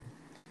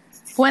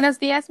Buenos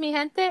dias, mi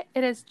gente.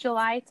 It is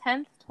July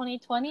 10th,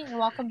 2020, and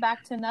welcome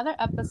back to another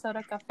episode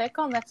of Café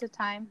con Leche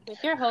Time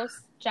with your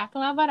hosts,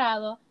 Jacqueline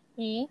Alvarado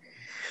y...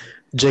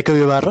 Jacob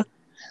Ibarra.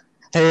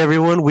 Hey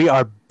everyone, we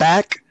are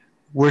back.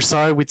 We're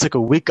sorry we took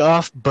a week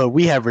off, but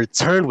we have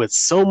returned with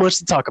so much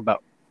to talk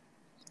about.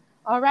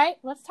 All right,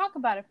 let's talk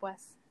about it,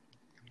 pues.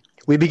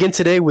 We begin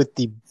today with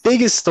the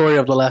biggest story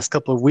of the last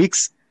couple of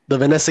weeks, the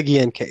Vanessa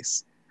Guillen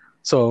case.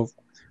 So,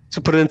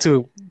 to put a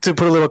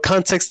little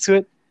context to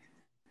it,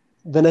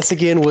 Vanessa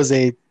Guillen was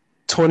a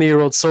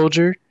 20-year-old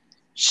soldier.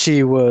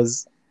 She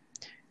was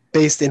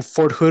based in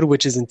Fort Hood,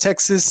 which is in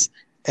Texas,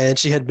 and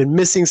she had been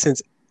missing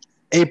since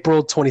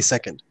April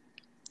 22nd.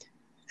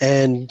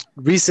 And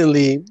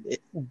recently,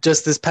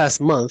 just this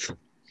past month,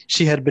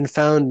 she had been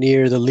found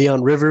near the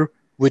Leon River,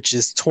 which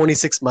is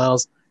 26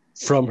 miles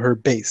from her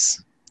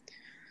base.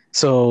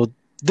 So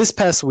this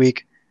past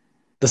week,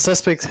 the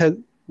suspect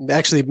had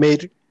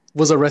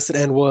was arrested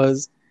and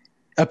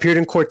appeared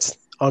in court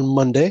on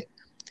Monday.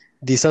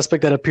 The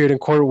suspect that appeared in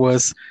court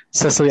was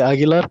Cecily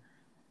Aguilar.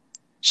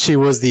 She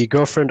was the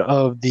girlfriend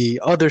of the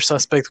other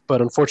suspect,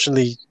 but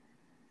unfortunately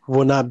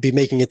will not be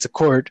making it to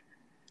court,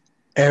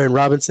 Aaron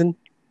Robinson.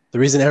 The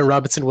reason Aaron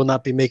Robinson will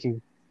not be making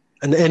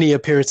any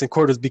appearance in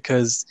court is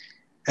because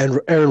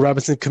Aaron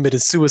Robinson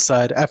committed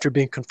suicide after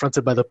being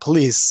confronted by the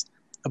police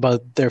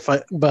about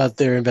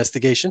their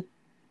investigation.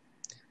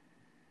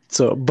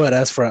 So, but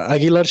as for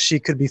Aguilar, she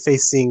could be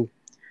facing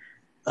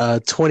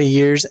 20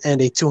 years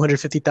and a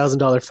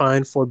 $250,000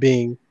 fine for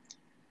being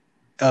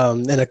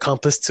an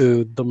accomplice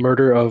to the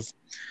murder of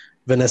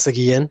Vanessa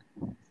Guillen.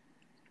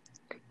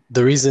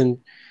 The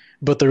reason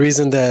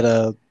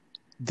that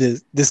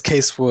this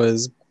case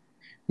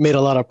made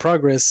a lot of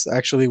progress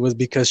actually was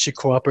because she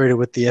cooperated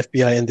with the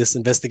FBI in this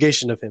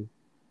investigation of him.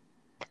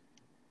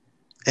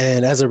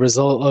 And as a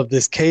result of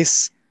this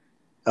case,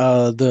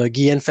 the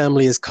Guillen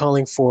family is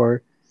calling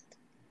for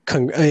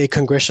a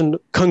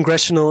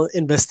congressional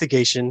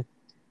investigation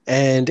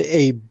and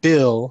a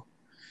bill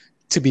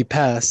to be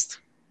passed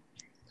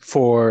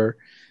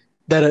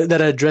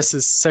that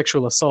addresses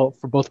sexual assault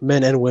for both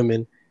men and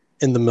women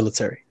in the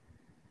military.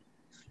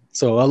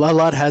 So a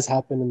lot has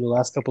happened in the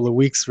last couple of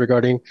weeks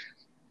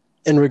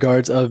in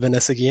regards of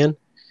Vanessa Guillen.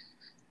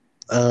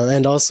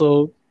 And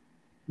also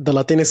the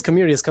Latinx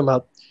community has come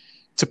out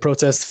to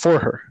protest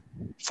for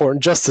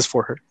justice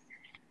for her.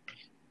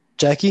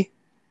 Jackie?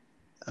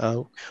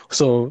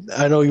 So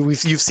I know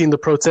you've seen the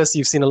protests,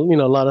 you've seen a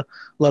lot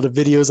of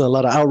videos and a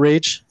lot of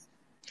outrage.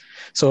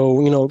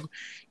 So,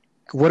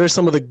 what are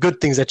some of the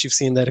good things that you've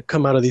seen that have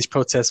come out of these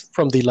protests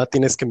from the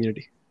Latinx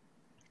community?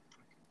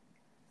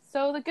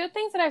 So the good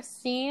things that I've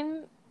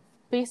seen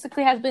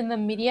basically has been the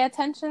media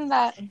attention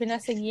that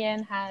Vanessa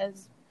Guillen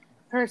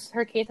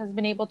her case has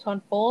been able to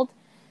unfold.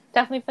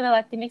 Definitely for the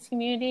Latinx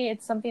community,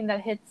 it's something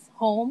that hits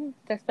home,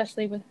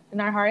 especially in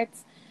our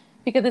hearts,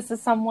 because this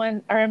is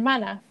our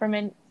hermana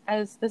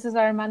this is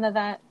our hermana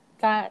that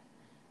got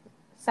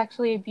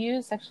sexually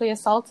abused, sexually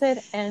assaulted,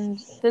 and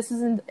this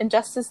is an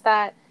injustice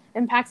that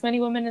impacts many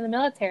women in the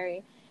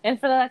military. And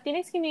for the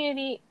Latinx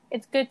community,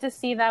 it's good to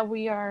see that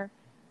we are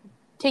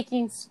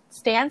taking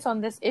stance on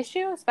this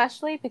issue,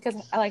 especially because,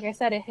 like I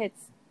said, it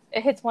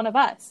hits one of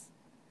us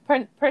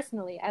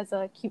personally as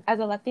a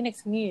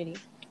Latinx community,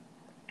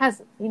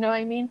 you know what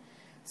I mean.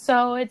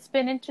 So it's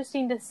been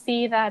interesting to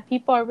see that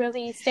people are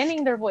really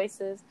standing their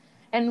voices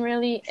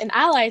and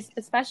allies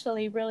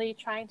especially really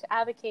trying to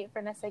advocate for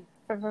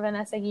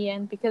Vanessa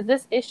Guillen, because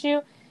this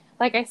issue,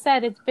 like I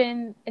said, it's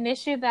been an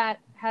issue that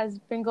has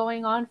been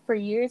going on for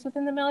years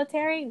within the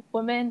military,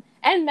 women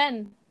and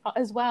men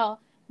as well,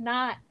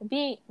 not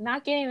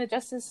getting the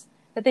justice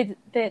that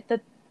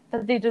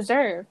they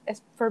deserve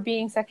for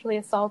being sexually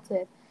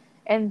assaulted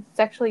and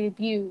sexually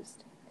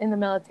abused in the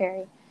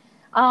military.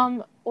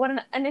 An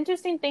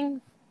interesting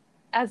thing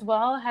as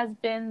well has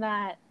been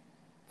that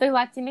the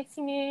Latinx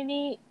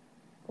community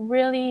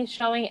really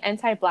showing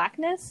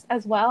anti-Blackness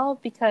as well,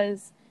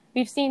 because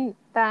we've seen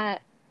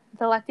that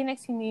the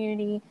Latinx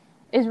community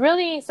is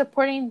really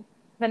supporting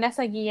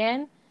Vanessa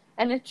Guillen,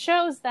 and it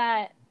shows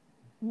that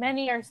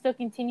many are still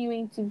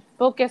continuing to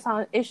focus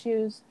on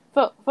issues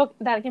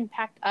that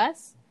impact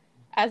us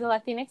as a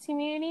Latinx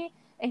community,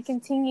 and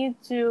continue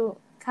to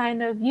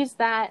kind of use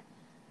that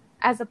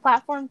as a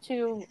platform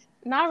to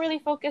not really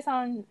focus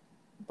on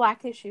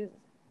Black issues,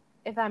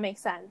 if that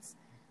makes sense.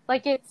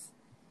 Like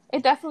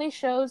it definitely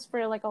shows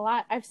for like a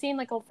lot. I've seen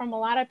from a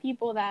lot of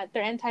people that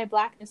their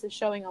anti-Blackness is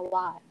showing a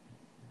lot.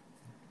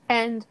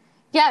 And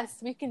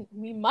yes,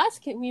 we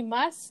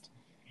must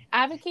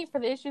advocate for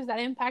the issues that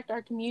impact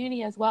our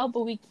community as well,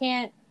 but we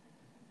can't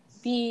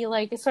be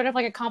it's sort of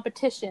like a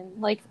competition,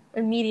 like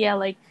in media.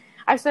 Like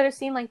I've sort of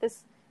seen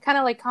this kind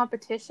of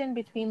competition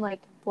between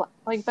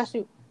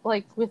especially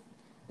with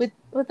the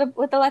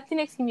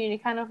Latinx community,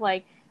 kind of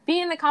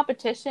being in the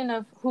competition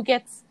of who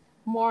gets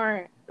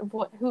more,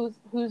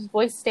 whose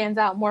voice stands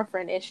out more for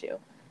an issue,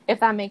 if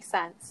that makes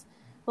sense.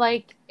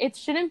 It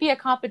shouldn't be a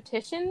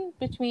competition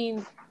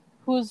between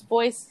whose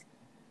voice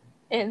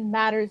it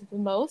matters the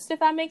most, if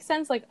that makes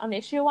sense, on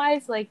issue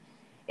wise.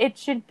 it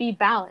should be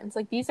balanced.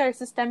 Like, these are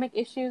systemic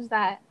issues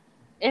that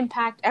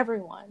impact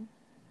everyone.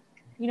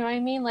 You know what I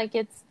mean? Like,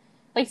 it's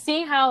like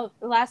seeing how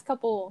the last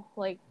couple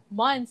like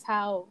months,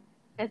 how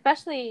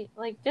especially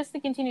like just the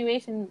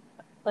continuation,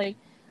 like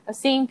of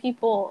seeing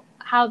people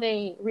how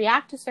they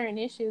react to certain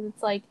issues.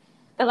 It's like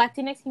the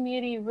Latinx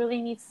community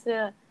really needs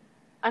to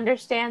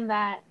understand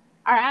that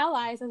our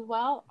allies as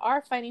well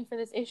are fighting for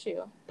this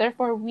issue.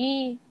 Therefore,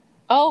 we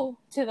owe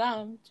to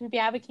them to be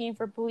advocating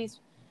for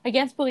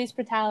against police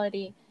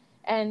brutality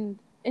and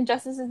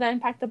injustices that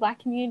impact the Black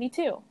community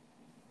too.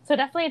 So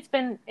definitely, it's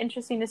been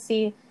interesting to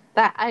see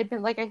that I've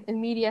been in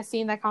media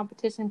seeing that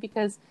competition,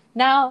 because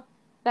now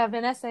that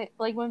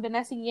when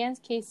Vanessa Guillen's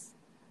case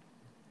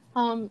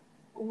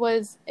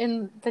was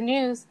in the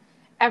news,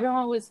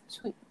 everyone was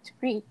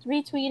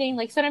retweeting,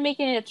 like sort of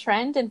making it a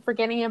trend and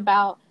forgetting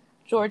about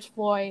George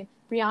Floyd,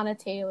 Breonna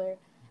Taylor,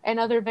 and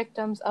other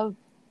victims of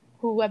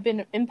who have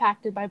been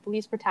impacted by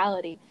police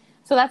brutality.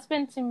 So that's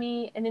been, to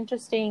me, an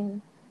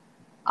interesting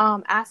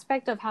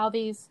aspect of how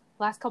these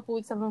last couple of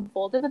weeks have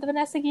unfolded with the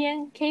Vanessa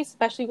Guillen case,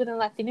 especially within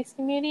the Latinx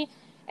community.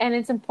 And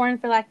it's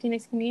important for the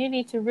Latinx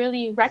community to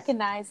really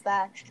recognize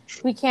that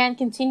we can't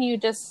continue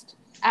just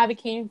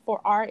advocating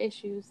for our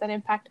issues that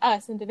impact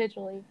us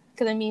individually.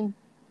 Because, I mean,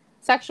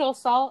 sexual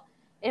assault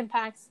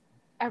impacts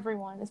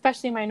everyone,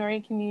 especially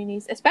minority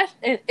communities,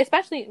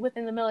 especially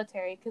within the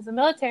military. Because the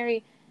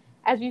military,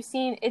 as we've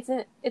seen, it's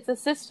a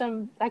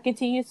system that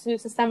continues to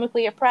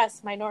systemically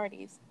oppress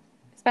minorities,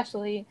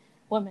 especially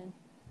women.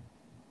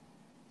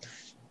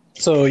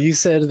 So you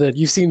said that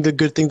you've seen the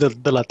good thing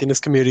that the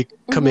Latinx community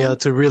coming out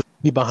to really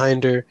be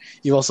behind her.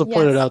 You also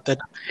pointed out that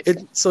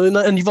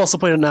and you've also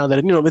pointed out that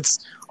it's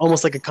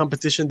almost like a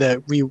competition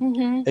that we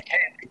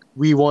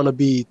want to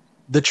be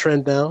the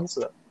trend now.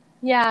 So.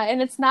 Yeah,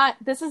 and it's not.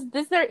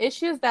 These are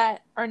issues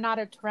that are not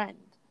a trend.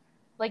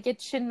 Like, it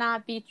should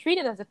not be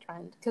treated as a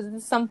trend, because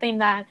it's something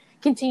that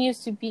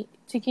continues to be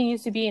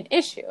an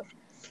issue.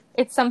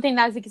 It's something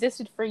that has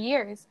existed for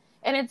years.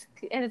 And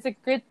it's a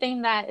good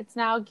thing that it's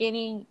now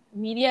gaining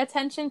media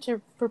attention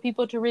for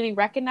people to really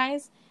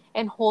recognize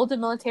and hold the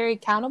military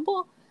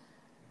accountable.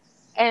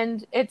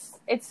 And it's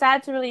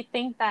sad to really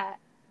think that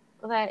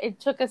it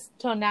took us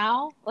till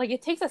now. Like,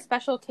 it takes a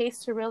special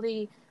case to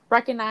really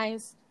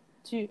recognize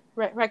the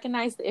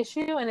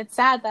issue. And it's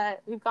sad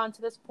that we've gone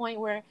to this point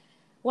where,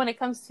 when it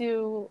comes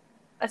to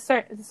a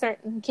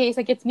certain case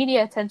that gets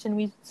media attention,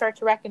 we start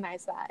to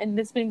recognize that. And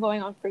it's been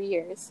going on for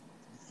years.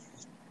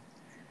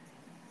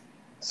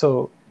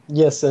 So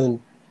yes, and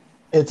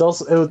it's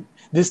also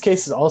this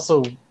case is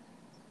also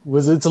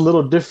it's a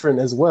little different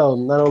as well.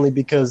 Not only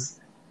because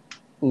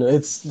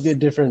it's a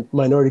different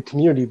minority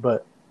community,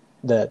 but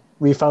that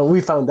we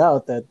found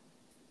out that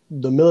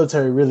the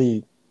military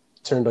really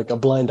turned like a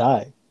blind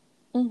eye.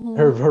 Mm-hmm.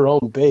 Her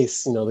own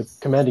base, the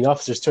commanding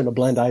officers turned a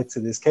blind eye to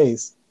this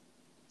case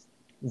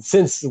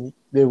since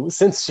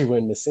she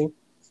went missing.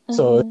 Mm-hmm.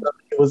 So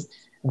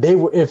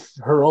if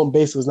her own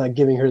base was not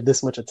giving her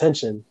this much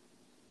attention,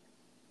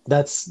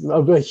 that's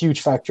a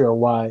huge factor on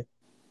why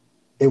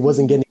it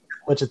wasn't getting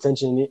much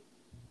attention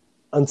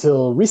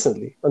until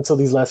recently, until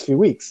these last few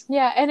weeks.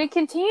 Yeah, and it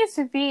continues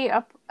to be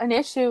an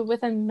issue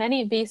within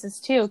many bases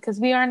too, because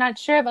we are not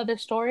sure of other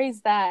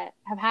stories that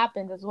have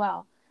happened as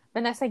well.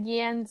 Vanessa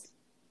Guillen's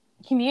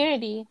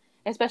community,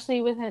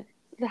 especially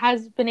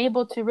has been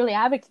able to really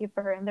advocate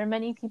for her, and there are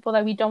many people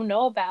that we don't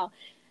know about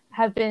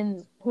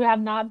who have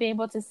not been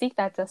able to seek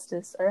that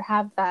justice or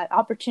have that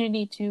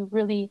opportunity to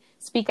really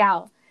speak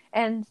out.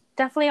 And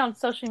definitely on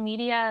social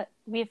media,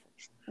 a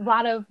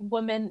lot of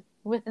women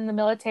within the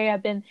military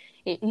have been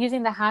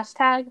using the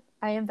hashtag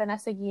I am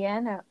Vanessa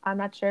Guillen. I'm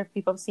not sure if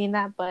people have seen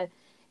that, but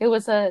it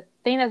was a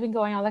thing that's been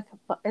going on.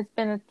 It's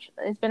been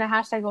a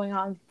hashtag going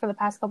on for the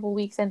past couple of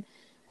weeks, and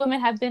women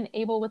have been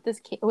able with this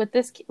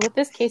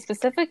case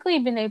specifically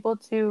been able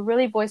to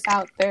really voice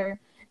out their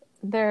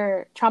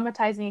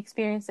traumatizing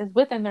experiences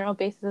within their own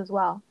bases as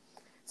well.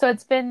 So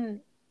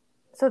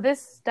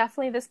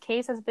this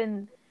case has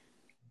been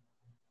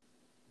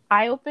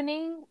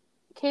eye-opening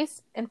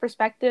case and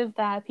perspective,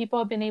 that people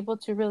have been able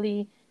to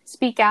really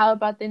speak out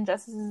about the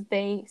injustices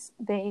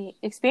they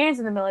experience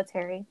in the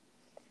military.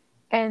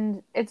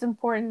 And it's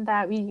important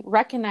that we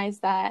recognize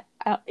that,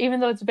 even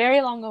though it's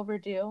very long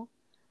overdue,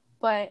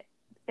 but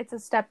it's a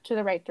step to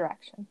the right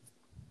direction.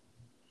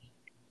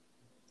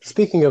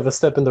 Speaking of a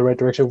step in the right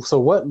direction, so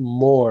what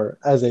more,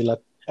 as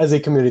a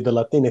community, the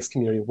Latinx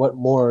community, what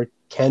more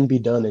can be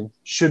done and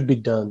should be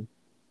done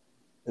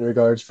in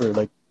regards to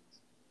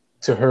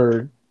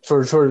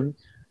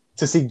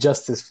seek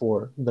justice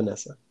for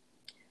Vanessa?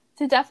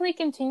 To definitely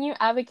continue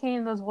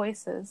advocating those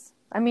voices.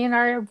 I mean,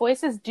 our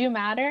voices do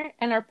matter,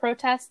 and our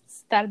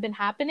protests that have been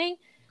happening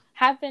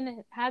have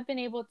been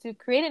able to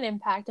create an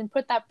impact and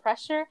put that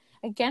pressure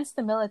against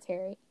the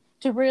military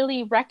to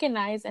really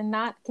recognize and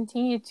not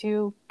continue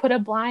to put a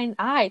blind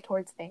eye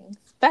towards things,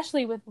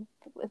 especially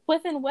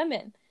within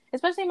women,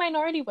 especially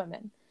minority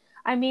women.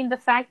 I mean, the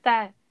fact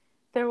that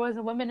there was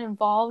a woman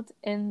involved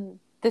in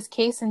this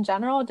case in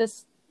general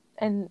just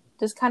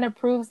kind of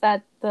proves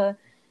that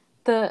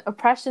the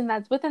oppression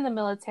that's within the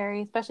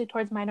military, especially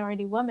towards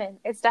minority women.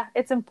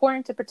 It's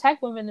important to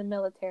protect women in the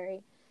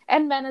military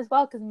and men as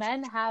well, because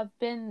men have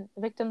been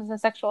victims of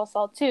sexual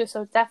assault too.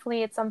 So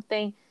definitely, it's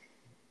something.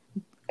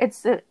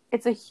 It's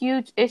a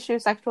huge issue,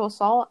 sexual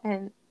assault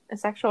and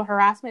sexual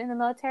harassment in the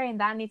military, and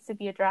that needs to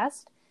be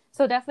addressed.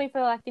 So definitely for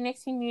the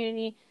Latinx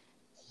community,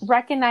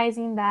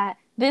 recognizing that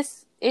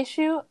this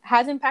issue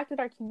has impacted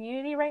our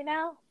community right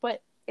now,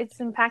 but it's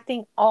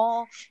impacting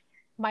all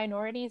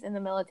minorities in the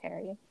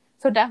military.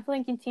 So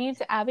definitely continue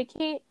to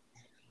advocate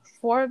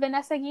for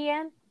Vanessa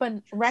Guillen,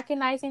 but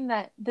recognizing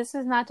that this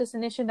is not just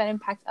an issue that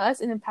impacts us,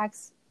 it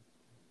impacts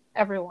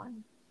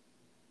everyone.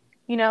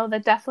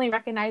 That definitely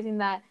recognizing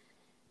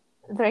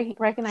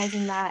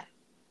that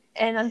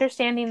and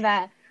understanding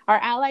that our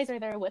allies are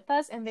there with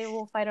us and they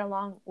will fight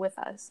along with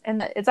us.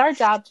 And it's our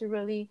job to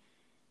really,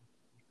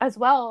 as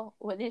well,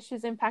 when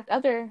issues impact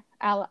other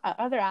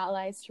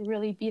allies, to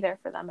really be there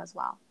for them as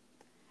well.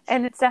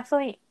 And it's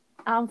definitely,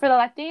 for the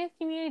Latinx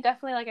community,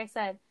 definitely, like I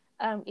said,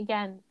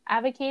 again,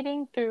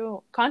 advocating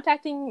through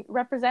contacting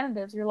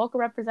representatives, your local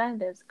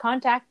representatives,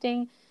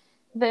 contacting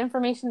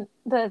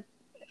the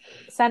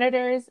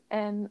senators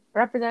and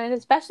representatives,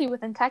 especially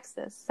within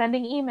Texas,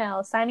 sending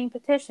emails, signing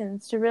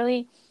petitions to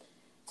really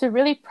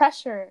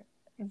pressure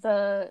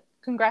a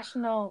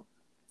congressional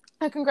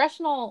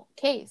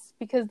case,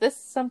 because this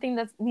is something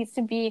that needs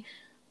to be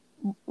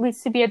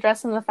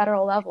addressed on the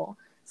federal level.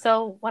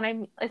 So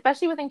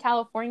especially within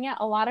California,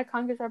 a lot of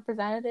Congress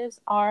representatives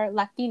are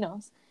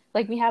Latinos.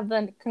 Like we have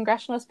the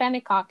Congressional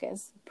Hispanic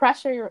Caucus.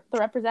 Pressure the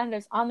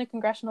representatives on the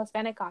Congressional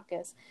Hispanic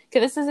Caucus,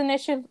 because this is an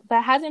issue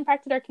that has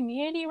impacted our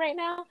community right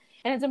now,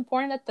 and it's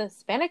important that the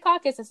Hispanic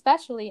Caucus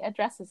especially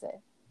addresses it.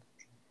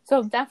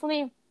 So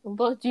definitely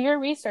do your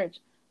research.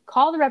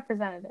 Call the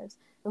representatives.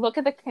 Look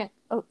at the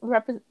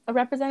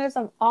representatives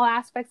on all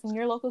aspects in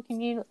your local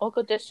community,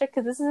 local district,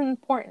 because this is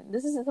important.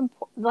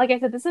 Like I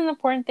said, this is an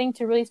important thing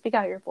to really speak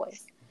out your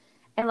voice.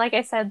 And like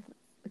I said,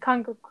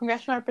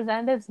 congressional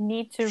representatives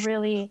need to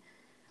really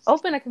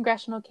open a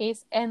congressional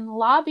case and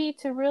lobby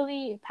to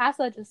really pass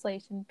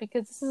legislation,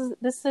 because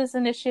this is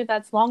an issue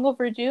that's long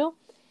overdue,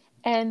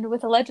 and with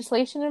the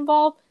legislation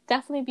involved,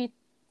 definitely be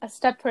a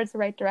step towards the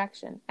right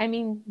direction. I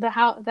mean, the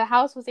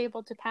House was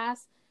able to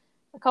pass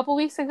a couple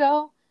weeks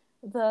ago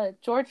the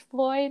George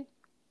Floyd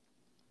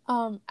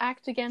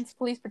Act Against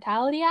Police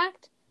Brutality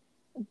Act,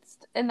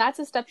 and that's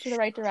a step to the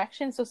right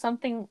direction. So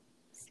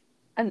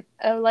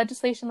a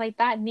legislation like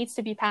that needs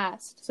to be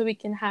passed so we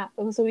can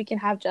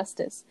have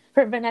justice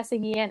for Vanessa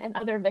Guillen and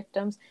other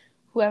victims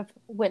who have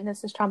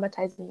witnessed this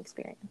traumatizing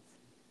experience.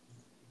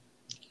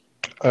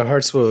 Our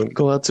hearts will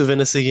go out to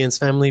Vanessa Guillen's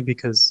family,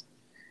 because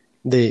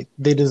they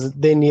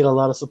need a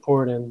lot of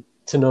support, and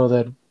to know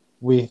that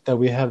we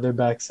have their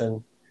backs,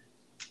 and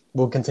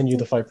we'll continue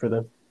to fight for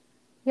them.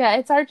 Yeah,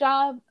 it's our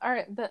job.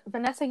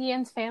 Vanessa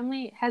Guillen's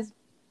family has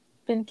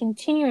been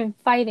continuing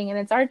fighting, and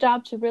it's our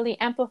job to really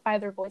amplify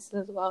their voices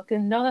as well,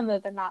 because know them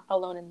that they're not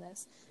alone in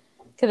this.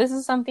 Because this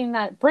is something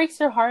that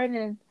breaks your heart,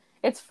 and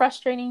it's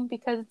frustrating,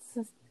 because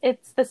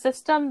it's the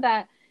system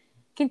that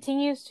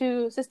continues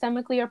to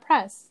systemically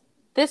oppress.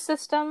 The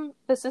system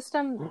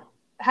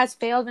has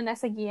failed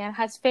Vanessa Guillen,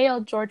 has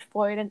failed George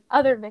Floyd and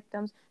other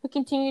victims who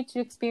continue to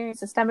experience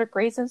systemic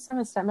racism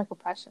and systemic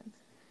oppression.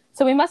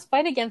 So we must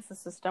fight against the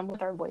system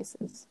with our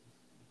voices.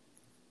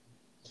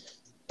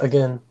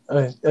 Again,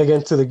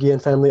 to the Guillen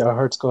family, our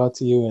hearts go out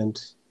to you,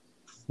 and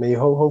may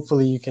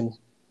hopefully you can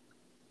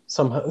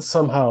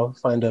somehow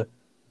find a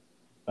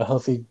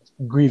healthy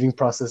grieving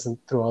process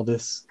through all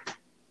this.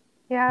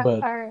 Yeah,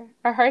 but our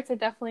hearts are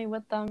definitely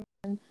with them,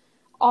 and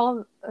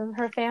all of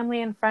her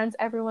family and friends,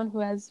 everyone who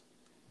has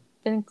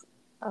been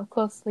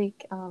closely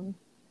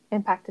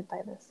impacted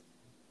by this.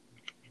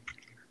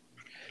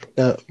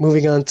 Now,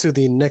 moving on to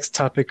the next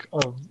topic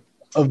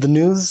of the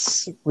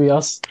news,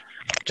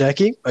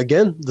 Jackie,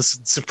 again, the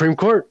Supreme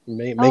Court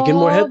making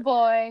more headlines. Oh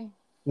boy,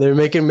 they're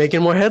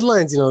making more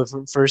headlines.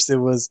 First it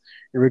was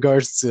in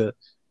regards to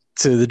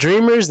the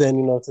Dreamers, then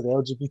to the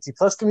LGBT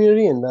plus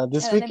community, and now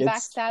this week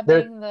it's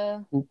they're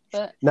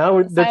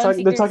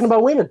talking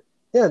about women.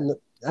 Yeah,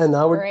 and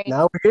now we're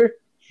here,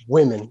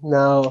 women.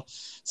 Now,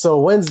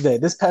 so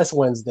this past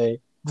Wednesday,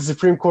 the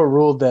Supreme Court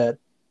ruled that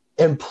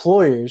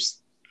employers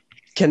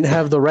can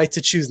have the right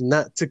to choose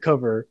not to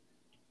cover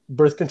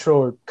birth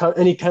control or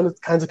any kinds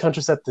of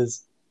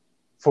contraceptives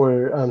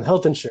for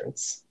health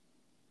insurance.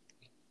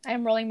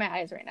 I'm rolling my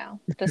eyes right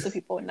now, just so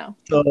people would know.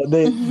 So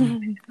they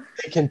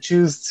can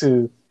choose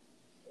to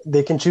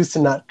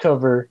not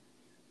cover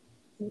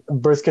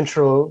birth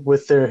control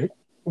with their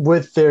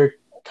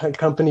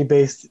company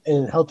based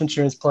in health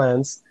insurance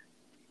plans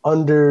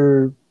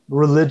under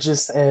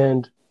religious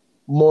and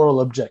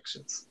moral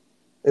objections.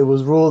 It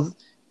was ruled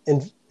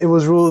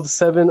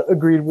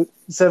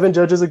 7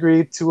 judges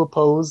agreed, 2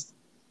 opposed.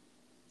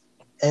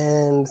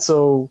 And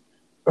so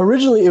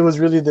originally it was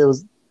really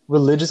those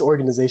religious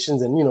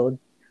organizations and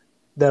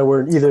that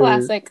were either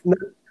classic.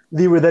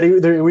 They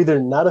were either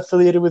not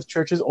affiliated with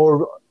churches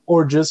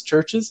or just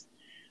churches.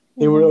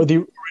 They were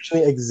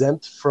originally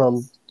exempt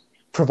from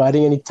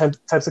providing any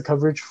types of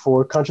coverage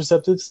for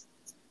contraceptives.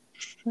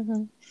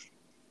 Mm-hmm.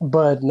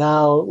 But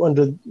now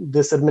under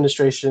this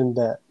administration,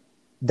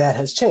 that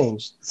has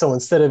changed. So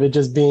instead of it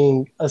just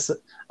being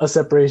a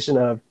separation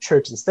of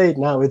church and state,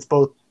 now it's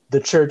both the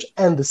church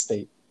and the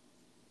state,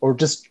 or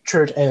just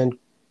church and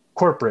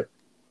corporate.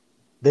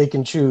 They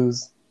can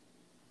choose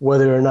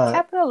whether or not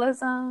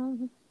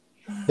Capitalism.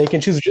 they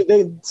can choose.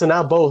 So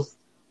now both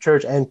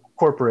church and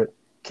corporate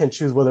can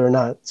choose whether or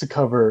not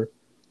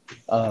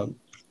um,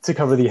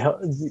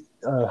 the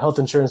health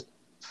insurance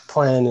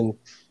plan and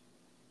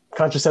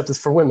contraceptives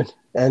for women.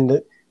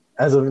 And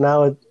as of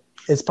now,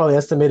 it's probably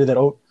estimated that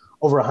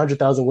over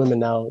 100,000 women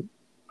now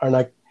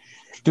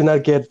do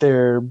not get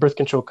their birth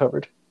control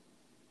covered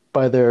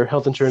by their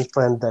health insurance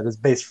plan that is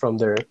based from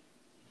their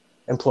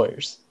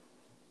employers.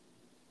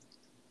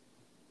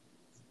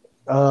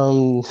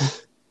 Um,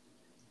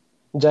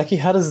 Jackie,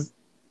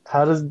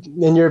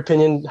 in your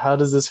opinion, how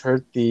does this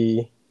hurt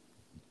the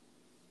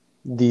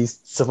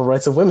civil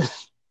rights of women?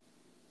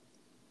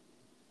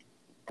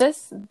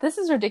 This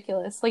is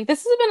ridiculous. Like,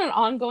 this has been an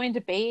ongoing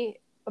debate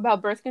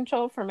about birth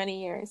control for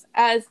many years.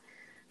 As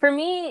for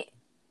me,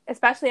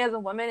 especially as a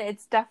woman,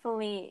 it's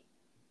definitely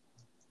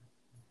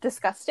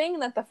disgusting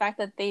that the fact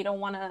that they don't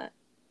want to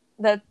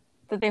that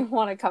they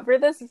want to cover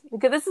this,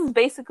 because this is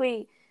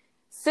basically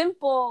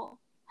simple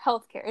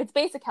healthcare. It's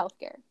basic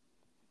healthcare.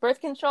 Birth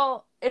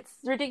control, it's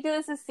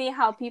ridiculous to see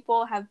how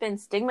people have been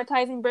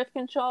stigmatizing birth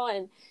control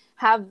and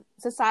have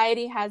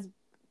society has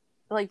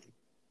like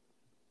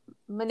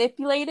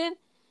manipulated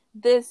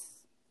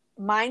this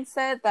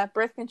mindset that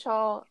birth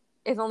control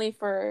is only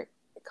for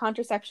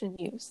contraception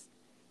use.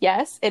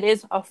 Yes, it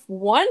is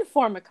one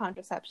form of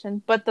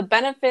contraception, but the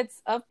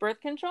benefits of birth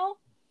control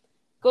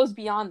goes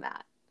beyond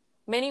that.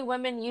 Many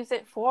women use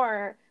it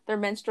for their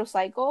menstrual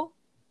cycle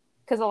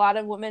because a lot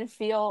of women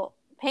feel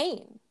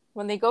pain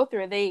when they go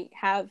through it. They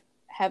have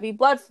heavy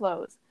blood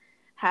flows,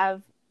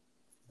 have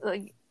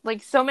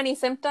like so many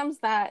symptoms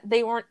that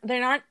they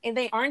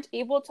aren't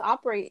able to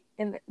operate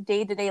in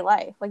day-to-day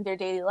life, like their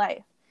daily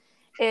life.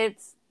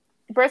 It's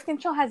birth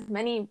control has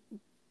many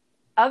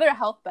other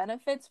health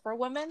benefits for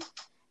women,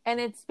 and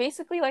it's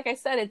basically, like I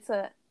said,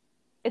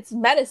 it's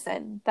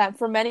medicine that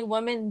for many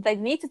women they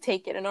need to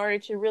take it in order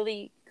to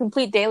really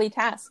complete daily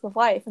tasks of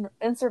life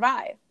and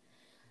survive.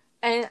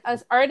 And an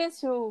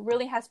artist who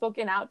really has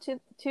spoken out to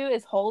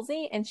is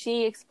Halsey, and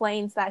she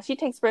explains that she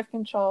takes birth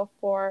control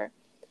for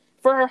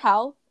her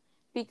health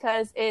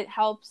because it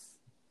helps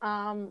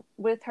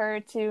with her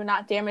to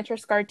not damage her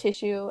scar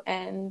tissue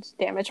and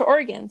damage her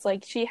organs.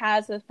 Like, she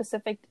has a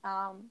specific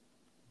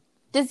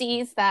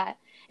disease that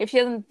if she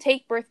doesn't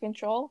take birth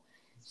control,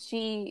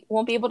 she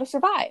won't be able to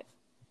survive.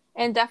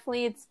 And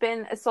definitely it's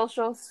been a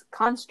social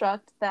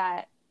construct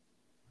that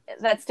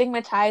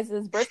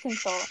stigmatizes birth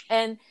control.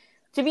 And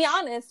to be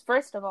honest,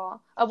 first of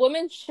all, a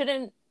woman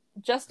shouldn't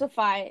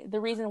justify the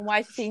reason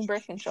why she's taking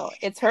birth control.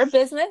 It's her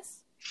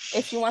business.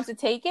 If she wants to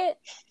take it,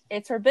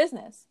 it's her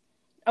business.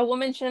 A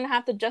woman shouldn't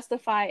have to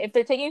justify if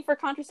they're taking for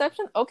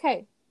contraception.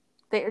 Okay,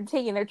 they're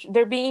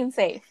being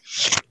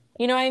safe.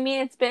 You know what I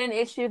mean? It's been an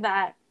issue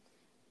that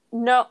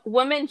no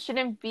women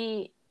shouldn't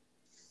be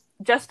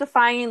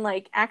justifying,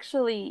 like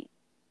actually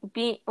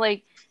being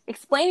like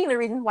explaining the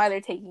reasons why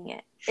they're taking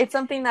it. It's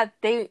something that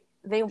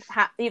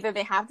either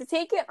they have to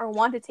take it or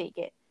want to take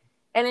it,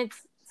 and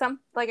it's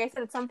like I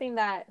said, it's something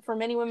that for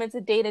many women it's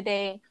a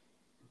day-to-day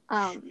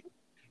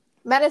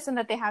medicine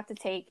that they have to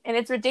take. And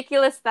it's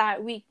ridiculous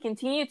that we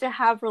continue to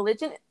have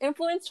religion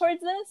influence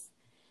towards this,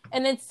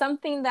 and it's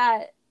something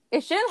that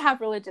it shouldn't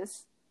have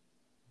religious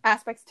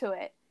aspects to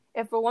it.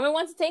 If a woman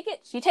wants to take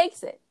it, she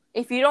takes it.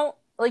 If you don't,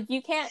 like,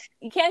 you can't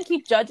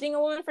keep judging a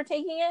woman for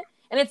taking it,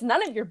 and it's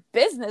none of your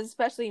business,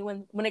 especially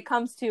when it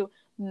comes to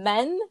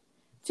men,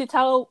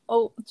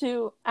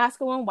 to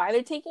ask a woman why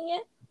they're taking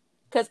it,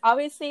 because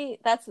obviously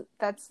that's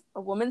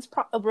a woman's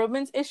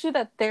issue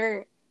that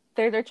they're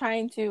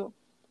trying to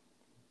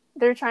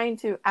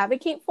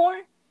advocate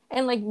for.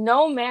 And like,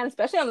 no man,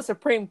 especially on the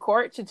Supreme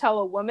Court, should tell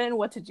a woman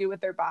what to do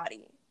with their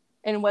body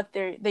and what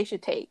they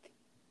should take.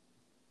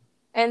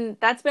 And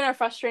that's been a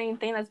frustrating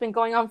thing that's been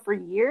going on for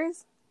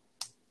years.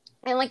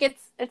 And like,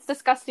 it's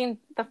disgusting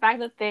the fact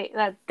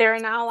that they're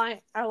now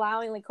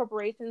allowing like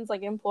corporations,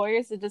 like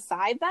employers, to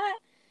decide that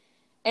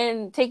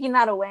and taking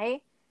that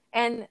away.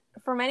 And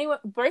for many women,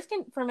 birth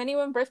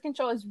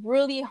control is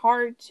really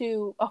hard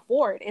to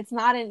afford. It's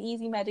not an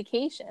easy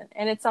medication,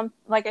 and it's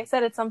like I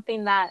said, it's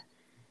something that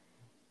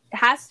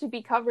has to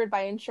be covered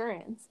by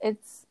insurance.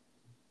 It's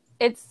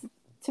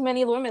to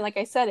many women, like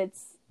I said,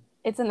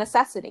 it's a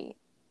necessity,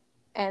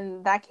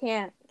 and that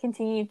can't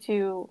continue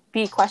to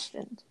be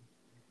questioned.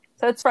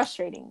 So it's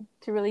frustrating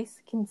to really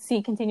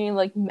see continuing,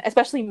 like,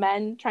 especially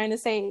men try to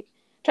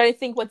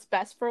think what's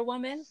best for a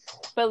woman,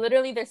 but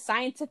literally there's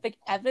scientific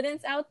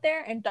evidence out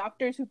there, and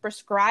doctors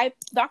prescribe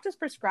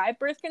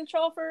birth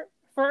control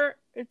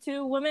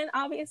to women,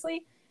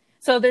 obviously.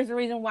 So there's a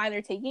reason why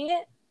they're taking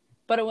it.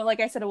 But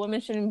like I said, a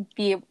woman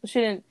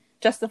shouldn't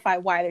justify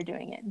why they're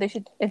doing it. They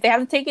should, if they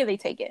have to take it, they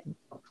take it.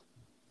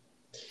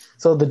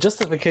 So the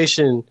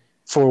justification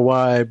for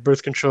why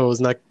birth control is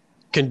not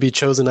can be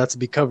chosen not to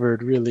be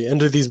covered really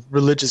under these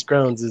religious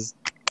grounds is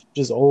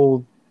just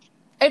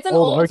It's an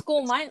old old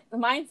school arguments.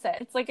 mindset.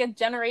 It's like a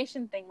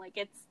generation thing. Like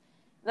it's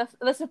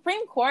the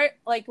Supreme Court.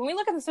 Like when we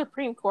look at the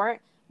Supreme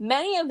Court,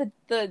 many of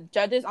the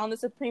judges on the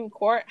Supreme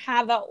Court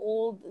have that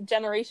old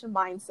generation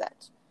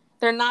mindset.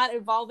 They're not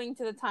evolving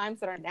to the times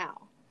that are now.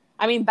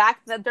 I mean,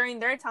 during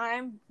their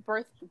time,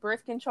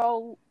 birth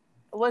control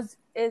was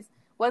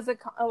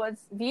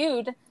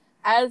viewed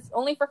as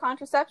only for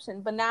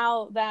contraception. But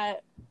now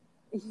that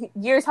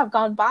years have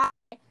gone by,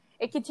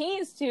 it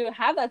continues to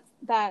have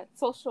that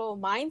social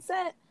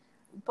mindset,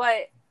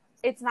 but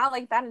it's not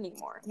like that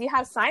anymore. We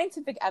have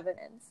scientific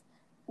evidence.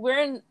 We're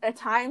in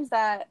times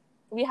that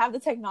we have the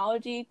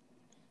technology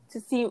to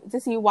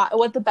see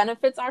what the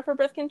benefits are for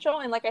birth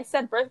control. And like I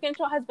said, birth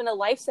control has been a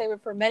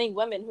lifesaver for many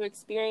women who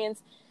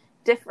experience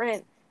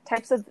different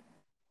types of,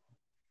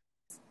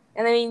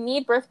 and they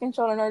need birth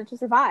control in order to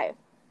survive.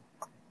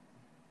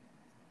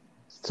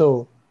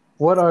 So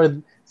what are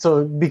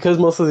so because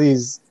most of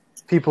these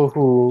people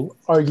who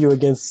argue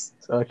against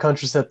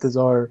contraceptives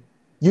are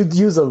you'd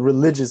use a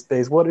religious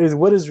base. What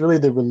is really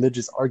the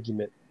religious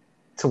argument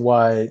to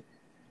why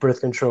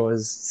birth control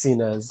is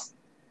seen as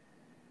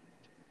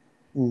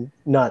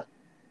not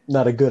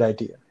a good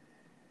idea?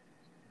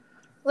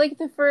 Like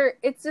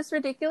it's just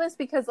ridiculous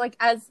because like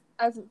as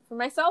for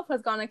myself,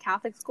 has gone to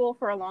Catholic school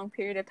for a long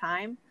period of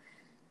time.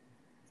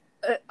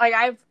 Like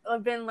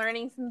I've been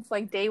learning since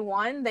like day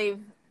one. They've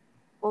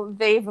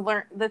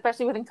learned,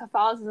 especially within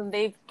Catholicism,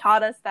 they've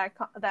taught us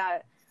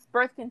that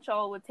birth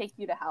control would take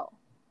you to hell.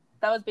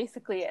 That was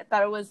basically it.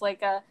 That it was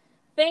like a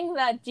thing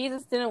that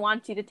Jesus didn't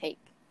want you to take.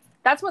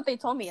 That's what they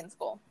told me in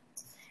school.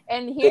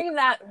 And hearing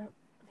that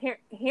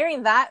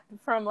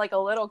from like a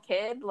little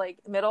kid, like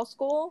middle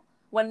school,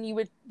 when you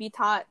would be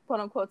taught quote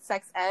unquote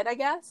sex ed, I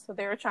guess, what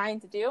they were trying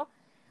to do,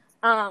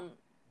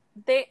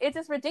 it's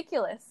just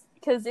ridiculous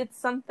because it's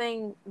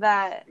something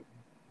that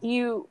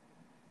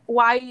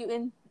why are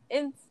you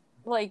in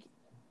like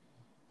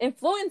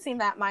influencing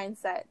that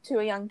mindset to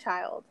a young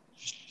child,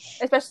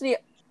 especially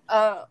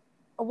a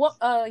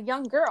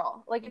young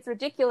girl. Like it's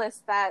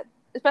ridiculous that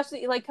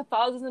especially like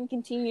Catholicism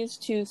continues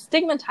to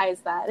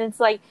stigmatize that. And it's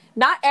like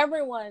not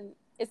everyone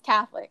is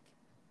Catholic.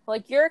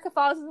 Like your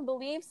Catholicism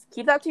beliefs,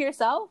 keep that to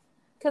yourself,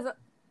 because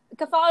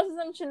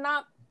Catholicism should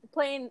not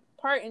play a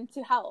part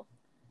into health.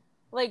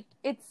 Like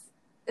it's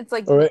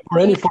like Or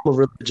any form of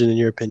religion, in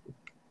your opinion?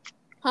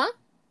 Huh?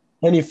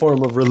 Any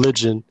form of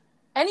religion.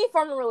 Any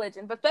form of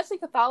religion, but especially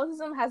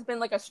Catholicism has been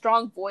like a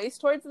strong voice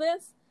towards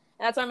this,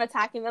 and that's why I'm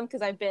attacking them,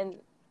 because I've been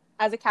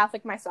as a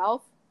Catholic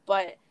myself,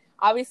 but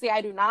obviously I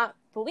do not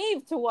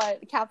believe to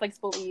what Catholics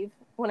believe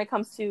when it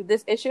comes to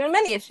this issue and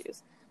many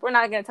issues. We're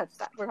not going to touch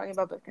that. We're talking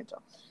about birth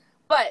control.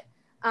 But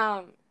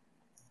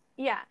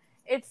yeah,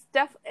 it's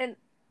and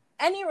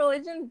any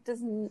religion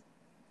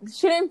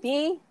shouldn't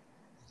be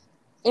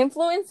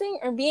influencing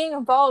or being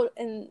involved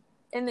in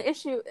the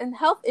issue in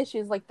health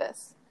issues like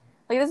this.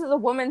 Like this is a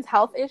woman's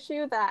health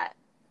issue that,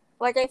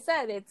 like I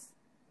said,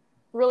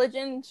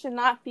 religion should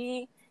not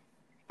be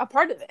a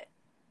part of it.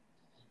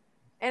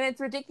 And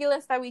it's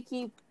ridiculous that we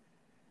keep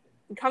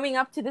coming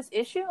up to this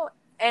issue,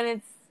 and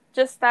it's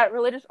just that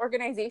religious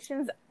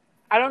organizations,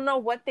 I don't know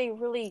what they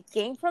really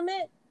gain from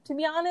it, to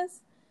be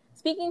honest.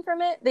 Speaking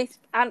from it, they just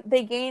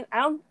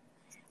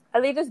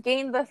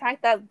gain the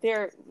fact that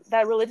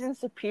that religion's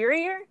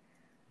superior,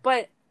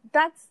 but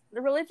the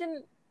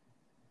religion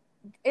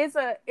is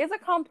a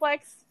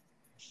complex.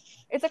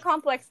 It's a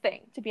complex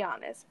thing, to be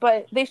honest.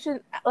 But they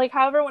should, like,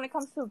 however, when it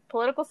comes to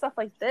political stuff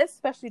like this,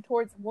 especially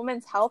towards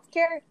women's health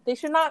care, they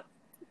should not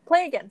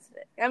play against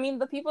it. I mean,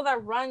 the people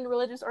that run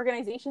religious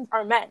organizations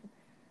are men,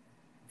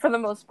 for the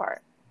most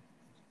part.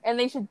 And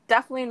they should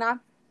definitely not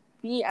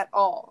be at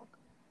all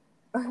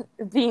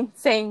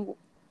saying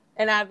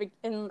and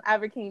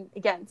advocating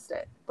against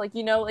it. Like,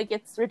 like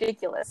it's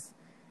ridiculous.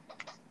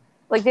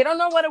 Like, they don't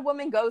know what a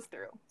woman goes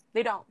through.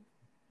 They don't.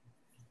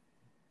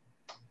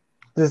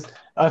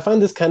 I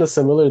find this kind of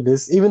similar.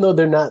 Even though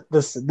they're not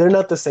the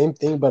same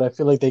thing, but I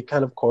feel like they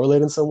kind of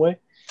correlate in some way.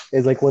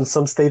 Is like when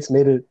some states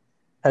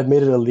had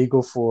made it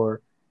illegal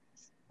for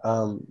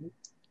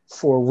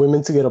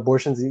women to get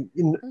abortions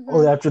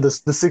only after the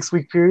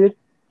 6-week period.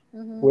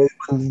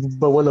 Mm-hmm.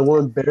 But when a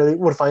woman barely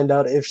would find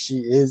out if she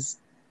is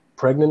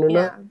pregnant or not.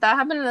 Yeah, that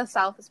happened in the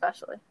South,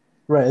 especially.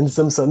 Right, in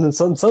some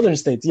southern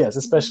states, yes,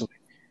 especially.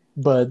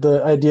 Mm-hmm. But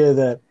the idea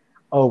that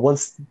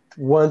once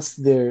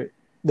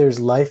there's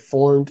life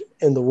formed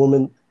in the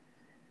woman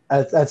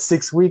at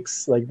 6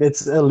 weeks, like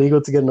it's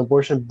illegal to get an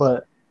abortion,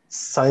 but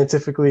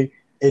scientifically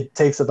it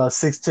takes about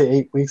 6 to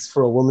 8 weeks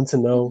for a woman to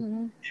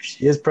know if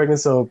she is pregnant.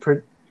 So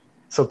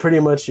pretty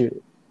much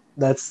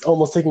that's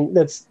almost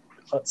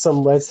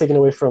some rights taken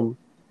away from,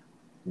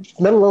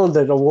 not alone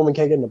that a woman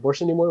can't get an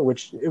abortion anymore,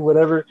 which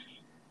whatever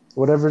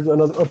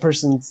a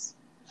person's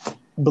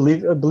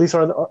beliefs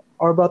are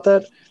about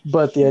that,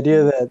 but the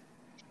idea that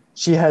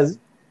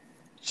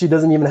she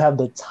doesn't even have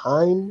the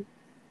time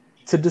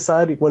to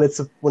decide when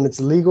it's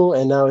legal,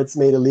 and now it's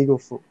made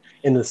illegal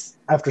in this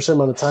after a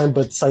certain amount of time,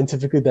 but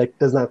scientifically that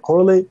does not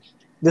correlate.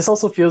 This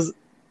also feels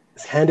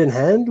hand in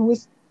hand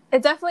with.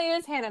 It definitely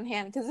is hand in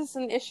hand because it's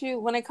an issue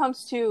when it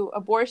comes to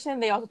abortion.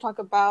 They also talk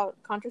about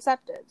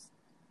contraceptives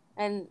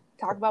and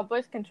talk about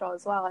birth control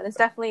as well. And it's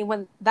definitely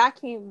when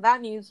that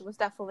news was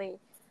definitely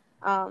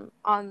on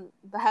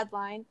the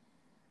headline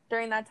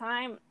during that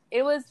time.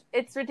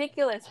 It's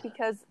ridiculous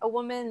because a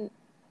woman's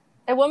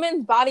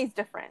body's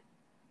different.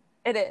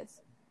 It is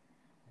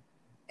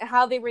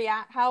how they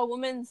react. How a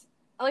woman's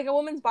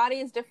body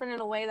is different in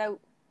a way that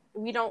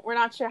we're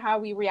not sure how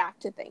we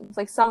react to things.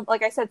 Like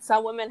I said,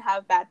 some women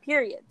have bad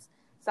periods.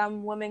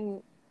 Some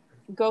women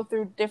go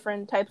through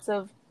different types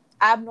of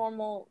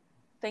abnormal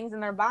things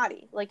in their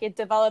body. Like it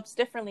develops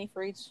differently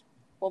for each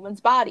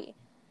woman's body.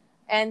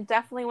 And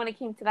definitely when it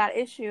came to that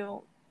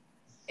issue,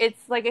 it's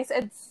like I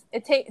said,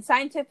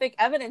 scientific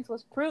evidence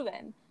was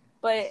proven,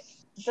 but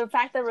the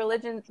fact that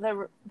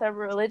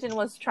religion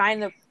was trying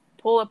to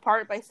pull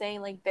apart by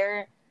saying like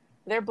their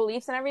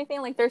beliefs and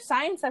everything, like there's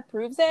science that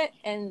proves it,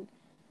 and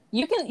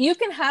you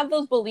can have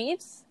those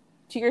beliefs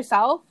to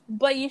yourself,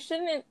 but you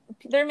shouldn't.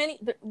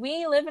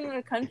 We live in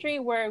a country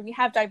where we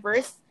have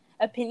diverse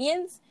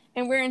opinions,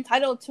 and we are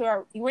entitled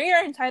to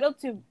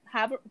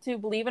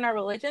believe in our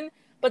religion,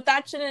 but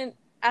that shouldn't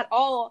at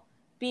all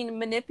be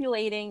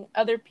manipulating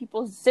other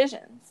people's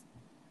decisions.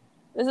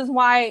 This is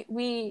why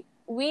we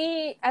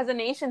as a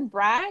nation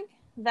brag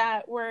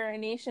that we're a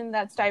nation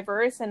that's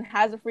diverse and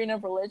has a freedom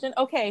of religion.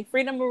 Okay,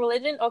 freedom of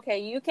religion. Okay,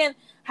 you can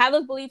have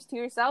those beliefs to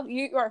yourself.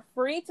 You are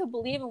free to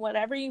believe in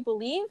whatever you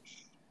believe,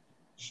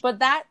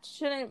 but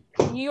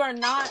you are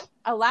not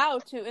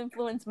allowed to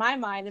influence my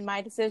mind and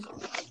my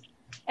decisions.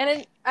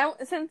 And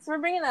since we're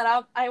bringing that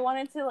up, I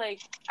wanted to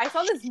I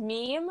saw this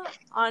meme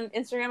on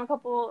Instagram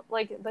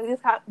these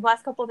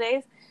last couple of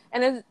days,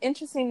 and it was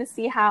interesting to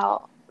see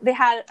how they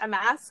had a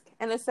mask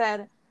and it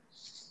said,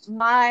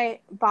 "My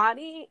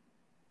body,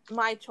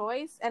 my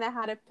choice," and it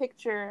had a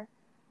picture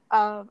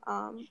of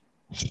a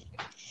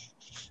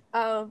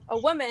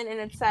woman, and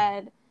it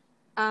said,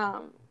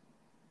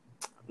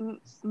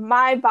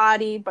 "My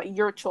body, but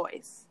your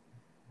choice."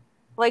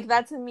 Like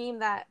that's a meme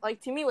that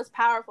to me was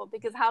powerful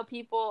because how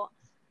people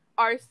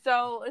are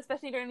so,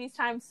 especially during these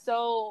times,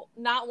 so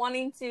not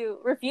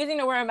refusing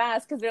to wear a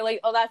mask because they're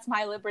like, oh, that's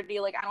my liberty.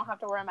 Like I don't have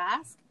to wear a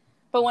mask.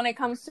 But when it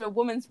comes to a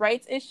women's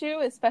rights issue,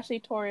 especially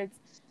towards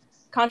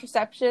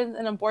contraception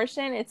and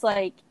abortion, it's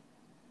like,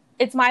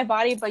 it's my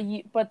body,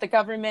 but the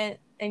government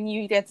and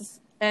leaders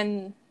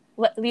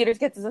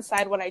get to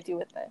decide what I do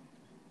with it.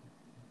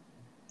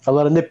 A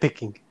lot of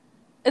nitpicking.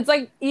 It's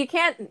like you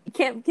can't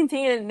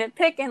continue to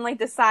nitpick and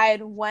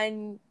decide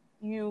when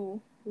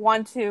you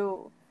want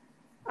to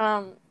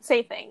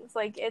say things.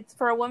 Like it's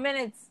for a woman,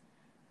 it's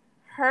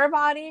her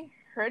body,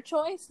 her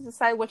choice to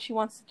decide what she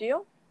wants to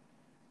do,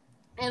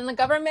 and the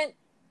government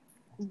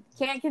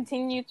can't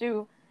continue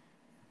to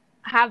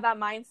have that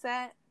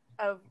mindset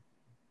of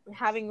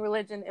having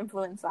religion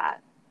influence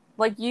that.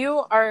 Like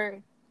you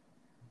are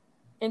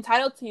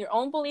entitled to your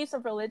own beliefs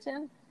of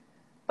religion,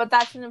 but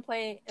that shouldn't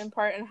play in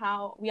part in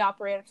how we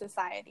operate our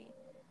society.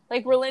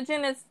 Like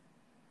religion is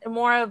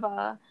more of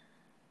a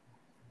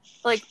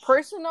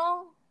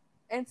personal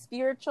and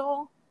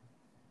spiritual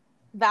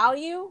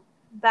value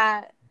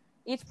that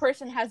each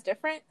person has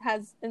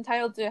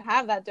entitled to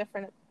have that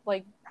different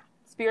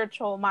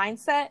spiritual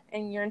mindset,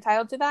 and you're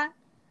entitled to that,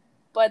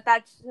 but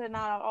that should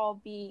not all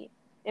be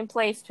in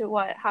place to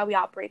how we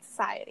operate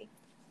society.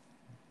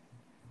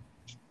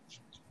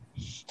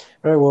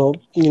 All right. Well,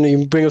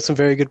 you bring up some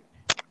very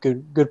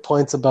good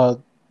points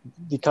about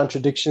the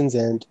contradictions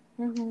and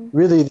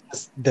really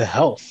the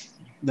health.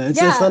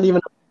 It's not even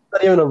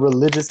a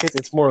religious case.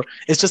 It's more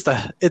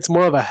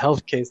of a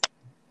health case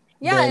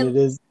than it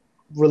is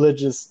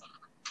religious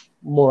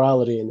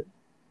morality in it.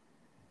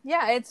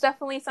 Yeah, it's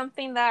definitely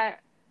something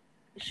that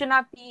should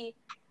not be.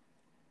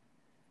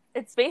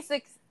 It's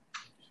basic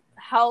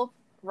health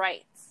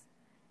rights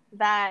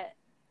that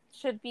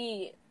should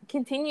be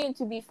continued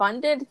to be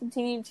funded,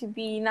 continue to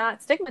be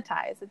not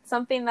stigmatized. It's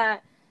something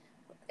that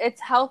there's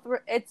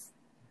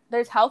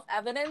health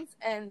evidence,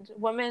 and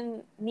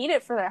women need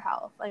it for their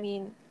health. I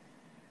mean,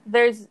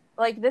 there's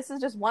this is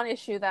just one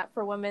issue that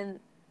for women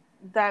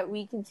that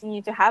we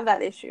continue to have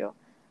that issue,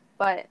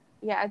 but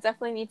yeah, it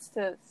definitely needs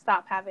to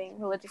stop having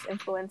religious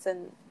influence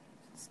and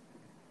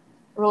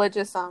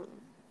religious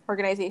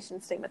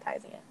organizations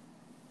stigmatizing it.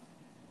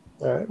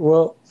 All right.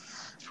 Well,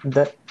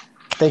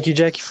 thank you,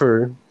 Jackie,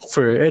 for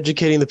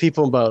educating the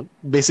people about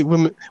basic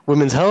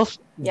women's health.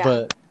 Yeah.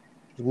 But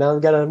now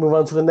we've got to move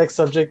on to the next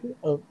subject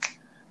of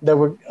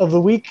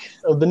the week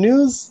of the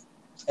news,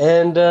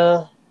 and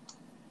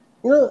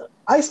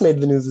ICE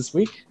made the news this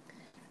week.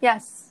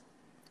 Yes.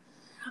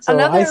 So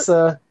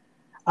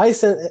ICE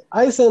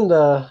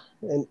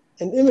and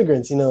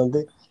immigrants,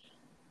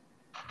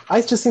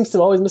 ICE just seems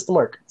to always miss the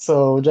mark.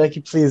 So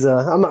Jackie, please,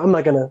 I'm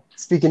not gonna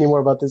speak anymore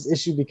about this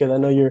issue because I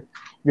know you're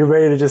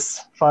ready to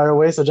just fire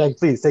away. So Jackie,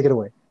 please take it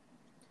away.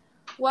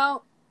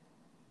 Well,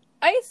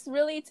 ICE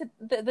really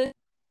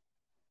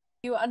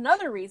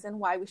another reason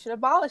why we should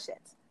abolish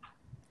it.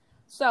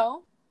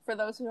 So, for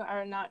those who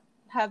are not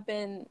have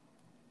been,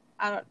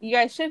 you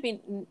guys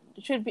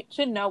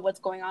should know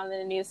what's going on in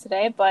the news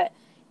today. But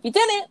if you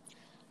didn't,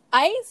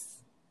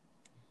 ICE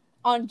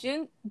on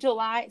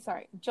July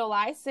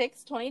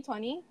 6th,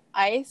 2020,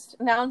 ICE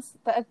announced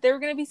that there were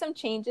going to be some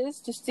changes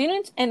to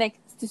student and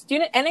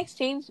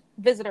exchange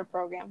visitor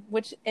program,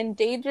 which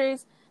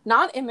endangers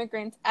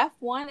non-immigrant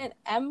F1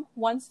 and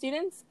M1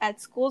 students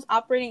at schools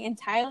operating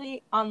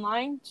entirely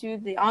online due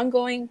to the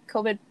ongoing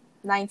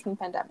COVID-19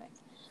 pandemic.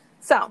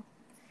 So,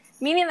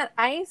 meaning that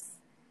ICE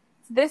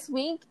this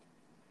week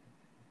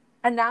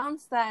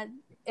announced that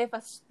if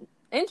an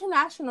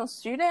international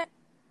student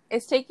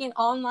is taking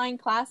online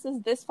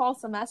classes this fall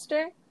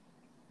semester,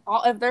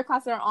 if their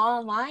classes are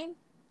online,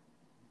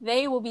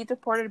 they will be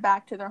deported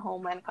back to their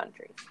homeland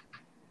countries.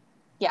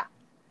 Yeah.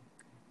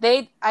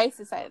 ICE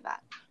decided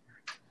that.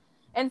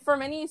 And for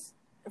many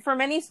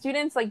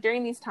students, like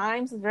during these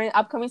times, during the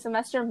upcoming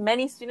semester,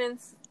 many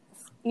students,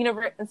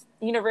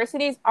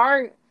 universities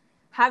are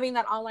having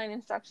that online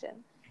instruction.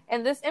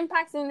 And this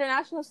impacts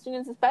international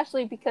students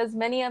especially because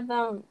many of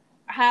them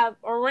have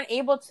or weren't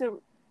able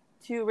to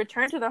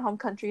return to their home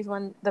countries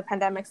when the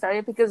pandemic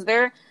started because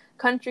their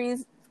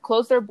countries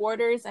closed their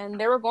borders and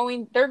they were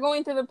going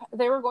through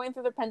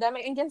the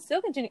pandemic and can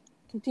still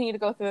continue to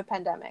go through the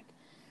pandemic.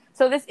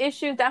 So this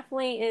issue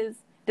definitely is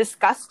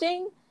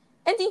disgusting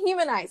and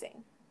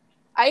dehumanizing.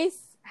 ICE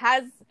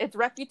has its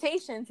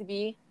reputation to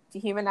be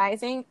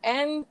dehumanizing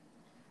and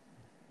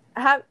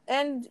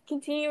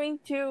continuing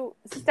to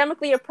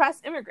systemically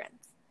oppress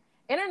immigrants.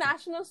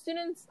 International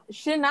students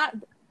should not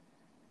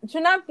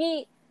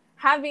be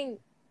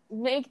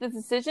make the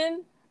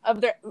decision of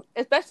their,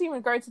 especially in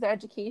regards to their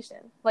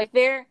education. Like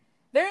they're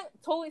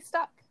totally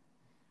stuck.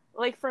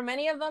 Like for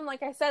many of them,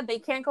 like I said, they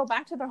can't go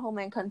back to their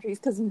homeland countries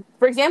because,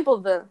 for example,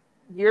 the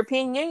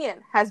European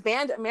Union has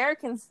banned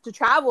Americans to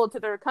travel to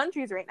their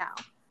countries right now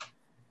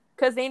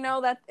because they know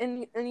that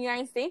in the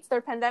United States,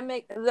 the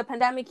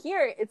pandemic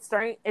here, it's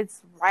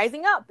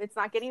rising up. It's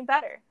not getting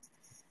better.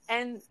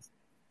 And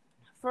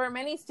for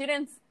many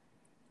students,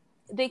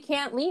 they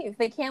can't leave.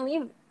 They can't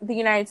leave the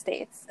United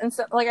States. And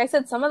so, like I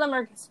said, some of them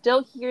are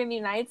still here in the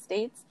United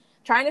States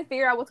trying to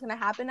figure out what's going to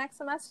happen next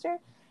semester.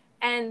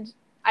 And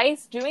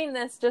ICE doing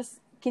this just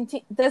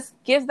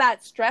gives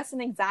that stress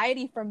and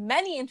anxiety for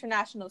many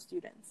international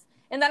students.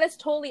 And that is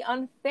totally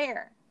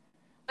unfair.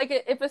 Like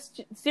if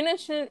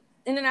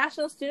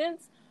international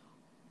students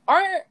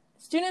are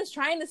students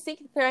trying to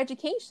seek their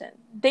education.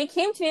 They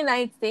came to the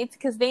United States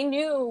because they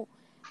knew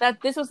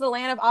that this was the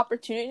land of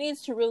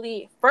opportunities to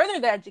really further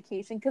their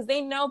education because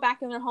they know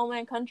back in their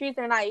homeland countries,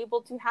 they're not able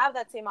to have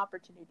that same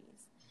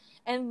opportunities.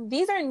 And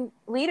these are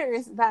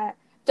leaders that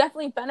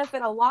definitely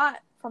benefit a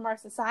lot from our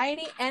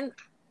society and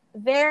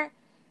they're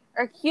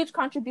a huge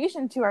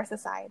contribution to our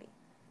society.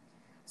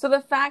 So the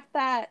fact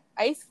that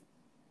ICE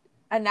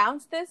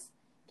announced this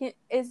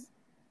is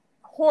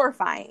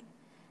horrifying.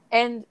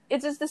 And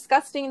it's just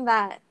disgusting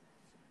that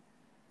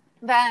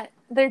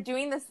they're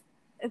doing this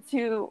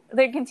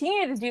they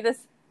continue to do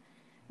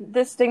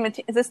this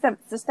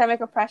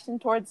systemic oppression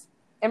towards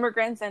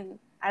immigrants, and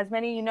as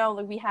many of you know,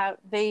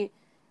 they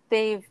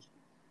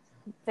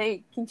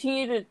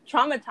continue to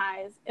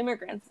traumatize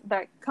immigrants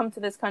that come to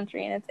this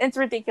country, and it's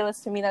ridiculous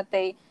to me that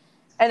they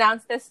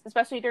announced this,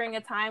 especially during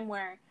a time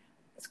where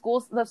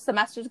the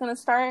semester is going to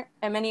start,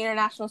 and many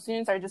international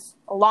students are just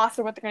lost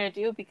of what they're going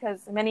to do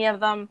because many of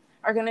them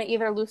are going to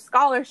either lose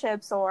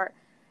scholarships or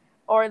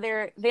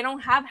they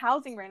don't have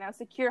housing right now,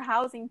 secure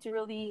housing to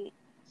really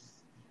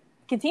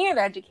continue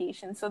their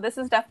education. So this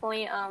is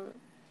definitely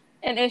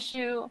an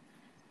issue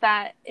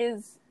that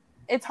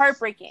it's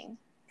heartbreaking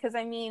because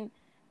I mean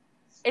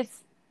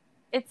it's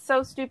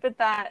so stupid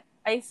that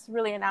ICE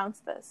really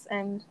announced this,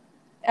 and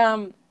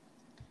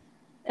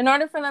in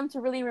order for them to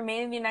really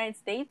remain in the United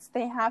States,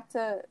 they have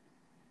to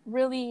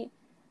really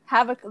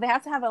have a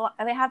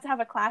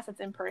class that's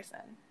in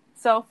person.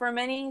 So for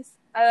many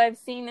I've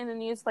seen in the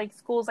news, like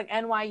schools like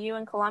NYU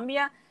and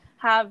Columbia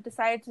have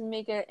decided to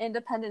make an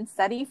independent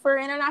study for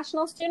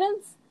international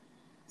students,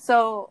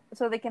 so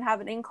they can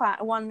have an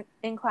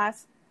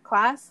in-class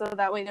class, so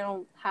that way they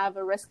don't have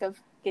a risk of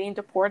getting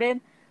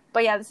deported.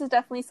 But yeah, this is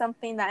definitely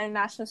something that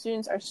international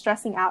students are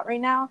stressing out right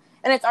now,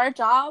 and it's our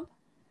job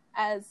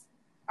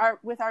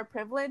with our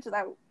privilege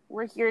that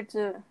we're here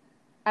to,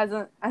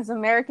 as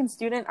American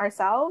student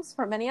ourselves,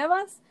 for many of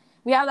us,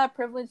 we have that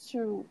privilege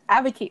to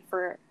advocate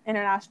for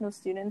international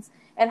students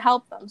and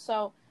help them.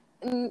 So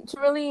to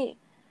really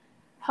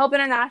help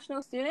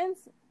international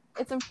students,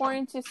 it's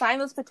important to sign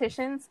those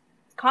petitions,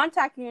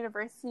 contact your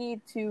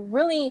university to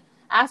really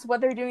ask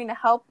what they're doing to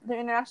help the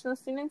international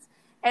students.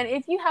 And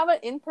if you have an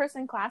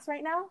in-person class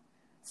right now,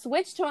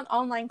 switch to an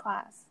online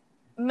class.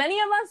 Many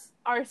of us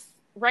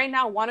right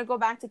now want to go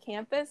back to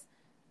campus,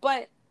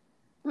 but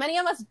many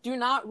of us do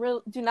not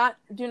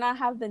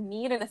have the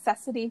need and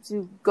necessity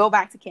to go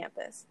back to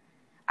campus.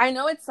 I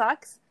know it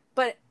sucks,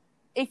 but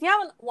if you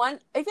have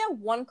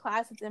one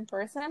class that's in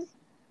person,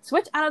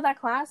 switch out of that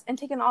class and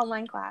take an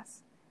online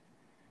class.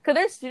 Because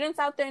there's students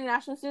out there,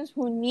 international students,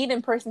 who need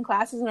in-person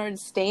classes in order to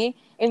stay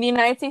in the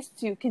United States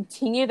to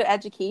continue their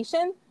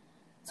education.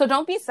 So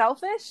don't be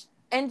selfish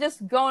and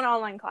just go an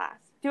online class.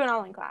 Do an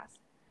online class.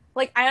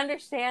 Like, I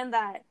understand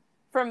that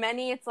for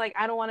many, it's like,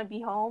 I don't want to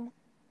be home.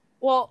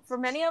 Well, for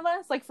many of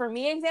us, like for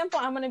me, example,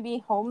 I'm going to be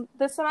home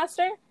this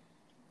semester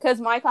because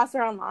my classes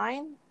are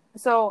online.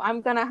 So I'm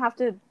going to have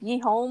to be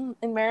home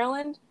in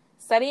Maryland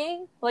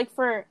studying.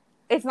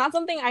 It's not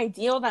something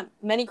ideal that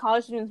many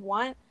college students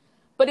want.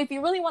 But if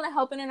you really want to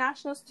help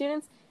international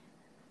students,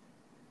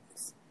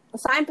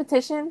 sign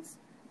petitions.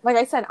 Like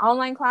I said,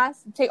 online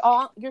class, take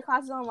all your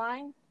classes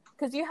online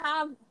because you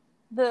have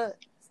the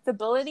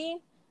stability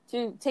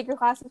to take your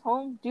classes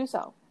home, do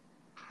so.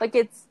 Like,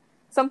 it's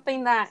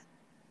something that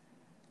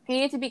you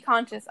need to be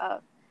conscious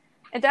of.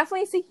 And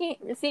definitely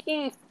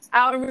seeking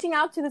out and reaching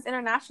out to these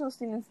international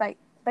students that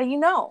you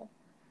know.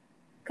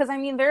 Because, I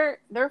mean, they're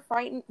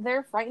frightened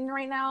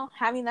right now,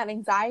 having that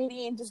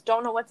anxiety and just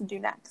don't know what to do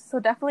next. So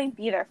definitely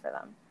be there for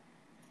them.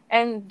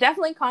 And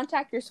definitely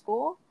contact your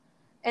school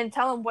and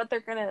tell them what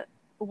they're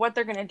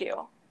gonna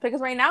do.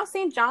 Because right now,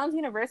 St. John's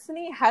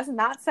University has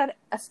not said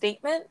a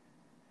statement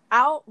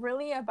out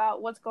really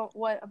about what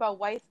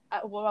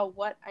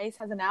ICE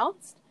has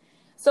announced.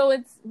 So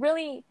it's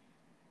really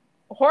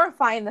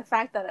horrifying the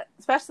fact that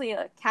especially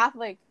a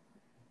Catholic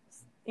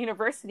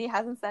university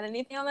hasn't said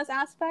anything on this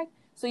aspect.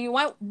 So you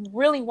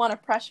really want to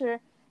pressure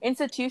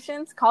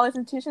college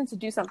institutions to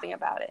do something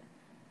about it.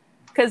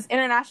 Because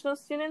international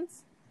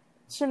students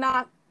should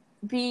not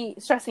be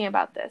stressing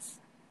about this.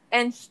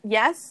 And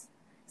yes,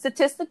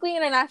 statistically,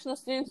 international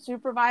students do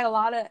provide a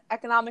lot of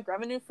economic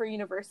revenue for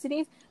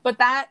universities, but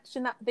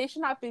they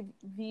should not be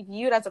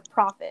viewed as a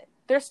profit.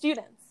 They're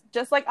students,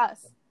 just like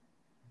us,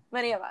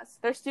 many of us.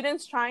 They're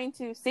students trying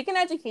to seek an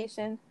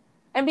education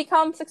and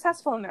become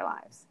successful in their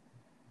lives.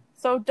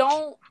 So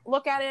don't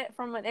look at it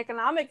from an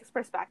economics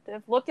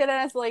perspective. Look at it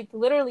as like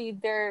literally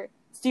they're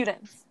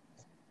students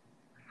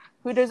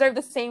who deserve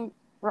the same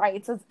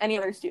rights as any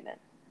other student.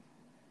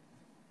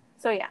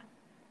 So yeah,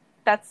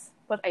 that's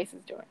what ICE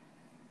is doing.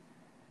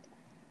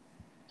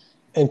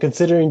 And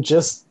considering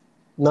just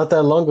not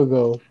that long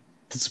ago,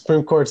 the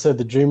Supreme Court said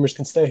the Dreamers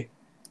can stay.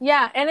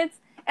 Yeah, and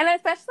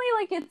especially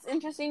like it's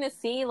interesting to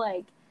see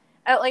like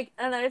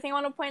another thing I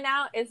want to point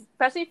out is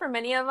especially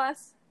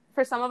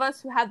for some of us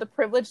who had the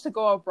privilege to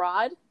go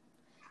abroad,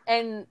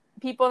 and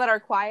people that are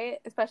quiet,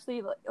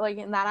 especially like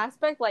in that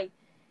aspect, like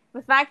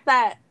the fact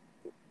that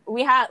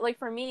we had, like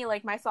for me,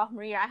 like my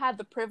sophomore year, I had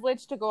the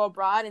privilege to go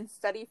abroad and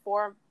study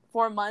for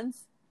 4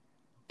 months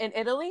in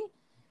Italy,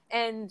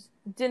 and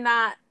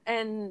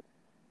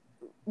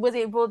was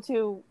able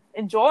to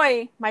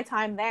enjoy my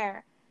time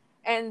there.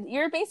 And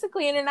you're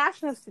basically an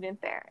international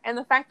student there. And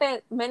the fact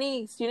that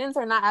many students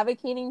are not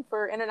advocating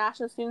for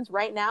international students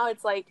right now,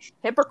 it's like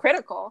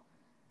hypocritical.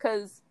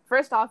 Because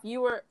first off,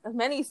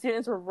 many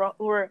students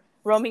were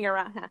roaming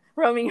around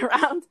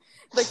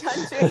the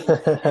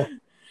country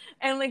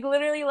and like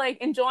literally like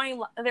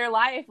enjoying their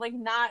life, like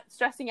not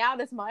stressing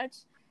out as much.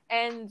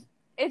 And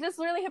it's just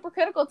really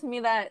hypocritical to me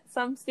that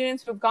some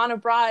students who have gone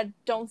abroad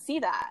don't see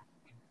that.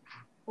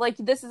 Like,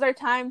 this is our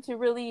time to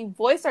really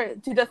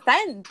to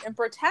defend and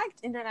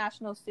protect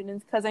international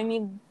students, because I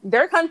mean,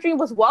 their country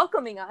was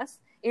welcoming us,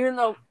 even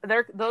though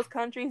those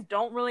countries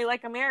don't really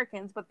like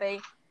Americans, but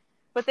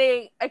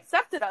they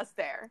accepted us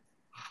there.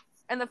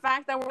 And the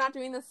fact that we're not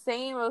doing the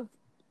same of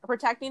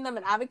protecting them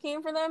and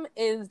advocating for them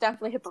is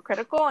definitely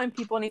hypocritical, and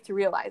people need to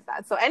realize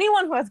that. So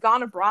anyone who has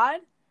gone abroad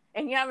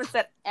and you haven't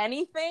said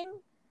anything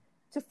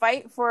to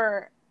fight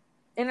for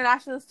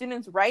international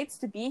students' rights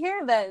to be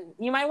here, then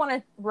you might want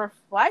to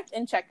reflect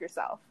and check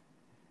yourself.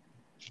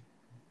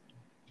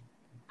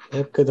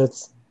 Yep,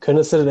 couldn't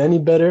have said it any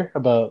better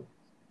about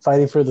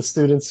fighting for the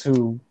students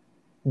who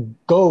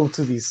go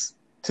to these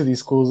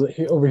schools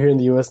over here in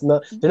the U.S.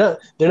 They're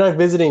not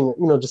visiting,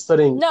 just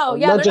studying. No,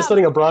 yeah, not just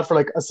studying abroad for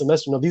like a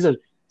semester. No, these are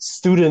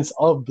students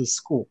of the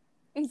school.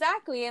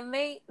 Exactly, and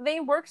they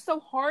work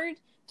so hard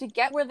to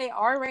get where they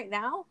are right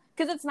now,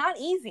 because it's not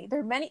easy.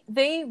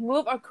 They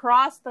move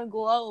across the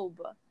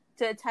globe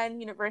to attend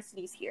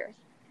universities here,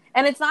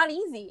 and it's not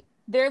easy.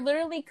 They're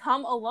literally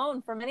come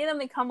alone. For many of them,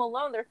 they come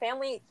alone. Their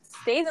family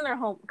stays in their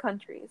home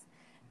countries,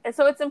 and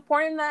so it's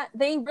important that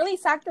they really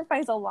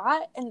sacrifice a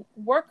lot and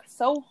work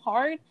so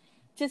hard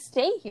to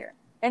stay here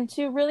and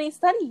to really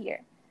study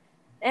here.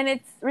 And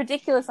it's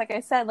ridiculous, like I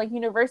said, like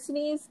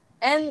universities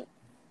and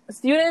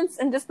students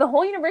and just the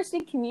whole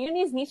university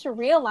communities need to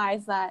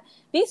realize that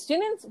these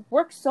students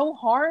work so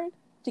hard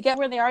to get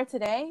where they are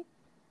today,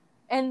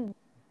 and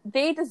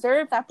they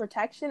deserve that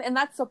protection and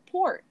that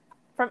support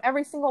from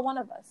every single one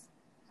of us.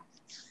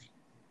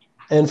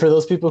 And for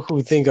those people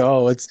who think,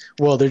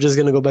 they're just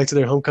going to go back to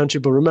their home country,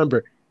 but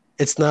remember,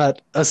 it's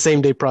not a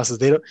same day process.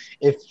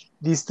 If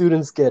these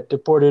students get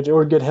deported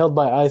or get held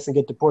by ICE and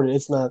get deported,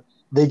 it's not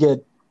they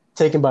get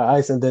taken by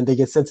ICE and then they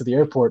get sent to the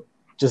airport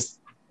just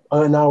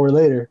an hour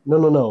later.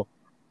 No.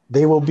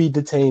 They will be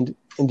detained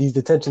in these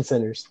detention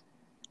centers.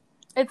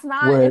 It's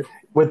not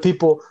with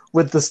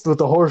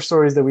the horror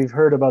stories that we've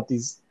heard about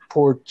these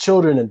poor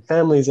children and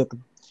families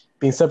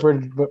being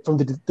separated from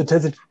the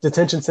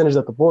detention centers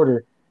at the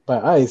border by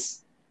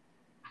ICE,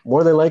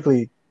 more than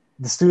likely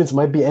the students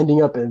might be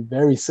ending up in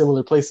very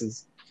similar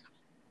places.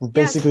 Yes,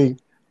 Basically,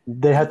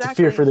 they have to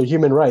fear for exactly. their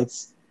human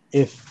rights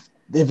if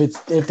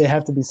they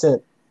have to be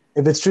sent.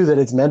 If it's true that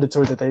it's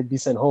mandatory that they be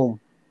sent home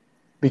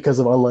because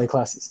of online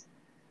classes,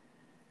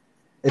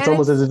 it's And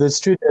almost as if it's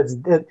true.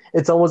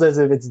 It's almost as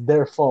if it's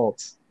their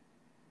fault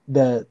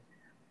that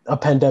a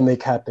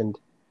pandemic happened,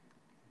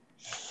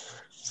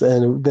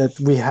 and that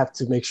we have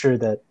to make sure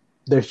that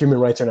their human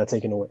rights are not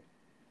taken away.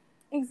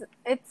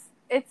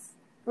 it's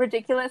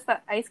ridiculous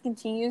that ICE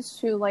continues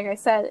to, like I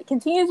said,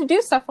 continues to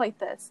do stuff like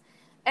this.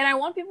 And I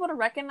want people to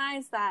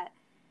recognize that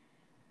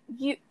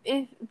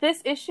if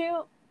this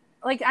issue,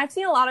 like I've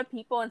seen a lot of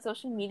people on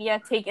social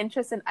media take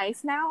interest in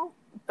ICE now,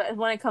 but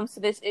when it comes to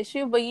this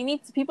issue, but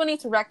people need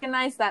to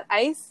recognize that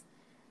ICE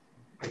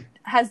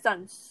has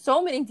done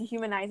so many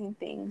dehumanizing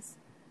things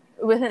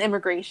within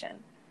immigration.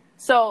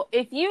 So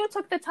if you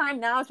took the time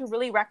now to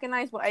really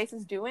recognize what ICE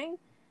is doing,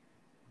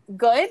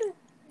 good.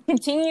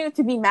 Continue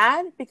to be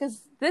mad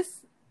because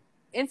this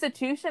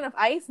institution of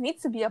ICE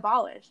needs to be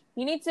abolished.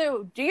 You need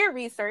to do your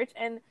research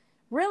and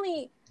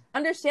really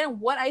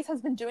understand what ICE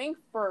has been doing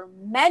for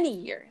many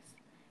years.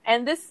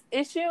 And this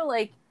issue,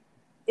 like,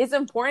 is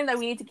important that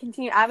we need to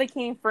continue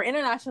advocating for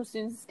international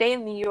students to stay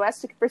in the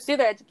U.S. to pursue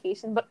their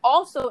education, but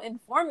also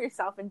inform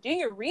yourself and do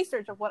your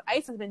research of what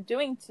ICE has been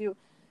doing to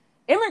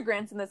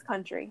immigrants in this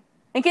country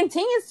and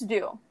continues to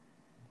do.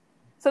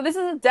 So this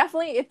is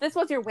definitely, if this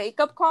was your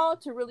wake-up call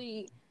to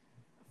really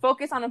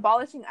focus on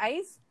abolishing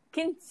ICE,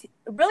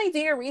 really do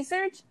your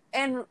research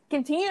and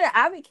continue to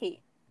advocate.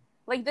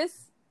 Like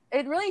this,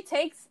 it really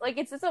takes, like,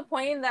 it's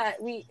disappointing that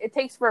it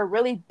takes for a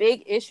really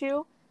big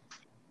issue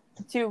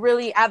to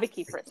really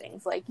advocate for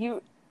things. Like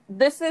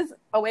this is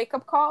a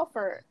wake-up call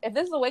for, if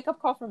this is a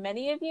wake-up call for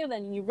many of you,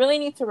 then you really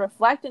need to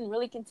reflect and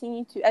really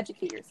continue to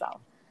educate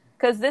yourself.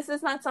 Because this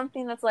is not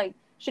something that's like,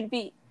 should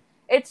be,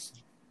 it's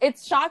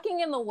shocking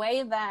in the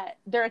way that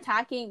they're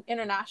attacking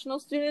international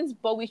students,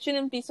 but we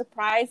shouldn't be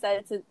surprised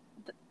that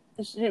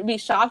should be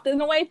shocked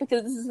in a way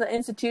because this is an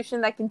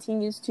institution that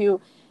continues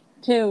to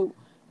do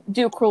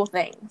cruel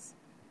things.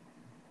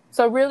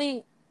 So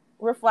really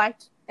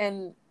reflect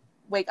and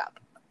wake up.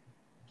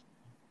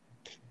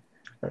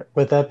 Right.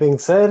 With that being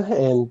said,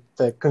 and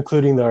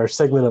concluding our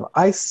segment of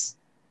ICE,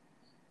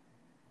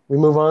 we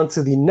move on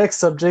to the next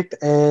subject,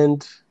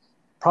 and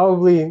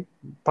probably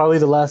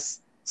the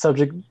last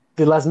subject,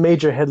 the last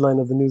major headline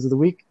of the news of the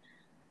week: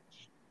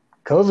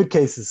 COVID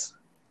cases.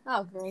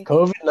 Oh, great!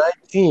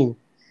 COVID-19.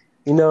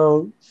 You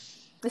know,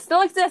 they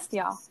still exist,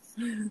 y'all.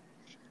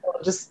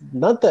 Just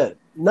not that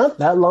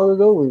long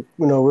ago,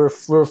 we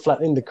were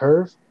flattening the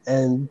curve,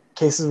 and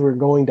cases were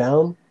going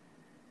down.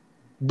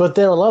 But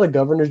then a lot of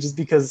governors, just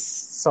because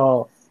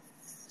saw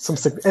some,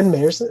 and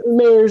mayors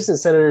and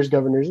senators,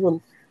 governors, when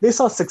they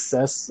saw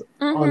success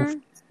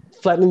on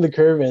flattening the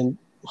curve, and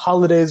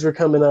holidays were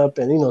coming up,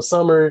 and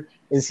summer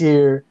is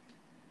here,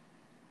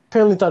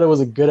 apparently thought it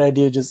was a good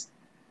idea to just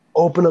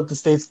open up the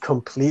states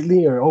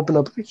completely, or open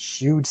up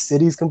huge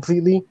cities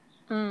completely.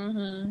 It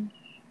hasn't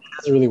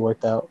really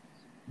worked out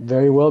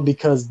very well,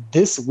 because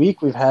this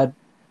week we've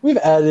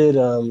added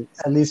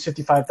at least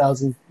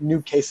 55,000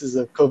 new cases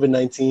of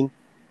COVID-19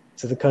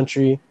 to the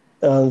country.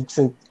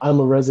 Since I'm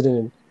a resident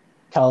in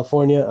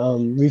California,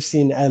 we've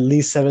seen at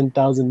least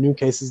 7,000 new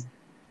cases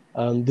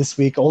this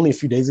week, only a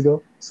few days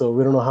ago. So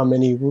we don't know how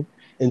many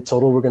in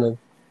total we're going to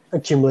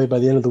accumulate by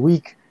the end of the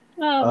week.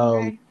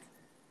 Okay.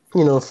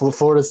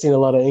 Florida's seen a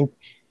lot of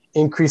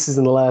increases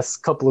in the last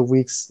couple of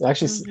weeks.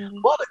 Actually, a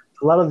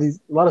lot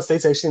of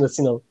states actually have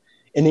seen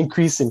an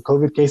increase in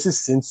COVID cases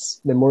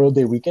since Memorial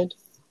Day weekend.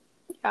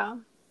 Yeah.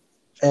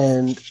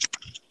 And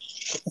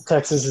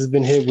Texas has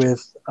been hit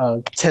with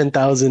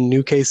 10,000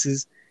 new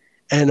cases.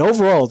 And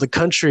overall, the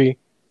country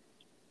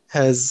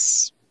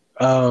has...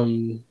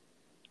 I'm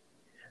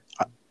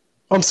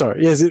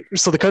sorry. Yes,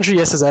 so the country,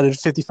 has added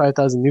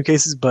 55,000 new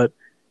cases, but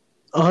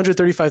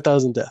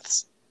 135,000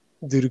 deaths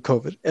due to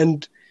COVID.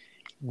 And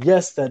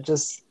yes,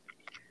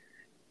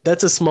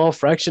 that's a small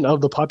fraction of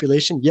the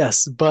population,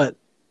 yes, but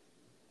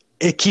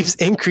it keeps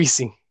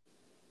increasing.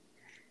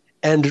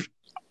 And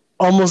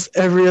almost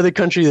every other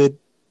country that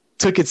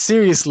took it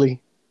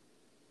seriously,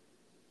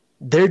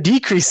 they're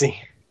decreasing.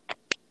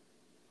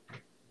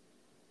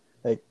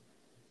 Like,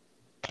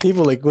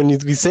 people, like, when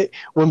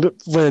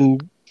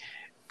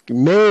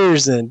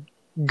mayors and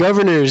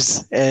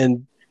governors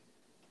and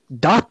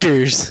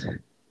doctors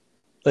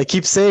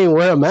keep saying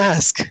wear a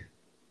mask,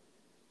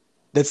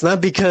 that's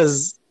not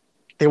because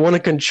they want to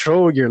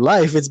control your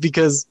life. It's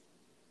because,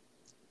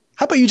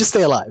 how about you just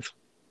stay alive?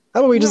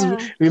 How about we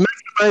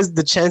maximize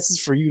the chances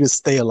for you to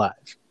stay alive?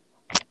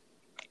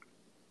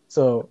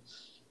 So,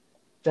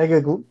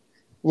 Jackie,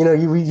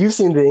 you've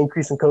seen the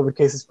increase in COVID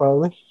cases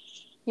probably.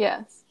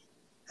 Yes.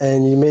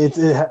 And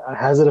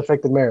has it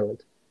affected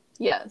Maryland?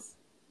 Yes.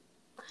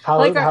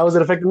 How has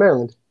it affected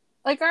Maryland?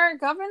 Like, our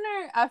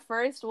governor at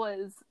first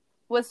was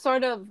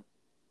sort of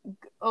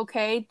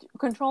okay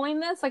controlling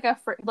this.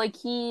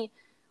 He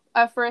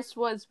at first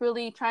was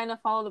really trying to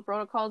follow the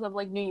protocols of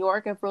like New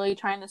York, of really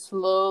trying to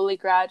slowly,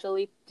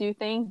 gradually do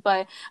things.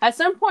 But at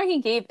some point, he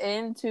gave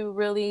in to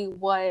really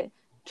what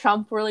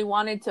Trump really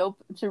wanted to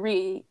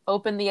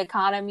reopen the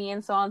economy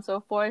and so on and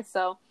so forth.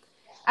 So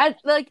at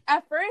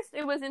first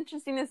it was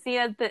interesting to see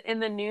in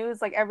the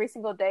news like every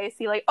single day,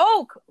 see like,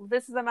 oh,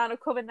 this is the amount of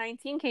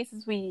COVID-19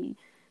 cases we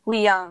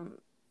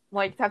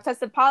like have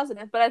tested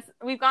positive. But as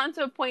we've gotten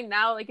to a point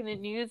now, like in the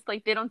news,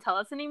 like they don't tell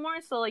us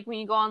anymore. So like when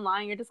you go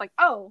online, you're just like,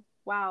 oh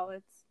wow,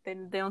 they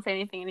don't say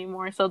anything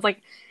anymore. So it's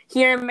like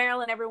here in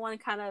Maryland, everyone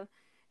kind of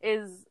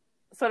is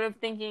sort of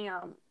thinking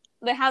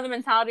they have the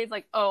mentality is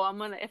like, oh,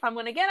 if I'm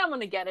gonna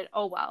get it.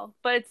 Oh well,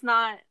 but it's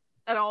not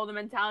at all the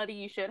mentality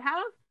you should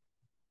have.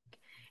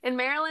 In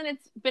Maryland,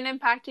 it's been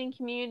impacting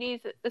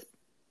communities,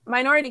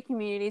 minority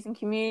communities, and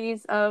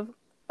communities of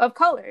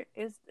color.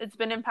 It's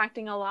been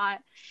impacting a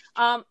lot.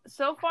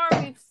 So far,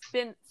 we've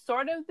been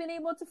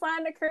able to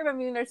flatten the curve. I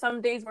mean, there's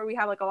some days where we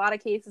have like a lot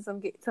of cases.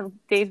 Some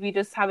days we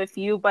just have a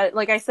few. But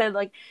like I said,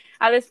 like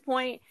at this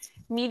point,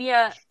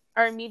 media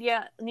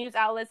news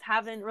outlets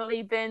haven't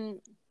really been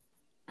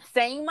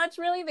saying much.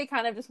 Really, they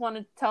kind of just want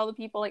to tell the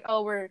people like,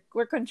 oh,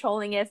 we're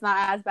controlling it. It's not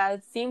as bad as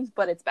it seems,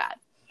 but it's bad.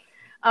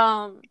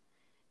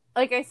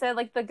 Like I said,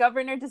 like the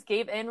governor just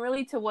gave in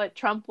really to what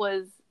Trump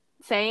was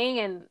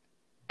saying,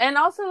 and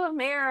also the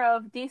mayor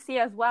of DC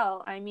as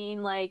well. I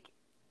mean, like,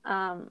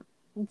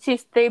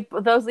 these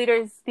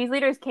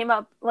leaders came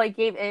up, like,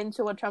 gave in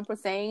to what Trump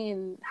was saying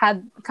and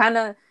had kind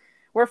of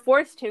were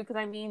forced to, because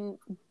I mean,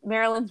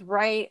 Maryland's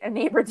right a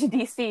neighbor to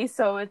DC,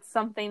 so it's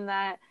something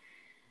that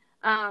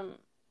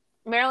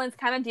Maryland's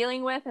kind of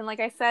dealing with. And like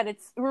I said,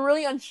 we're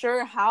really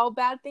unsure how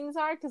bad things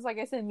are because, like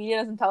I said, media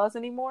doesn't tell us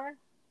anymore.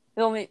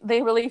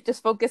 They really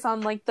just focus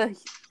on like the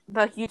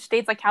huge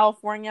states like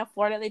California,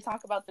 Florida. They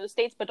talk about those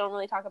states, but don't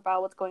really talk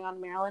about what's going on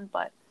in Maryland.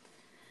 But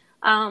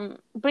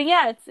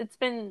yeah, it's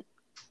been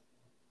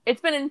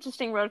an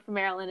interesting road for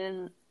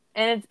Maryland,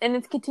 and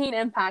its continued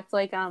impact.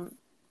 Like I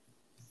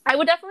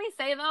would definitely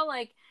say though,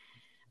 like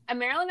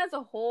Maryland as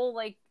a whole,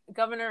 like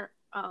Governor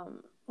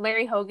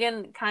Larry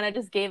Hogan kind of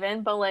just gave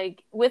in, but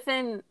like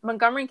within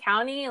Montgomery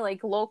County,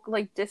 like local,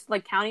 like just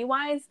like county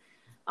wise,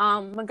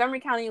 Montgomery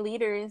County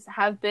leaders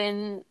have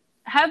been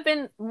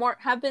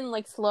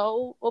like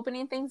slow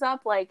opening things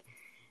up. Like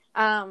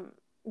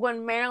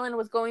when Maryland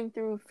was going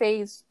through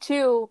phase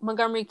 2,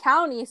 Montgomery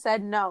County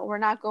said no, we're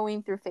not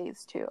going through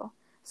phase 2.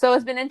 So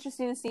it's been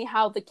interesting to see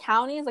how the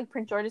counties like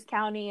Prince George's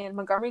County and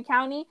Montgomery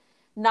County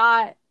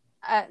not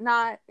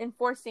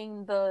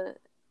enforcing the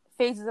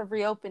phases of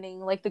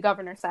reopening like the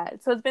governor said.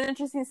 So it's been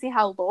interesting to see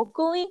how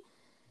locally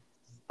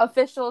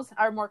officials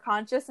are more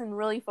conscious and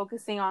really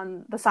focusing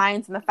on the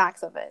science and the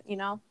facts of it, you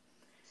know?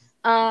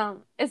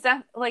 It's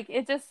like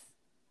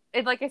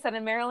I said,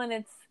 in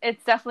Maryland,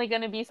 it's definitely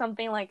going to be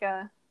something like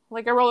a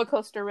roller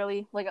coaster,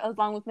 really, like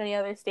along with many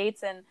other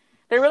states. And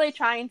they're really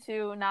trying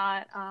to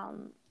not,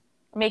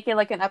 make it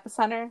like an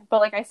epicenter.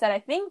 But like I said, I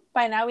think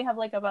by now we have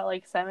like about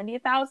like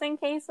 70,000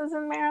 cases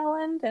in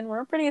Maryland, and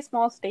we're a pretty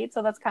small state.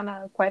 So that's kind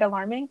of quite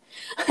alarming.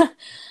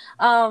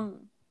 But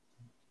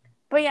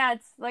yeah,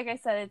 it's like I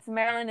said, it's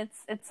Maryland.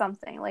 It's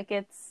something like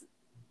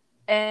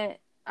they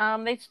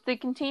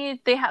continue.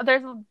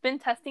 There's been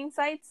testing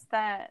sites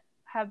that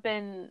have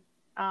been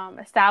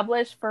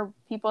established for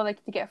people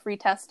like to get free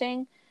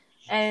testing,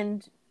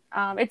 and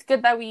it's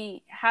good that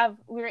we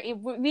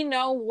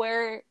know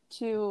where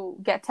to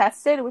get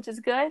tested, which is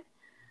good.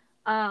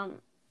 So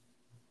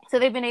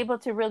they've been able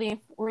to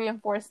really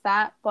reinforce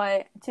that.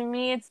 But to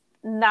me, it's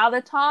now the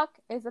talk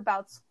is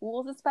about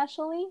schools,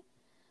 especially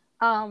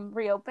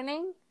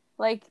reopening.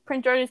 Like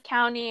Prince George's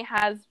County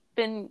has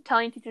been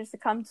telling teachers to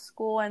come to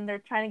school, and they're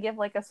trying to give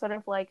like a sort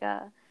of like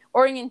a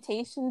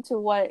orientation to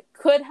what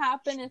could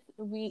happen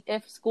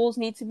if schools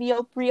need to be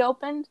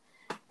reopened.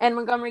 And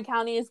Montgomery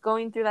County is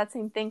going through that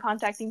same thing,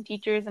 contacting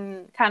teachers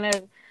and kind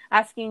of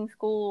asking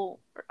school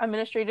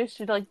administrators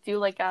to like do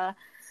like a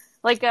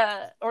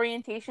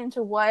orientation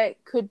to what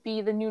could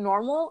be the new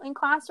normal in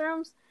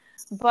classrooms.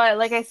 But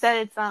like I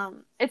said,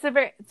 it's a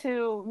very,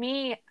 to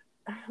me,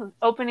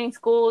 opening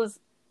schools,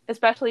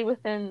 especially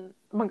within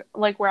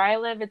like where I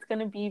live, it's going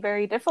to be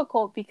very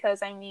difficult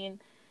because I mean,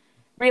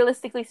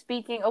 realistically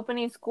speaking,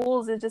 opening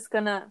schools is just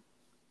going to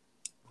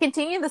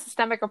continue the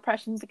systemic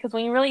oppression, because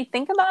when you really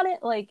think about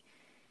it, like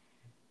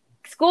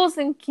schools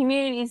and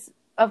communities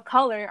of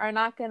color are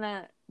not going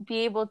to be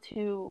able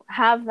to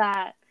have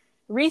that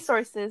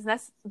resources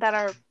that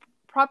are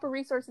proper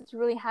resources to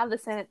really have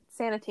the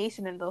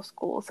sanitation in those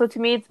schools. So to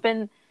me, it's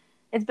going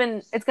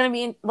to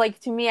be like,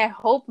 to me, I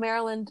hope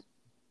Maryland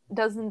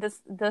doesn't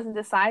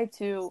decide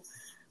to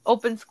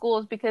open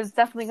schools, because it's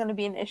definitely going to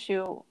be an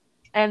issue,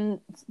 and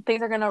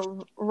things are going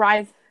to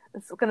rise.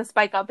 It's going to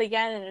spike up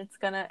again,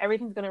 and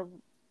everything's going to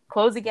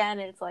close again.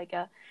 And it's like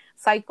a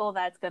cycle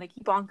that's going to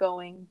keep on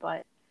going.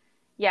 But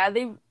yeah,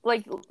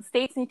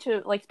 states need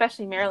to, like,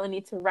 especially Maryland,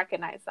 need to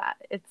recognize that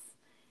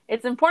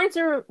it's important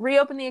to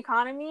reopen the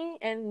economy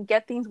and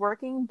get things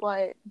working,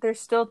 but there's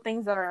still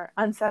things that are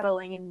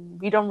unsettling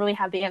and we don't really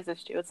have the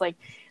answers to. It's like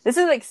this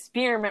is an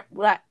experiment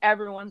that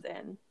everyone's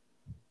in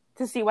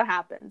to see what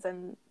happens,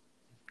 and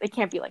it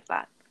can't be like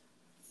that.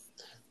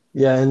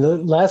 Yeah,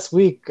 and last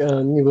week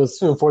it was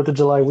Fourth of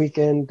July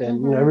weekend,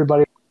 and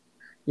everybody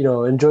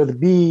enjoy the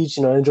beach,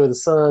 enjoy the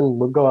sun.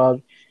 We'll go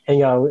out,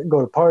 hang out,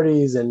 go to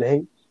parties,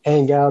 and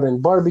hang out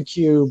and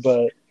barbecue.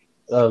 But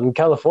in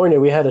California,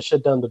 we had to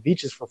shut down the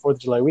beaches for Fourth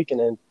of July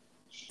weekend, and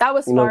That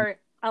was you know smart.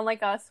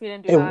 Unlike us, we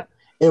didn't do it that.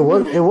 it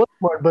was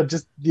smart, but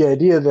just the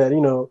idea that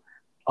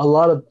a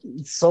lot of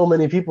so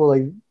many people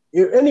like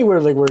anywhere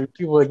like where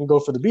people like, can go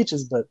for the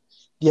beaches, but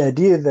the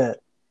idea that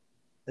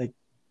like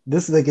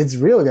this like it's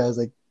real, guys.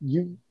 Like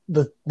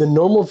the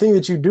normal thing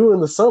that you do in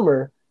the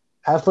summer,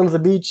 have fun at the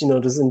beach,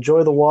 just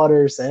enjoy the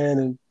water, sand,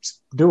 and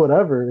just do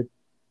whatever.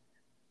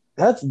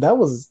 That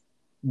was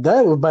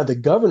by the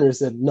governor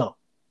said no,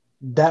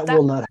 that that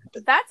will not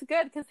happen. that's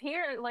good because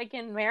here, like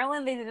in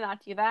Maryland, they did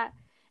not do that,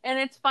 and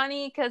it's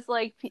funny because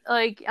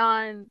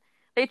on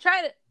they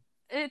try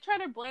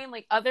to blame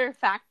like other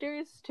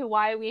factors to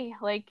why we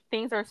like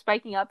things are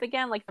spiking up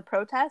again, like the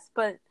protests.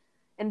 But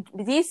in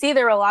DC,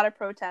 there were a lot of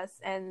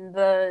protests, and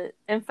the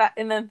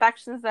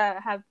infections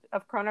that have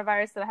of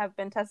coronavirus that have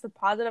been tested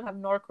positive have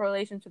no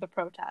correlation to the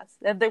protests.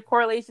 They have the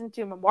correlation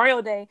to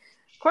Memorial Day,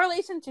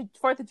 correlation to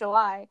 4th of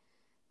July,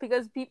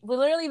 because people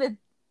literally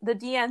the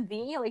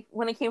DMV, like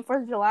when it came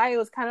 4th of July, it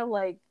was kind of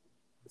like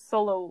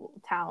solo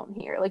town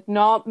here. Like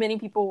not many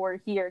people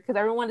were here because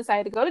everyone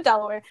decided to go to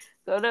Delaware,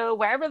 go to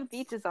wherever the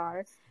beaches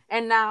are,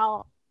 and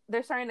now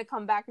they're starting to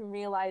come back and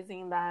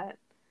realizing that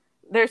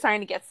they're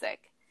starting to get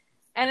sick.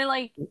 And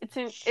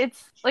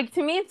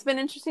to me, it's been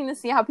interesting to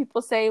see how people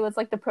say it was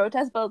like the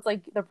protests, but it's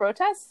like the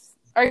protests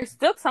are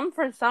still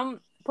for some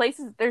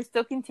places they're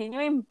still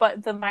continuing,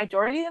 but the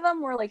majority of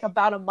them were like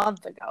about a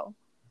month ago.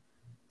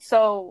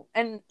 So,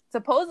 and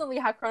supposedly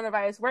how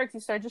coronavirus works, you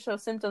start to show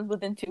symptoms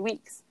within 2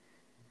 weeks.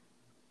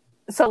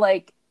 So,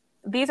 like,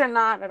 these are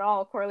not at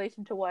all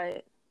correlation to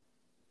what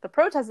the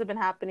protests have been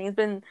happening. It's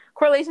been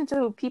correlation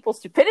to people's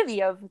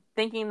stupidity of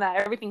thinking that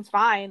everything's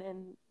fine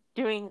and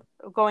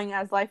going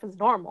as life as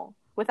normal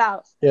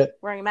without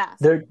wearing a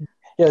mask.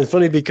 It's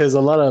funny because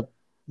a lot of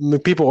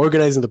people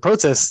organizing the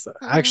protests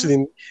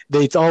actually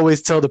they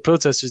always tell the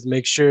protesters to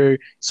make sure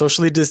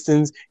socially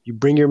distance, you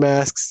bring your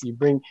masks, you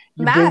bring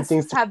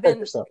things to have been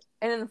yourself.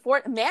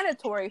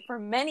 Mandatory for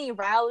many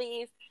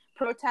rallies,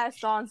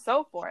 protests, so on and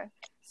so forth.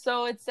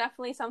 So it's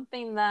definitely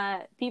something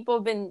that people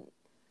have been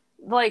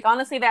like,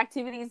 honestly, the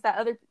activities that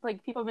other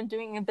like people have been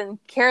doing have been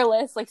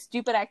careless, like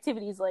stupid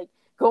activities, like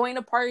going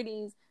to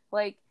parties,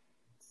 like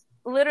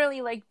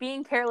literally like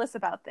being careless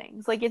about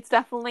things. Like it's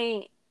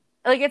definitely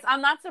like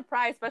I'm not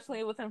surprised,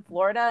 especially within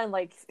Florida and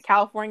like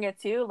California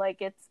too.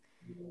 Like it's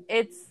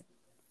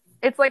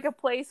like a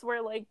place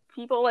where like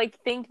people like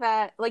think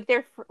that like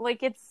they're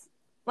like it's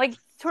like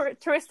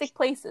touristic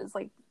places,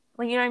 like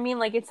you know what I mean.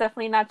 Like it's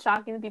definitely not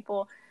shocking that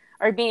people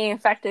are being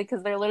infected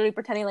because they're literally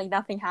pretending like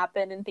nothing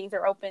happened and things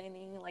are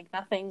opening like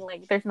nothing,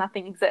 like there's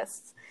nothing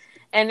exists.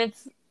 And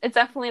it's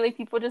definitely like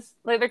people just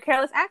like their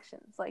careless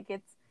actions. Like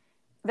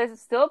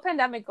there's still a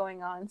pandemic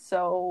going on,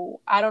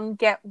 so I don't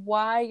get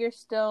why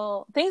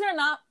things are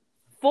not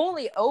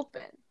fully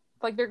open.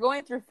 Like they're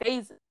going through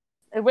phases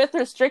with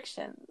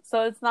restrictions,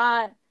 so it's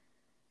not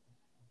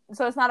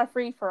a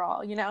free for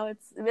all.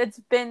 It's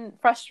been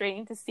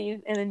frustrating to see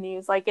in the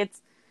news. Like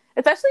it's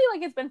actually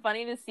like it's been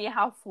funny to see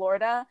how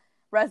Florida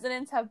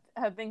residents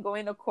have been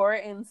going to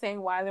court and saying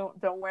why they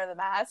don't wear the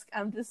mask.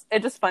 It's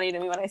just funny to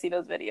me when I see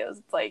those videos.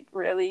 It's like,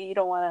 really, you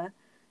don't want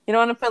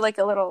to put like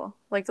a little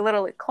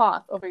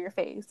cloth over your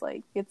face.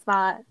 Like it's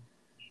not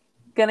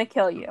gonna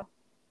kill you.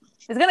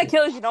 It's gonna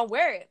kill you if you don't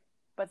wear it,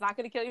 but it's not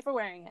gonna kill you for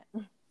wearing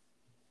it.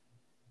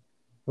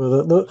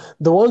 Well,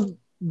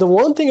 the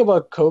one thing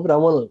about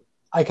COVID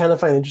I kind of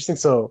find interesting.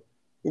 So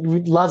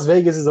Las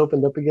Vegas is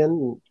opened up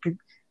again,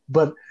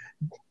 but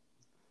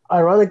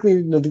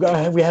ironically,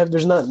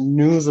 there's not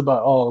news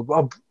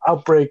about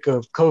outbreak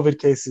of COVID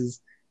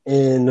cases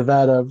in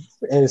Nevada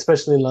and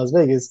especially in Las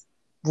Vegas.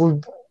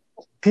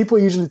 People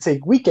usually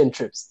take weekend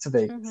trips to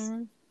Vegas.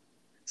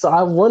 So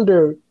I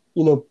wonder,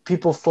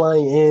 people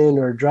flying in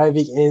or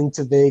driving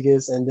into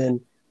Vegas and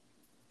then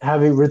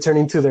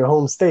returning to their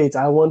home states.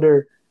 I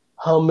wonder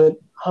how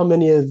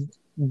many of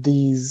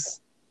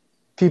these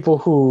people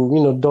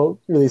who don't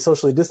really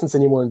socially distance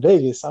anymore in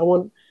Vegas.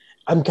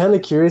 I'm kind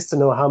of curious to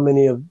know how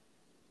many of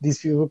these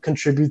people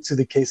contribute to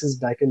the cases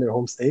back in their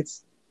home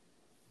states.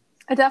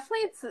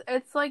 Definitely,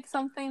 it's like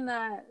something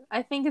that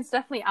I think it's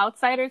definitely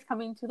outsiders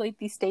coming to like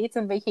these states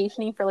and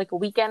vacationing for like a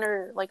weekend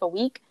or like a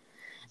week,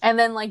 and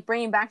then like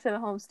bringing back to the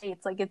home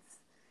states. Like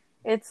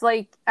it's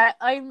like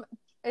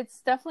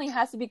it's definitely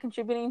has to be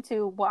contributing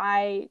to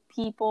why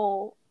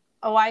so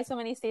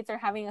many states are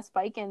having a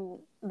spike in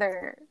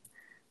their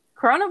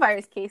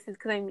coronavirus cases,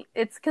 because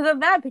it's because of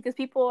that, because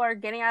people are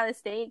getting out of the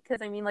state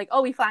because like,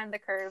 oh, we flattened the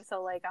curve,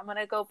 so like I'm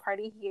gonna go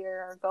party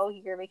here or go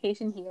here,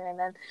 vacation here, and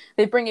then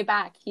they bring it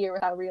back here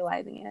without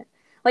realizing it.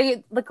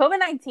 Like the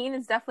COVID-19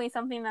 is definitely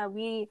something that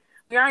we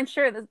aren't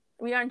sure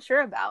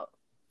about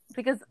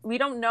because we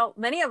don't know.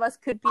 Many of us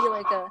could be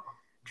like a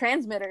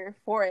transmitter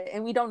for it,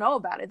 and we don't know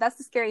about it. That's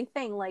the scary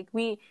thing. Like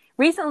we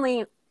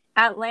recently,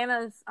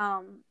 Atlanta's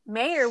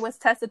mayor was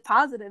tested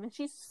positive, and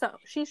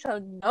she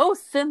showed no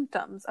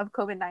symptoms of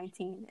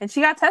COVID-19, and she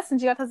got tested.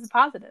 And she got tested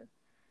positive,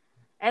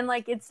 and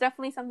like it's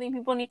definitely something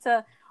people need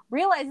to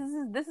realize.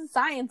 This is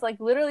science. Like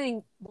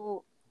literally,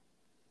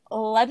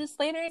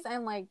 legislators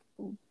and like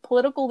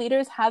political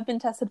leaders have been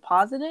tested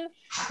positive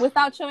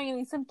without showing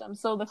any symptoms.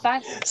 So the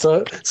fact,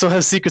 so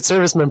have Secret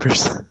Service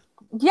members.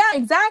 yeah,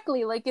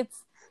 exactly. Like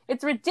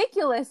it's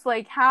ridiculous.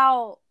 Like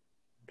how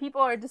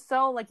people are just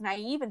so like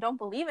naive and don't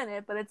believe in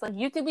it. But it's like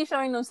you could be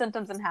showing those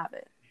symptoms and have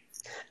it.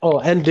 Oh,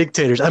 and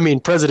dictators. I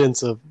mean,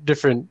 presidents of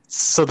different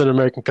Southern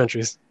American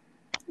countries.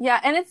 Yeah,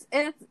 and it's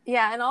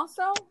yeah, and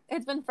also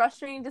it's been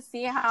frustrating to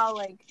see how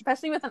like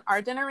especially within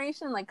our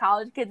generation, like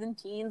college kids and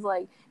teens,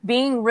 like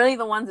being really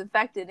the ones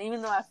infected,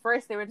 even though at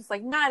first they were just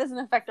like, nah, it doesn't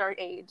affect our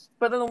age.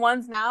 But then the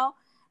ones now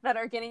that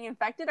are getting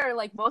infected are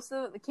like most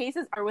of the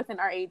cases are within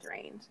our age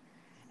range.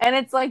 And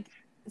it's like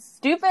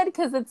stupid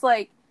because it's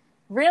like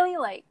really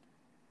like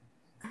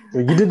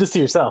You did this to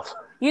yourself.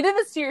 you did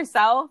this to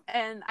yourself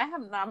and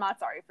I'm not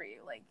sorry for you.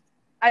 Like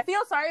I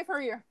feel sorry for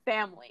your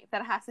family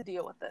that has to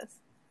deal with this.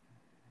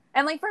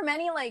 And like for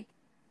many, like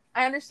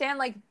I understand,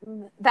 like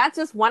that's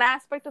just one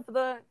aspect of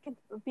the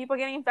people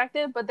getting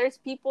infected. But there's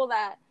people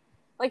that,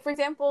 like for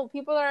example,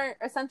 people are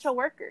essential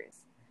workers.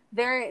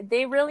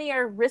 They really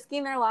are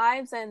risking their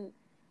lives and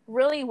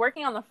really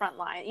working on the front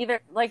line. Either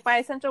like by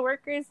essential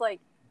workers, like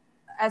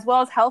as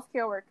well as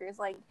healthcare workers.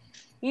 Like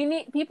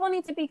people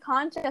need to be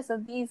conscious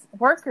of these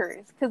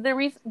workers because they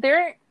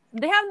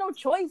have no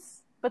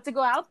choice but to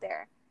go out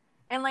there.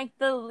 And like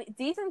the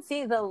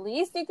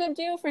least you could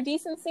do for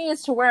decency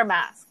is to wear a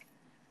mask.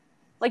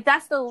 Like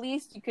that's the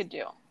least you could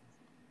do.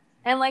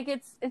 And like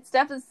it's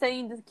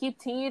devastating to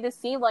continue to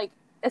see like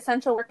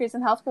essential workers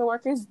and healthcare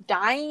workers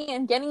dying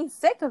and getting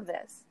sick of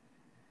this.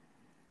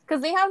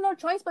 Because they have no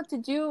choice but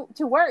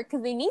to work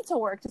because they need to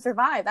work to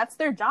survive. That's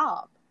their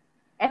job.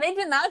 And they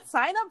did not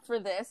sign up for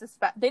this.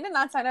 They did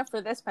not sign up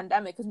for this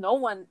pandemic because no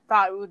one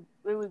thought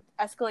it would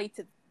escalate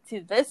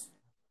to this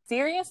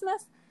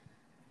seriousness.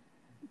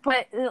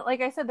 But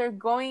like I said, they're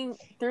going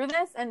through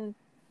this and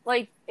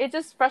like it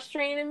just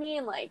frustrated me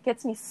and like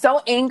gets me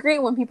so angry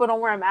when people don't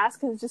wear a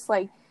mask because it's just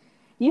like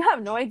you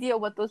have no idea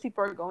what those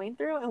people are going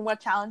through and what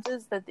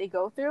challenges that they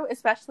go through,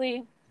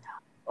 especially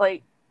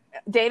like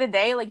day to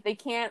day. Like they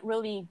can't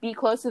really be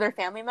close to their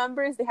family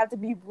members. They have to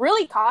be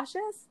really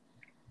cautious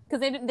because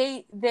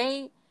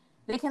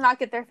they cannot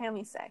get their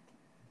family sick.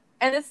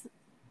 And it's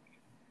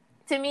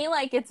to me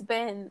like it's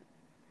been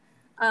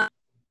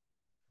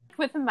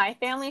with my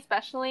family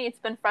especially, it's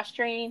been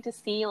frustrating to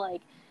see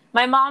like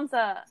my mom's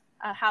a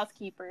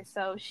housekeeper,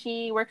 so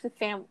she works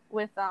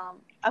with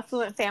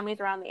affluent families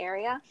around the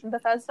area in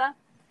Bethesda,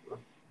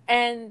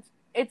 and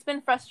it's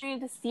been frustrating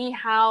to see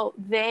how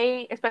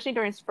they, especially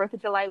during 4th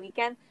of July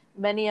weekend,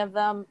 many of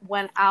them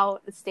went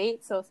out of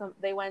state. So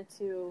they went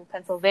to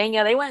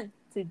Pennsylvania, they went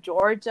to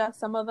Georgia,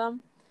 some of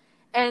them,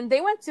 and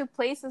they went to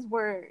places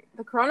where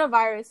the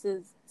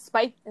coronavirus is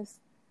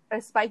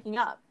spiking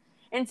up.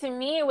 And to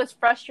me, it was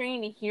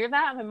frustrating to hear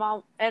that.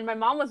 My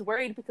mom was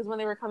worried because when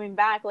they were coming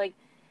back, like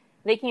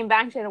they came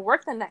back, she had to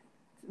work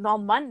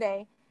on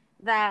Monday.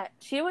 That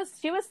she was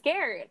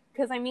scared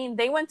because I mean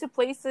they went to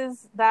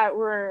places that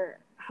were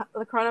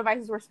the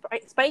coronavirus were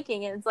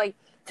spiking, and it's like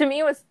to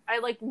me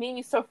it made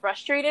me so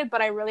frustrated.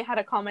 But I really had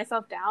to calm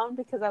myself down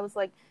because I was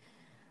like,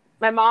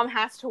 my mom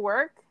has to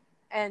work,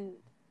 and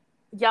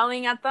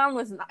yelling at them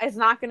is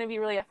not going to be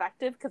really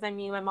effective because I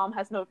mean my mom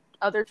has no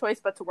other choice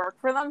but to work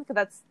for them because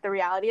that's the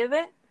reality of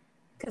it,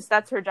 because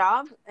that's her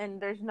job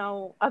and there's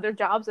no other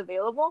jobs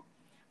available.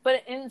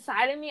 But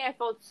inside of me I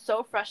felt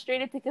so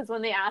frustrated because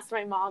when they asked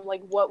my mom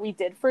like what we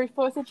did for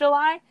 4th of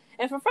July,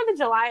 and for 4th of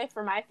July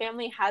for my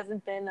family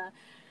hasn't been a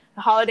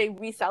holiday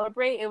we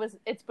celebrate.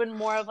 It's been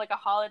more of like a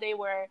holiday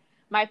where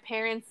my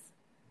parents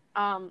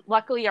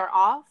luckily are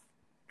off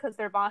because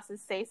their bosses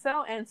say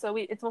so, and so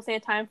it's mostly a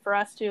time for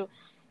us to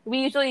we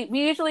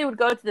usually would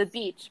go to the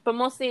beach, but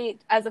mostly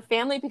as a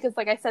family because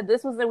like I said,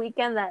 this was the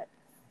weekend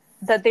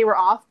that they were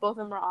off, both of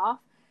them were off.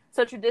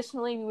 So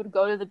traditionally we would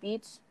go to the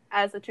beach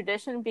as a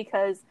tradition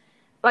because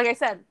like I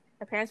said,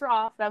 my parents were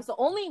off. That was the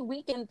only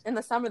weekend in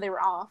the summer they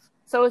were off.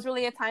 So it was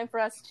really a time for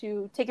us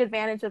to take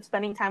advantage of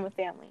spending time with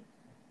family.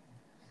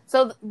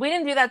 So we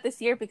didn't do that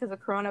this year because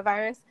of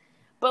coronavirus,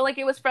 but like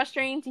it was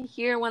frustrating to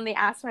hear when they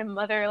asked my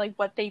mother like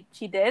what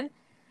she did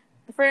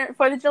for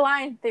 4th of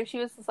July. She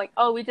was just like,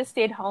 oh, we just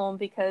stayed home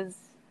because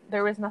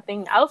there was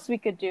nothing else we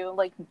could do.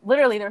 Like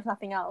literally there was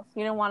nothing else.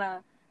 We didn't want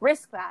to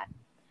risk that.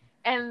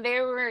 And they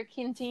were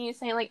continue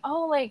saying like,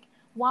 oh, like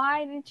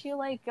why didn't you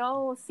like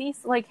go see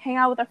like hang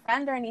out with a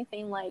friend or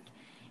anything? Like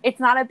it's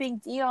not a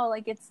big deal.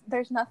 Like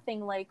there's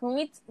nothing. Like when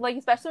we like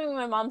especially when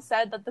my mom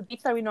said that the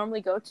beach that we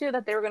normally go to,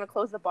 that they were going to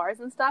close the bars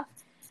and stuff,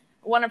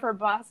 one of her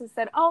bosses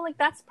said, oh, like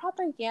that's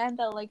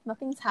propaganda, like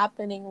nothing's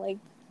happening. Like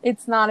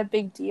it's not a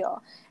big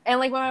deal. And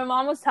like when my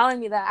mom was telling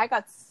me that, I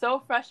got so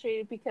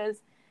frustrated because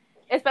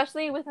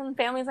especially within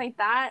families like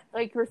that,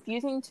 like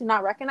refusing to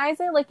not recognize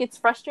it, like it's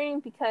frustrating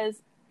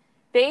because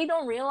they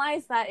don't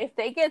realize that if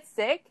they get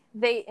sick,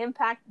 they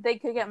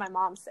could get my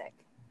mom sick.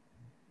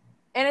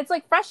 And it's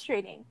like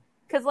frustrating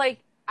because like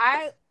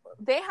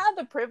they have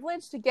the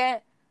privilege to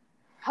get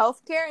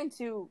healthcare and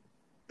to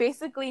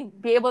basically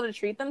be able to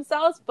treat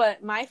themselves,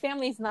 but my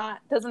family's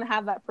doesn't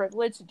have that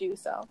privilege to do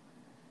so.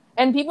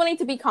 And people need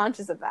to be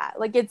conscious of that.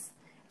 Like it's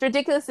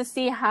ridiculous to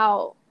see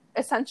how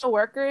essential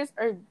workers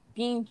are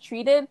being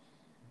treated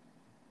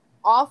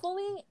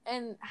awfully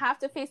and have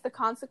to face the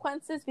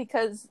consequences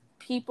because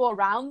people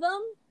around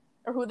them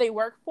or who they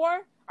work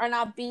for are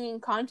not being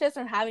conscious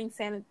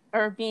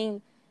or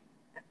being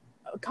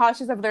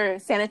cautious of their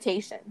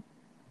sanitation.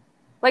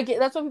 Like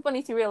that's what people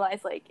need to realize.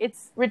 Like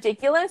it's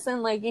ridiculous,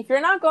 and like if you're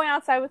not going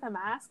outside with a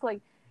mask,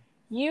 like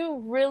you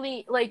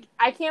really like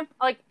I can't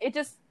like it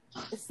just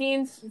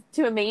seems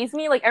to amaze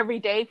me. Like every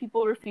day,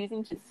 people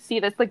refusing to see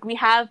this. Like we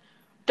have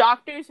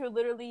doctors who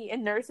literally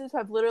and nurses who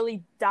have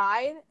literally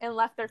died and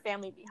left their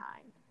family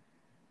behind.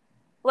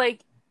 Like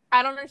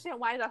I don't understand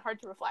why is that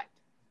hard to reflect.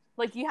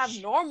 Like you have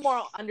no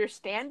moral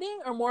understanding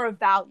or more of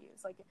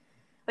values. Like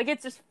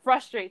it just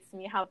frustrates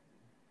me how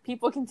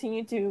people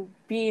continue to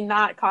be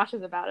not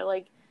cautious about it.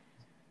 Like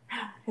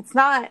it's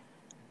not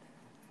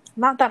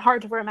that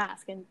hard to wear a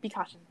mask and be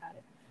cautious about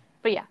it.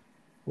 But yeah.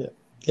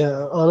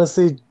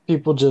 Honestly,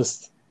 people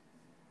just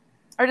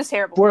are just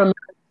terrible.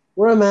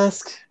 Wear a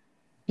mask.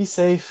 Be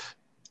safe.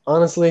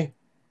 Honestly,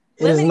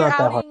 it is not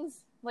that hard.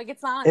 Like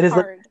it's not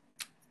hard.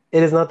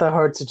 It is not that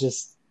hard to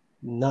just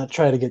not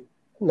try to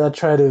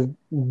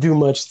do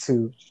much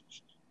to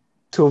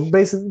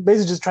basically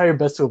just try your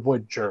best to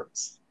avoid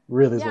germs.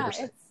 Really is what we're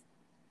saying.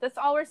 That's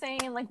all we're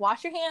saying. Like,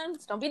 wash your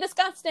hands. Don't be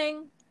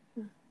disgusting.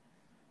 All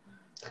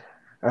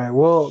right.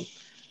 Well,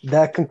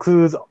 that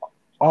concludes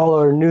all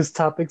our news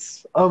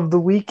topics of the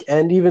week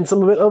and even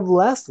some of it of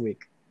last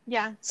week.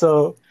 Yeah.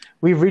 So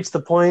we've reached the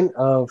point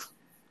of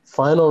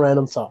final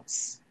random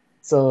thoughts.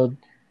 So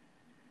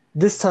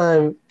this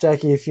time,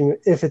 Jackie, if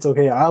it's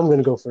okay, I'm going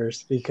to go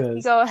first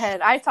because... Go ahead.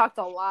 I talked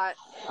a lot.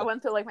 I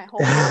went through like my whole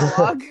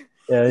monologue.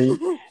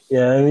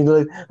 Yeah. I mean,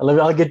 I'll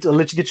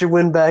let you get your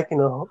win back, you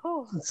know.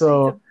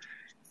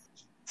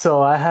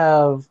 So I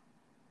have,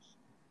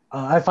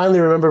 I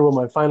finally remembered what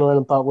my final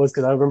random thought was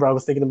because I remember I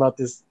was thinking about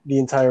this the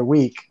entire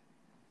week,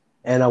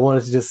 and I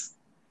wanted to just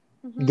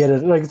get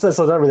it. Like so, it's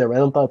not really a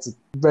random thought; it's a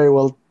very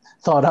well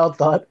thought out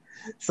thought.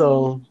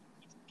 So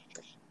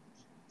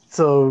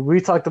we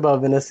talked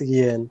about Vanessa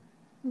Guillen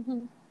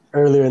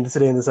earlier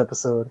today in this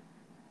episode,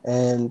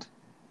 and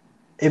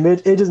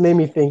it just made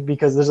me think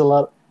because there's a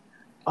lot.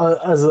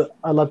 As a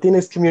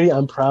Latinx community,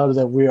 I'm proud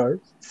that we are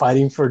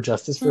fighting for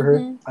justice for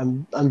her.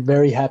 I'm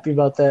very happy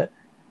about that.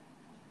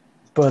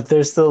 But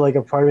there's still like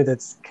a part of me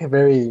that's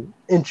very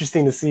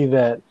interesting to see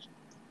that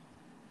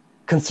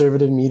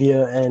conservative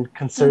media and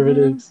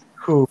conservatives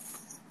who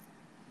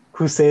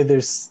say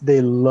they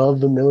love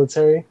the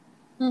military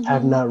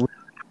have not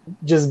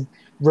just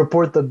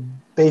report the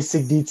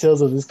basic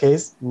details of this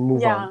case.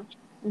 Move on.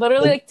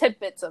 Literally like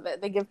tidbits of it.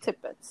 They give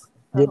tidbits.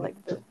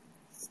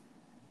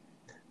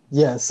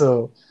 Yeah,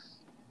 so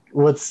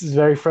what's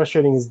very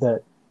frustrating is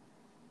that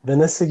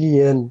Vanessa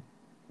Guillen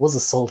was a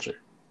soldier.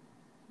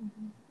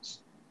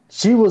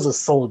 She was a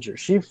soldier.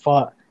 She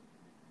fought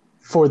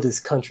for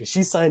this country.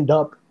 She signed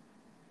up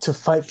to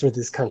fight for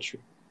this country.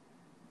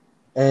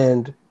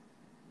 And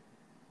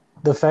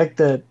the fact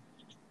that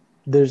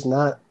there's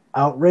not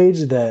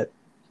outrage that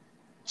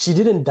she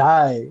didn't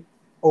die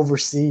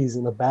overseas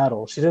in a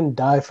battle. She didn't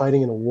die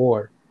fighting in a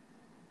war.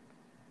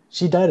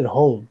 She died at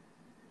home.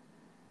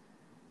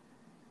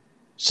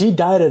 She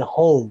died at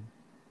home,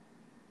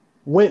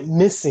 went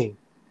missing.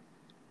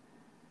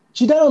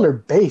 She died on her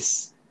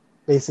base,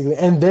 basically,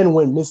 and then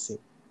went missing.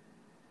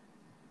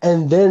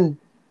 And then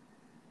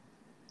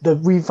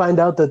we find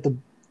out that the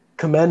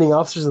commanding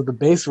officers of the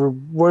base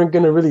weren't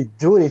going to really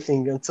do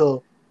anything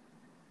until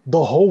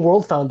the whole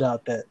world found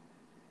out that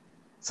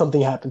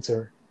something happened to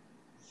her.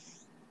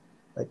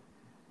 Like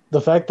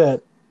the fact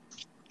that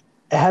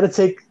it had to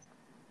take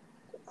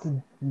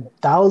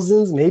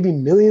thousands, maybe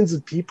millions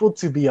of people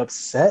to be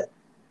upset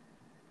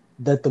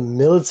that the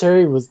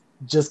military was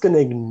just going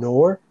to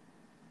ignore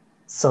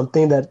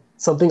something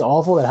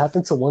awful that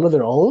happened to one of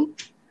their own.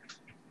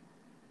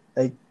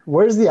 Like,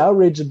 where's the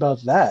outrage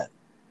about that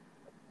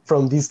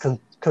from these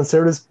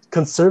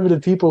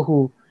conservative people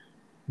who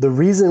the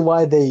reason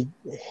why they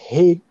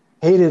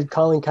hated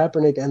Colin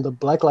Kaepernick and the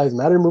Black Lives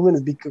Matter movement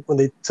is because when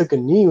they took a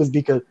knee was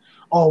because,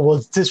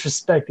 it's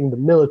disrespecting the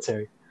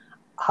military.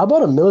 How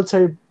about a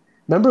military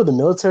member of the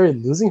military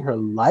losing her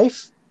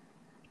life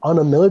on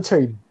a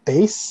military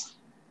base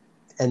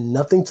and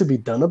nothing to be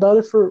done about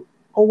it for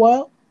a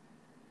while?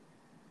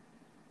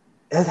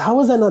 And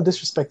how is that not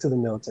disrespect to the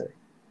military?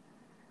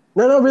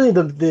 Not really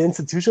the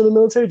institution of the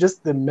military,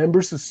 just the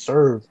members who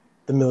serve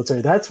the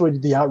military. That's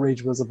what the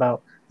outrage was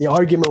about. The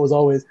argument was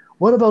always,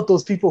 what about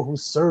those people who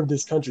serve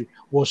this country?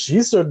 Well,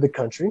 she served the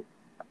country.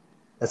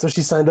 That's what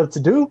she signed up to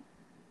do,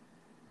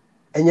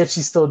 and yet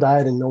she still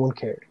died and no one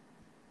cared.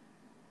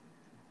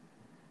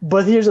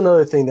 But here's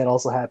another thing that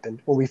also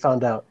happened when we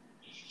found out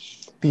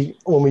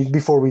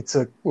before we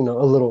took a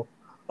little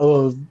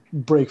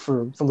break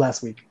from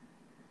last week.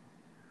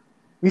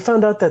 We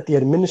found out that the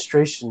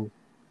administration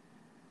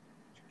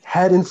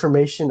had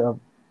information of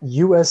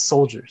U.S.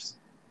 soldiers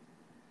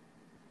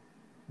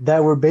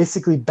that were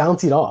basically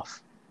bountied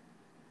off.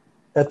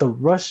 That the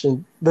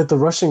Russian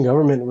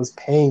government was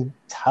paying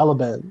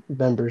Taliban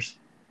members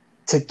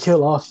to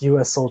kill off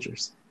U.S.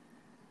 soldiers,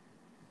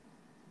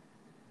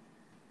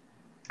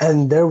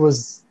 and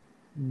there's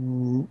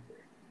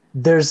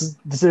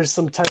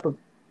some type of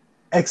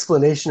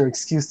explanation or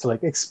excuse to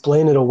like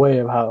explain it away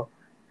of how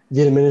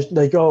the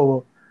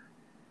administration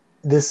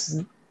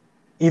this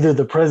either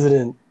the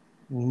president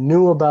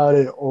knew about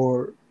it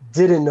or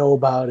didn't know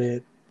about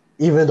it,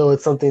 even though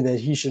it's something that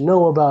he should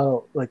know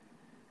about.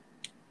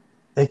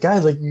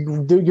 Guys,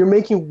 you're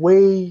making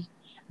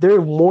there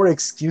are more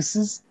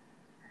excuses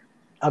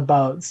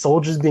about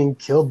soldiers being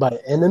killed by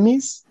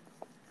enemies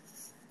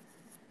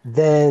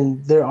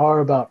than there are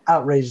about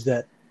outrage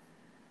that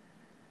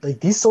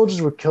these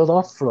soldiers were killed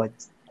off for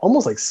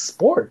almost like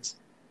sports.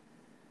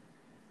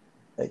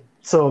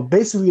 So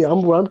basically,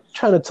 I'm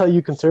trying to tell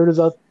you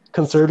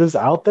conservatives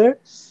out there,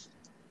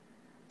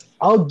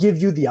 I'll give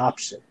you the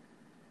option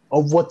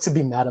of what to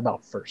be mad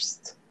about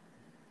first.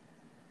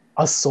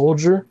 A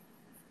soldier,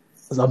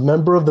 a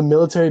member of the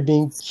military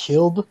being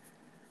killed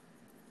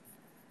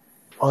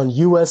on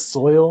U.S.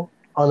 soil,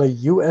 on a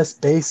U.S.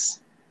 base,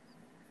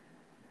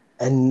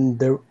 and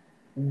there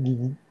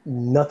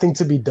nothing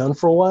to be done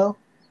for a while,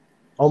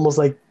 almost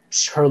like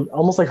her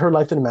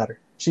life didn't matter.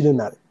 She didn't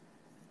matter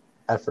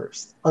at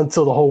first,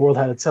 until the whole world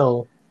had to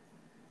tell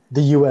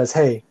the U.S.,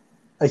 hey,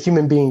 a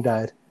human being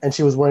died, and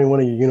she was wearing one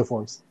of your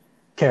uniforms.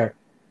 Care.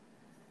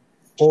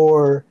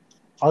 Or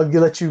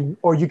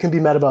you can be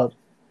mad about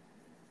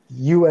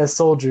U.S.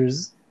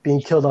 soldiers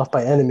being killed off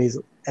by enemies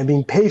and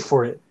being paid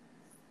for it.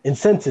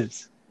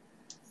 Incentives.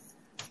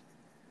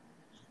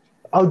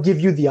 I'll give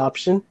you the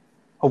option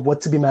of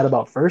what to be mad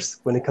about first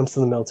when it comes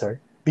to the military,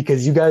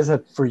 because you guys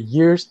have for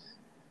years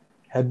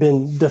have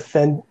been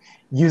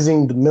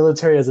using the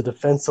military as a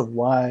defense of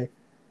why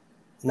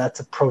not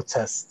to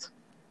protest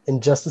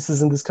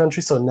injustices in this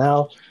country. So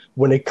now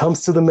when it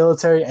comes to the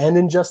military and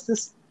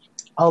injustice,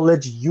 I'll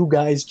let you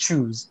guys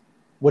choose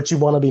what you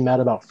want to be mad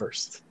about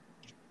first.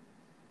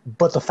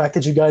 But the fact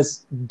that you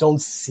guys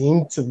don't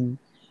seem to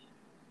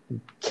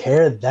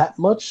care that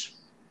much,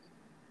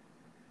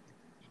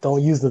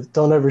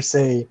 don't ever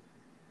say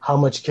how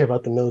much you care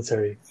about the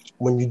military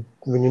when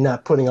you're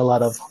not putting a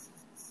lot of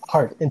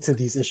heart into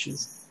these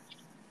issues.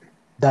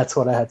 That's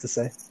what I had to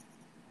say.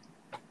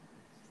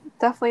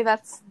 Definitely,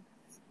 that's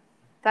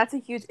a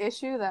huge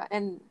issue.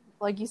 And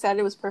like you said,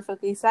 it was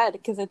perfectly said,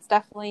 because it's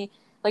definitely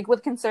like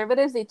with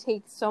conservatives, they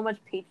take so much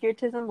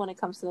patriotism when it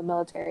comes to the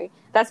military.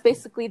 That's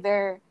basically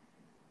their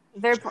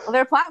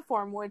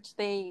platform, which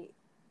they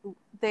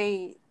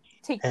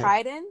take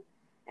pride in,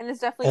 and it's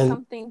definitely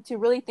something to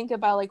really think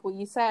about. Like what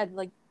you said,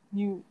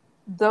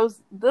 those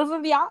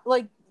are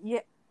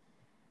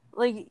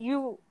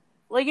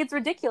it's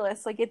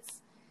ridiculous.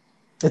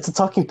 It's a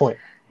talking point.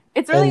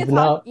 It's really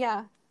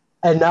yeah.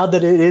 And now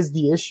that it is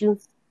the issue,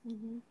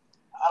 mm-hmm.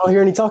 I don't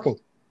hear any talking.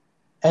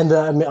 And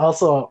I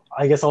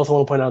guess I also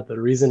want to point out the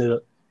reason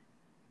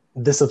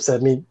this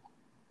upset me.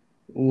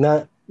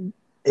 It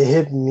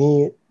hit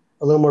me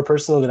a little more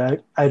personal than I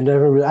haven't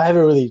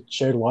really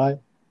shared why,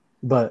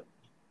 but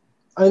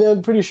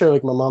I'm pretty sure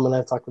my mom and I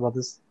have talked about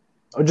this,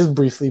 or just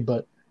briefly.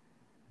 But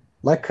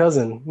my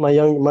cousin, my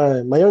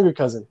younger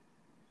cousin,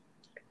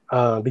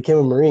 became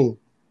a Marine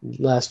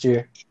last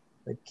year.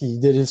 He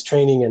did his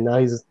training, and now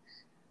he's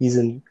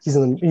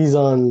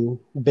on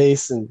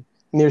base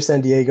near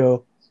San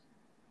Diego.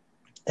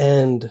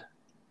 And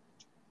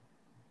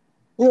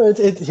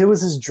it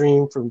was his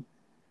dream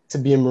to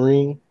be a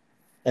Marine,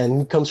 and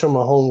he comes from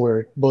a home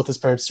where both his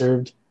parents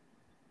served.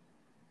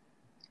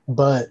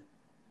 But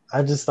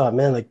I just thought,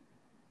 man,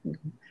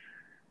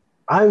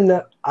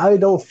 I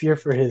don't fear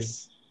for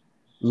his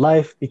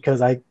life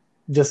because I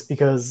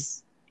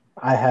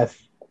have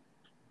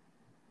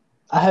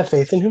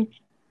faith in him.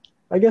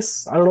 I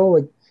guess I don't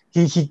know.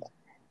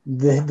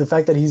 The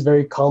fact that he's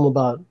very calm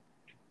about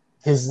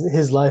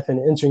his life and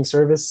entering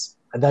service,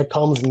 that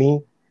calms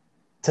me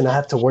to not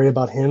have to worry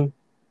about him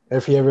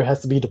if he ever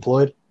has to be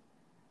deployed.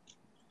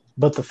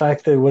 But the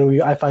fact that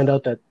I find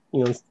out that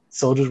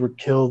soldiers were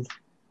killed,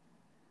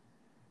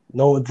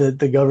 no,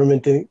 the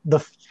government didn't,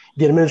 the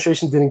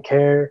administration didn't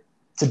care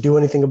to do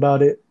anything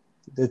about it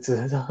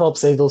to help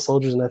save those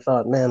soldiers, and I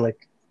thought, man,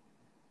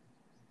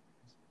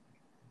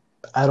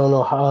 I don't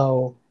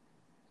know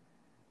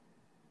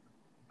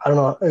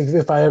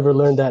if I ever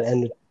learned that,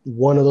 and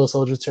one of those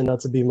soldiers turned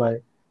out to be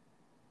my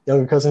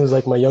younger cousin, who's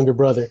like my younger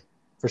brother.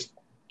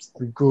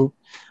 We've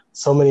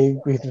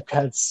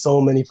had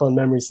so many fun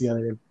memories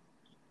together.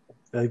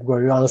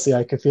 Where honestly,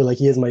 I could feel like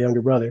he is my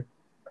younger brother.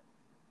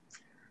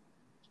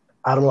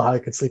 I don't know how I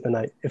could sleep at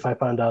night if I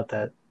found out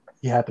that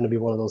you happen to be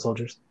one of those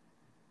soldiers.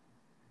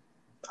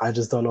 I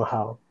just don't know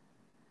how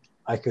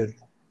I could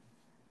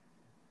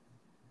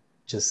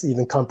just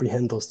even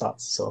comprehend those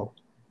thoughts. So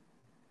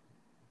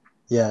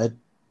yeah,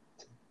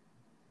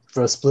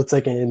 for a split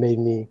second, it made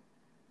me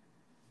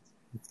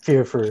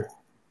fear for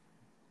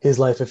his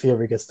life if he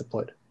ever gets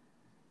deployed.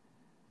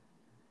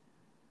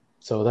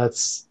 So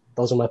those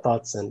are my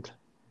thoughts, and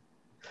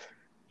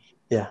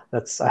yeah,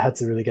 I had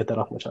to really get that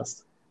off my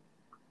chest.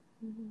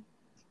 Mm-hmm.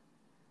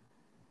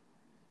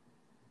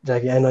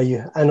 Jackie, I know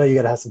you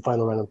gotta have some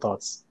final random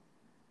thoughts.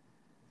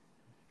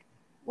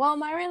 Well,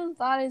 my random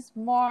thought is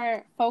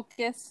more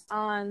focused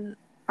on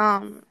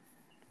my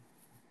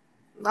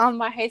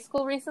high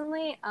school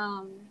recently.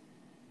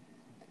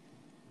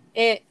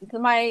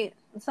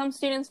 Some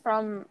students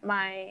from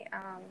my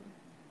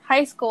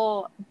high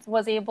school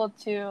was able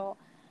to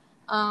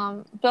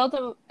build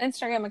an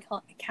Instagram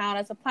account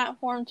as a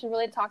platform to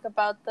really talk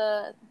about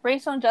the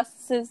racial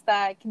injustices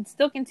that can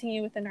still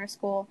continue within our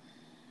school,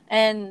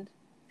 and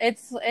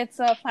it's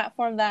a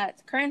platform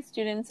that current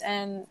students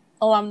and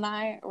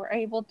alumni were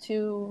able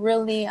to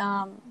really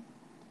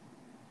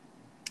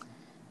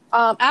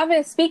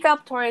speak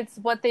up towards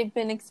what they've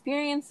been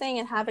experiencing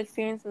and have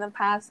experienced in the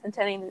past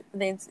attending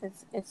the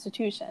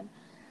institution.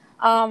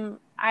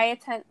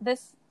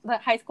 The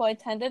high school I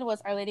attended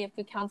was Our Lady of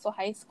Good Counsel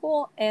High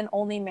School in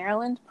Olney,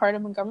 Maryland, part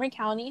of Montgomery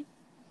County.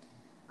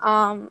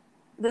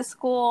 This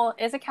school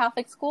is a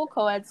Catholic school,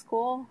 co-ed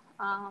school.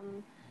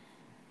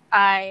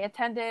 I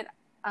attended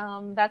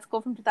that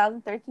school from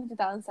 2013 to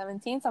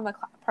 2017, so I'm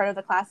part of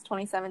the class of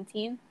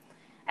 2017.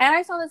 And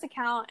I saw this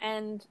account,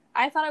 and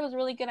I thought it was a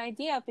really good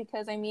idea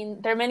because, I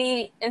mean, there are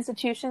many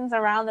institutions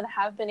around that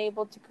have been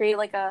able to create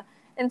like a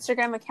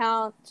Instagram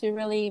account to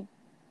really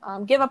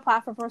give a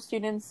platform for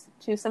students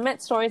to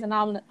submit stories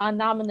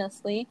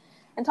anonymously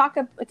and talk,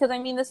 because, I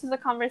mean, this is a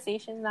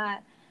conversation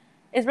that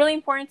is really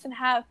important to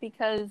have,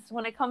 because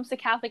when it comes to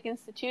Catholic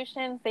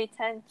institutions, they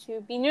tend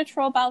to be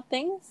neutral about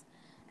things.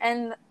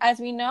 And as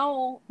we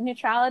know,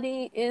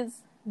 neutrality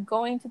is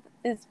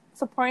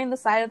supporting the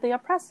side of the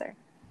oppressor.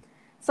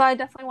 So I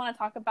definitely want to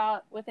talk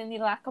about, within the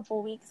last couple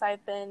of weeks,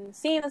 I've been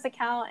seeing this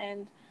account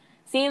and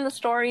seeing the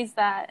stories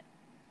that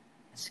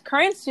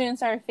current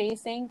students are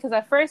facing. Because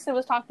at first it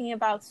was talking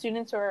about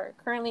students who are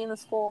currently in the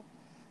school.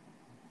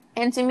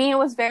 And to me, it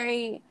was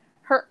very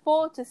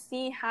hurtful to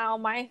see how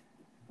my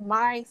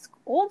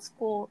old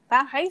school,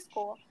 that high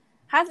school,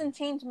 hasn't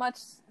changed much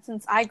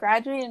since I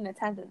graduated and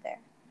attended there.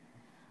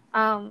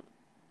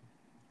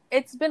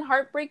 It's been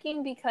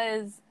heartbreaking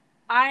because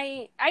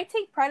I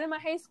take pride in my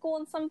high school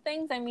in some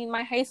things. I mean,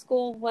 my high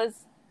school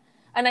was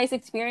a nice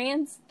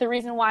experience. The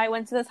reason why I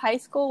went to this high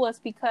school was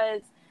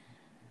because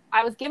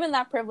I was given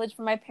that privilege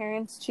from my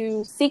parents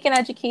to seek an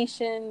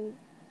education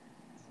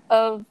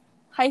of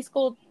high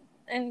school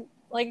in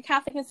like a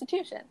Catholic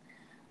institution.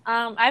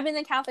 I've been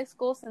in Catholic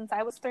school since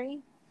I was 3.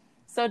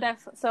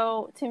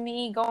 So to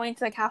me, going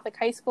to a Catholic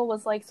high school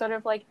was like sort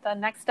of like the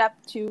next step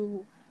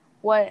to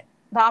what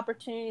the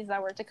opportunities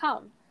that were to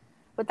come.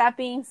 With that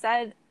being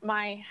said,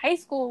 my high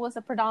school was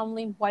a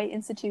predominantly white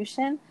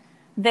institution.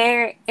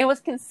 It was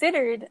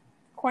considered,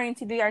 according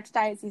to the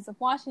Archdiocese of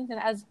Washington,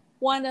 as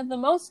one of the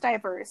most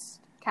diverse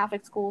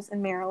Catholic schools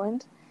in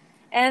Maryland.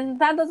 And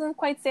that doesn't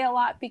quite say a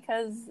lot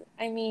because,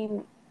 I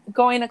mean,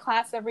 going to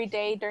class every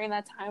day during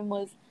that time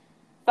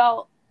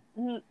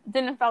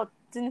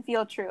didn't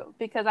feel true,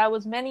 because I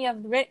was many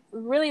of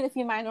really the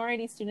few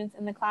minority students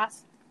in the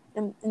class,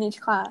 in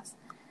each class.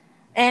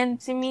 And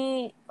to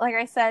me, like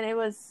I said, it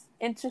was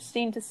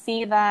interesting to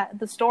see that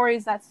the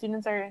stories that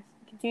students are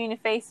continuing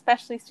to face,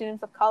 especially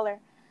students of color.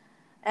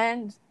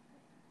 And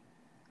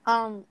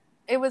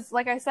it was,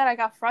 like I said, I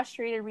got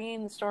frustrated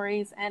reading the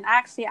stories, and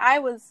actually I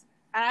was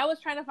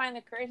trying to find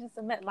the courage to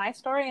submit my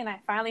story, and I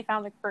finally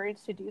found the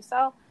courage to do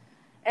so.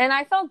 And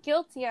I felt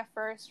guilty at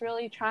first,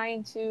 really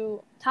trying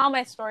to tell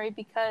my story,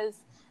 because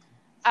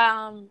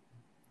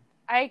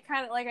I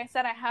kind of, like I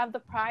said, I have the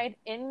pride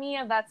in me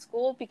of that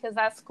school, because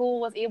that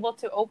school was able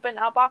to open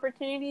up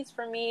opportunities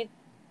for me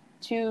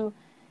to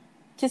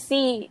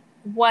see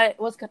what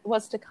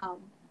was to come.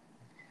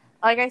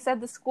 Like I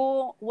said, the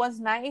school was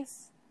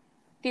nice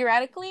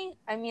theoretically.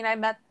 I mean, I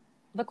met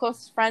the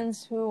closest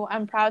friends who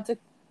I'm proud to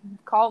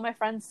call my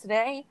friends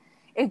today.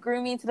 It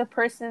grew me to the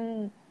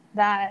person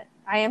that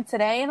I am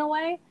today in a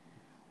way.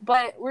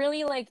 But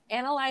really, like,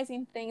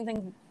 analyzing things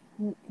and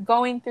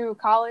going through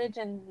college,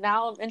 and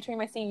now entering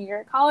my senior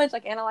year at college,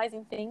 like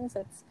analyzing things,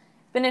 it's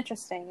been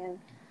interesting.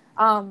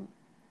 And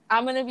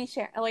I'm gonna be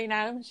share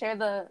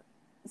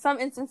some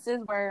instances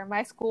where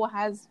my school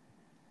has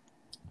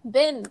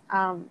been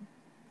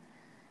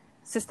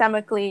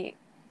systemically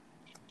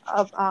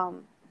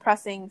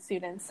oppressing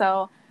students.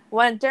 So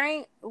one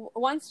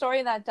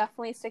story that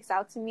definitely sticks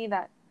out to me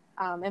that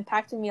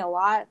impacted me a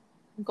lot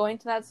going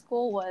to that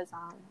school was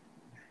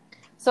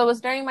so it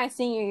was during my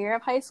senior year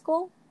of high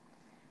school.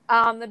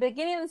 The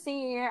beginning of the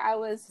senior year,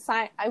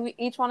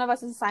 each one of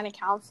us is assigned a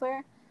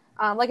counselor,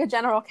 like a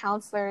general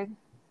counselor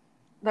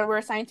that we're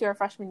assigned to our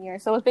freshman year.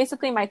 So it was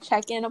basically my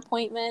check-in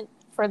appointment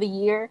for the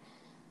year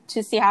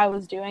to see how I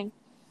was doing.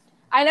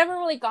 I never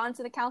really gone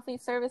to the counseling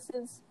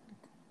services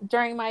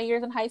during my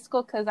years in high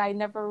school because I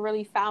never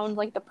really found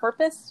like the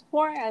purpose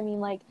for it. I mean,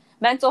 like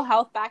mental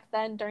health back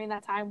then during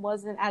that time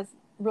wasn't as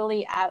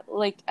really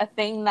like a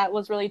thing that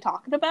was really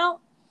talked about.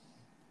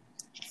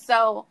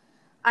 So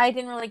I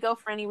didn't really go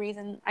for any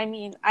reason. I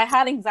mean, I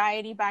had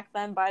anxiety back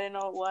then, but I didn't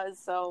know what it was.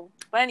 So,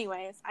 but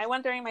anyways, I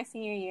went during my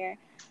senior year.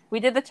 We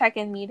did the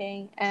check-in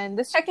meeting, and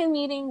this check-in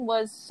meeting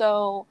was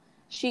so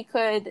she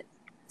could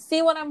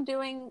see what I'm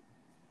doing,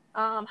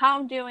 how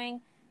I'm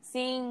doing,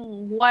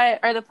 seeing what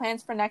are the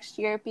plans for next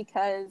year,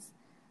 because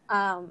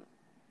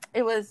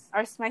it was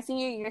my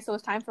senior year, so it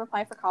was time to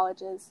apply for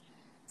colleges.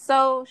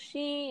 So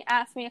she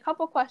asked me a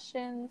couple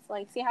questions,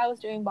 like see how I was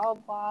doing, blah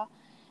blah blah,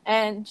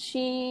 and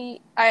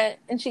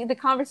the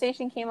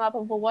conversation came up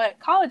of what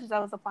colleges I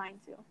was applying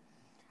to.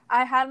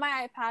 I had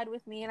my iPad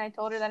with me, and I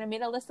told her that I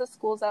made a list of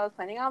schools I was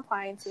planning on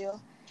applying to,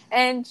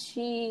 and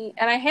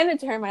I handed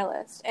to her my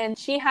list, and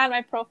she had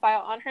my profile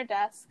on her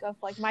desk of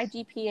like my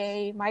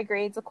GPA, my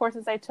grades, the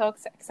courses I took,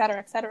 et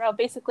cetera,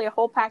 basically a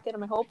whole packet of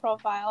my whole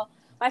profile,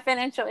 my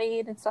financial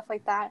aid and stuff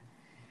like that.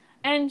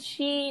 And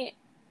she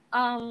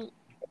was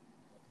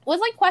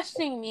like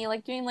questioning me,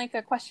 like doing like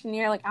a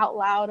questionnaire like out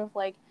loud of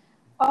like,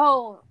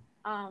 oh,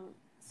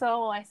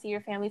 so I see your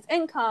family's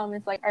income.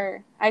 It's like,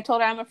 or I told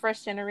her I'm a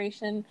first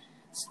generation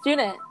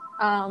student,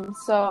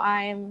 so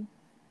I'm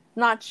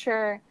not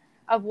sure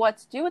of what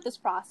to do with this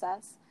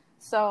process.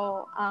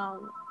 So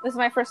this is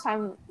my first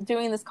time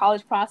doing this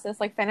college process,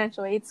 like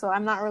financial aid, so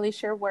I'm not really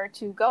sure where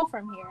to go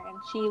from here. And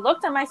she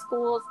looked at my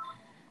schools.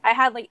 I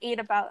had like 8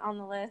 about on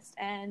the list,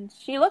 and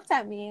she looked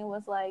at me and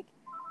was like,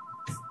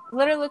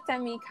 literally looked at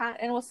me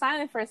and was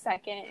silent for a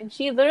second. And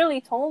she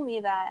literally told me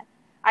that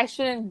I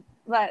shouldn't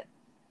let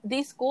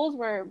these schools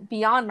were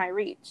beyond my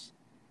reach.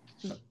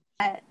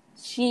 That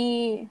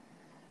she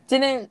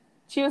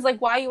was like,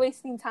 why are you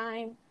wasting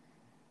time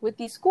with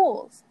these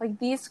schools? Like,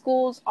 these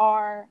schools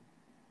are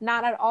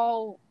not at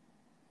all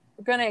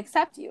going to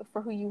accept you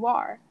for who you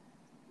are.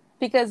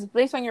 Because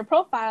based on your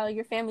profile,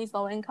 your family's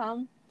low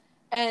income,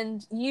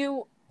 and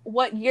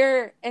what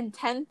your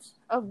intent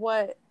of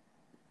what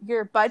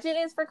your budget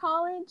is for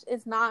college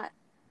is not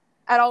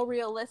at all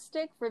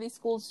realistic for these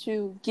schools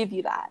to give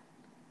you that.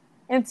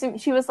 And so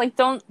she was like,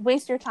 don't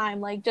waste your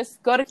time. Like,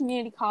 just go to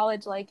community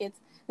college. Like,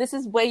 this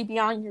is way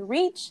beyond your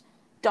reach.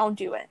 Don't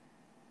do it.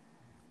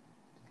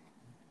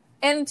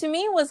 And to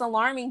me, it was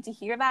alarming to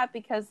hear that,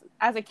 because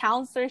as a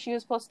counselor, she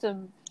was supposed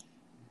to,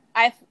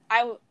 I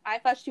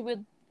thought she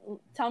would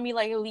tell me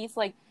like at least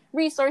like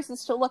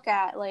resources to look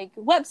at, like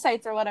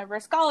websites or whatever,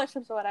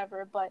 scholarships or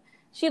whatever. But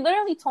she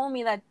literally told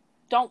me that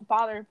don't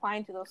bother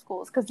applying to those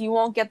schools because you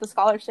won't get the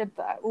scholarship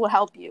that will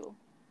help you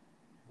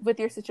with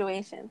your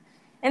situation.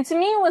 And to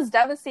me, it was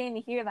devastating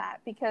to hear that,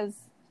 because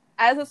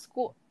as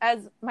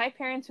my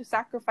parents who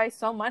sacrificed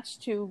so much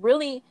to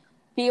really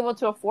be able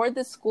to afford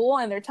this school,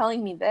 and they're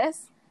telling me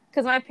this,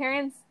 because my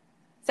parents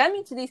sent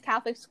me to these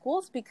Catholic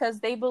schools because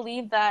they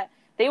believed that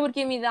they would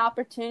give me the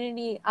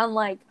opportunity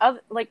unlike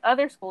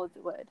other schools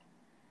would.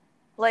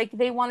 Like,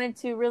 they wanted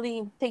to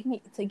really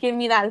give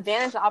me that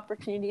advantage of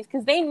opportunities,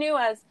 because they knew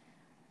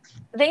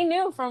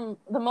from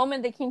the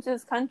moment they came to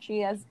this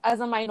country as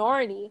a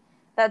minority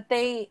that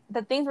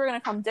things were going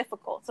to come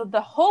difficult. So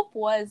the hope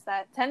was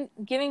that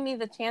giving me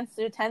the chance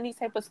to attend these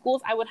type of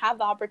schools, I would have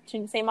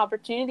the same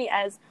opportunity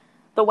as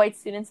the white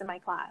students in my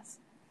class.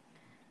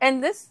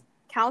 And this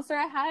counselor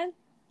I had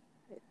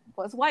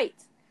was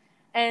white.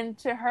 And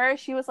to her,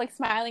 she was like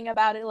smiling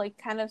about it, like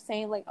kind of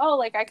saying like, oh,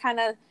 like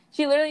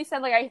she literally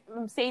said like,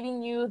 I'm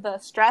saving you the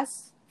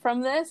stress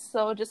from this,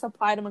 so just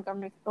apply to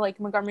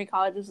Montgomery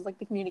College, which is like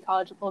the community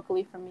college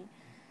locally for me.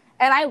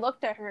 And I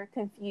looked at her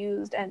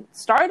confused and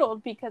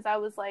startled, because I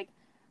was like,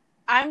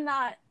 I'm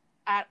not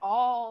at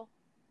all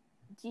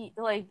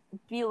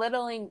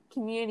belittling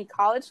community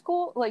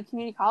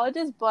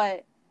colleges,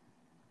 but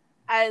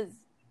as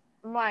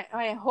my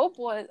hope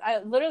was, I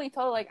literally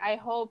told her, like, I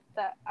hope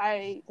that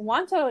I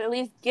want to at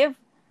least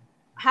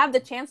have the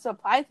chance to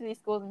apply to these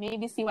schools and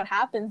maybe see what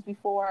happens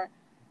before,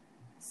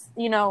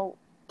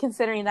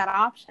 considering that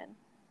option.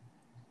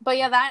 But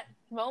yeah, that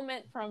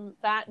moment from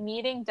that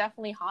meeting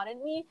definitely haunted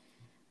me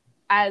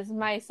as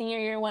my senior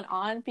year went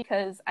on,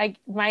 because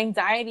my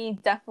anxiety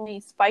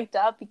definitely spiked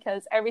up,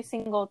 because every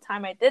single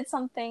time I did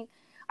something,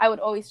 I would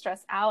always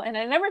stress out. And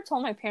I never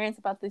told my parents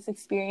about this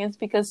experience,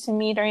 because to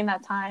me, during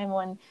that time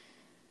when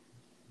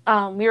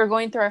we were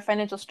going through our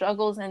financial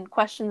struggles and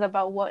questions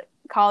about what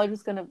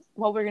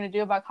we're gonna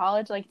do about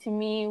college, like, to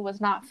me, was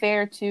not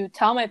fair to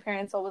tell my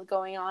parents what was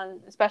going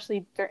on,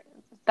 especially during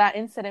that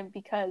incident,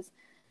 because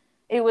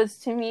it was,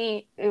 to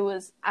me,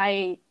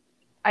 I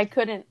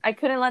couldn't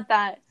let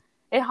that.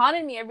 It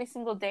haunted me every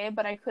single day,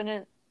 but I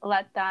couldn't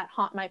let that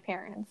haunt my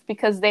parents,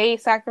 because they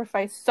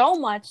sacrificed so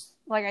much,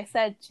 like I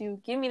said, to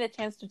give me the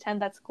chance to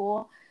attend that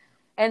school,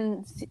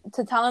 and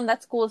to tell them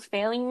that school is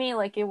failing me.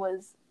 Like,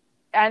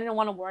 I didn't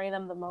want to worry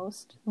them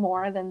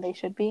more than they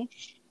should be.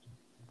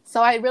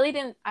 So I really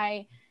didn't,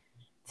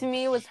 to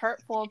me, it was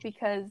hurtful,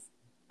 because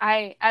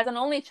as an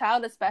only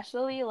child,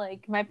 especially,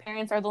 like, my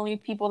parents are the only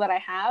people that I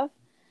have.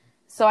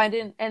 So I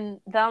didn't, and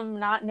them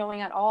not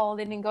knowing at all,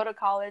 they didn't go to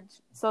college,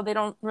 so they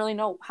don't really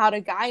know how to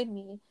guide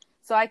me.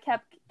 So I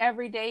kept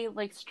every day,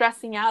 like,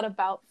 stressing out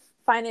about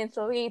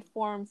financial aid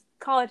forms,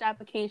 college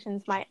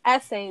applications, my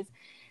essays.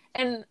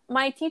 And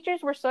my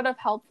teachers were sort of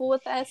helpful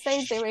with the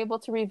essays. They were able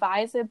to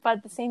revise it, but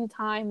at the same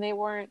time, they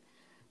weren't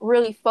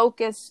really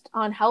focused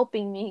on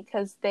helping me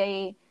because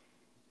they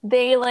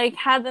like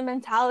had the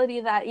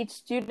mentality that each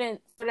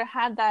student sort of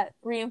had that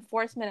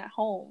reinforcement at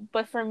home.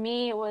 But for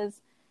me, it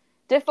was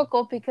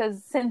difficult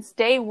because since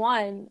day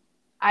one,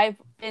 I've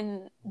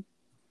been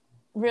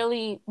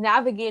really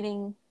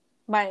navigating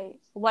my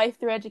life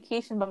through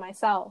education by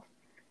myself.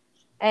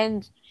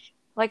 And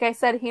like I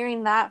said,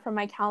 hearing that from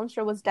my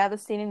counselor was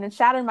devastating and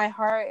shattered my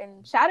heart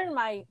and shattered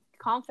my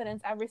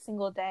confidence every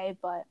single day.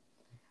 But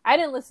I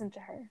didn't listen to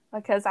her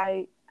because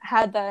I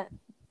had the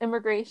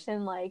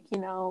immigration, like, you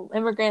know,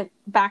 immigrant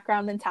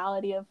background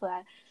mentality of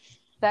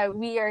that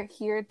we are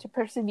here to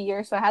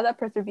persevere. So I had that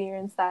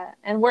perseverance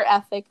and work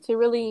ethic to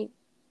really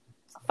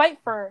fight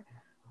for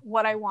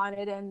what I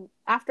wanted. And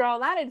after all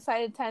that, I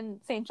decided to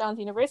attend St. John's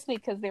University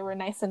because they were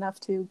nice enough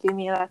to give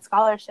me that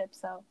scholarship.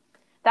 So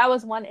that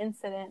was one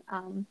incident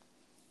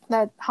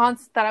that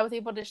I was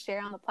able to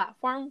share on the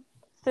platform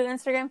through the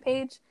Instagram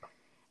page.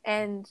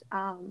 And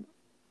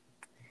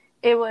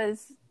it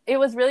was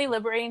really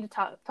liberating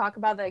to talk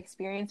about the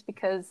experience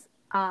because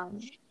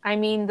I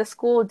mean, the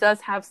school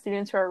does have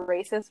students who are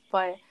racist,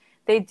 but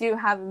they do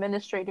have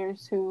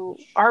administrators who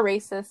are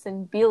racist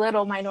and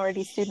belittle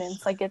minority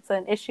students. Like, it's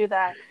an issue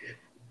that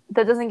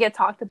doesn't get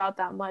talked about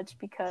that much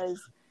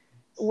because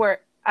we've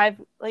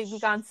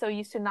gotten so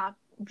used to not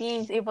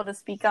being able to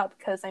speak up.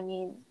 Because I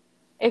mean,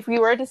 if I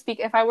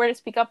were to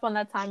speak up on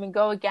that time and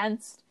go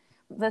against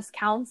this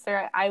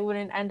counselor, I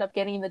wouldn't end up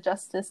getting the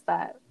justice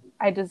that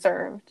I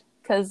deserved.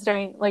 Because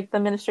the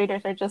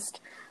administrators are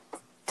just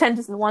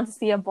tend to want to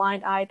see a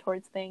blind eye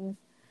towards things.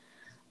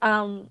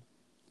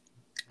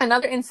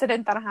 Another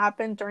incident that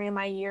happened during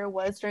my year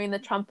was during the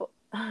Trump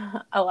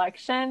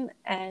election,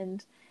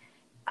 and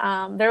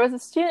there was a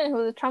student who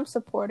was a Trump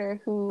supporter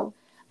who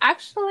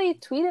actually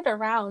tweeted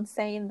around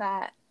saying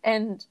that,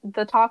 and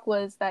the talk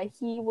was that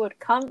he would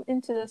come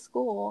into the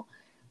school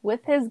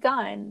with his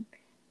gun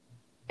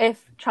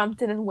if Trump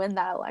didn't win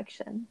that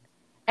election.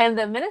 And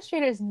the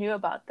administrators knew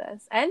about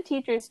this, and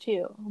teachers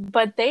too,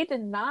 but they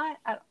did not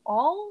at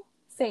all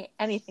say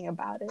anything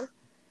about it.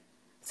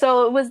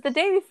 So it was the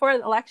day before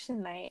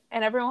election night,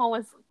 and everyone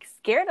was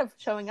scared of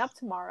showing up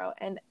tomorrow.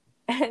 And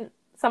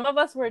some of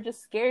us were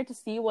just scared to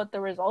see what the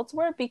results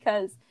were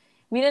because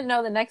we didn't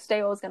know the next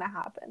day what was going to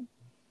happen.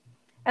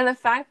 And the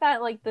fact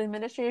that, like, the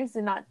administrators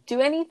did not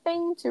do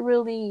anything to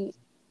really,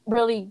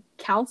 really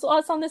counsel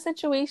us on the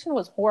situation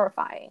was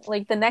horrifying.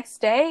 Like, the next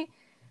day,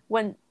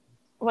 when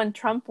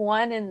Trump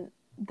won, and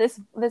this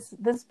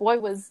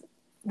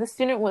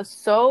student was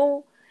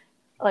so,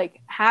 like,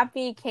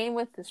 happy, came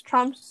with his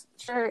Trump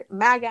shirt,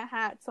 MAGA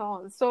hat, so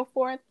on and so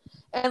forth.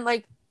 And,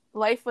 like,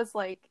 life was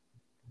like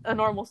a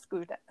normal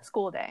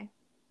school day.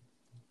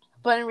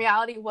 But in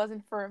reality, it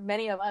wasn't for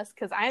many of us,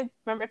 because I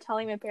remember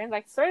telling my parents,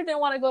 I sort of didn't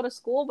want to go to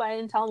school, but I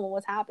didn't tell them what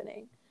was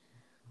happening.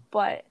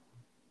 But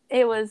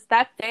it was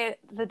that day,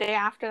 the day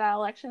after that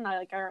election,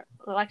 our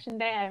election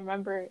day, I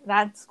remember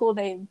that school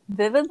day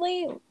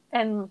vividly.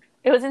 And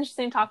it was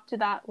interesting to talk to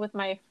that with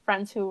my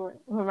friends who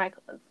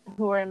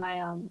were in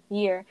my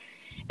year.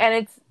 And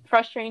it's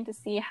frustrating to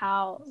see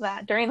how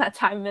that during that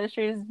time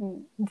administrators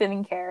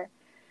didn't care.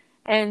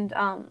 And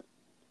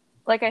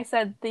like I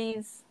said,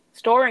 these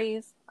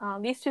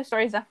two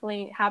stories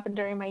definitely happened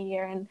during my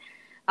year, and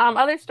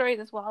other stories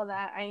as well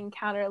that I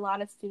encountered a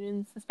lot of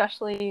students,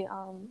 especially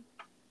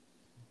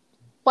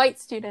white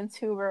students,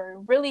 who were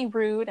really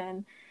rude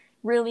and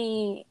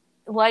really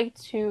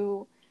liked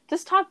to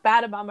just talk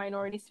bad about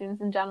minority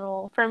students in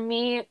general. For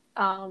me,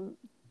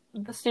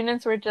 the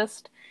students were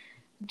just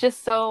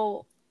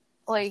so,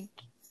 like,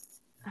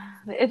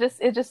 it's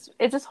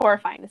just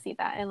horrifying to see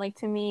that. And, like,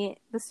 to me,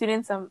 the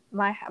students of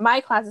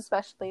my class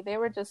especially, they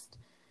were just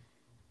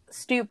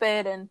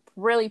stupid and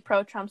really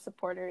pro-Trump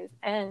supporters.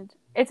 And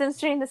it's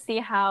interesting to see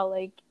how,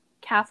 like,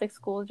 Catholic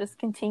schools just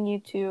continue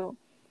to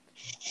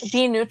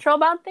be neutral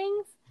about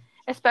things,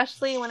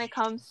 especially when it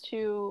comes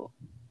to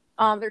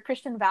their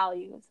Christian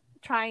values,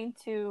 trying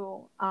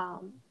to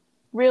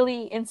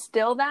really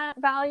instill that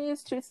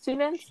values to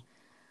students.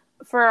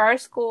 For our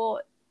school,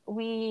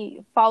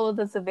 we follow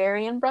the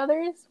Zavarian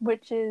Brothers,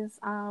 which is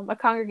a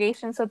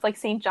congregation. So it's like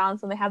St.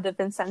 John's when they have the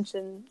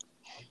Vincentian,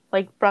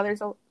 like,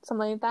 brothers or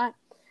something like that.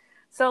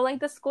 So, like,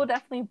 the school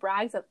definitely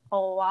brags a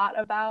lot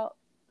about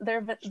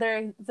their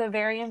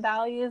Zavarian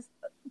values.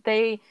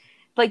 They,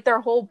 like, their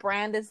whole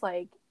brand is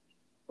like,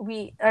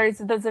 the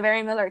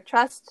Zavarian values are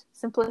trust,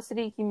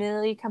 simplicity,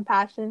 humility,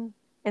 compassion,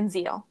 and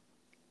zeal.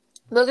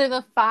 Those are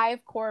the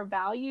 5 core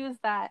values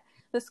that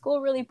the school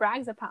really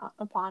brags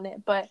upon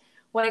it. But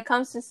when it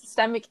comes to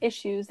systemic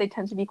issues, they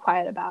tend to be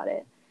quiet about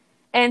it.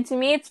 And to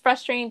me, it's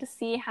frustrating to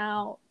see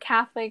how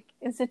Catholic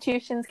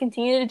institutions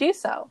continue to do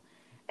so.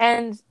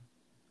 And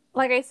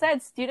like I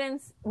said,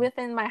 students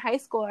within my high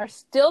school are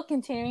still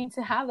continuing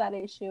to have that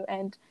issue,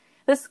 and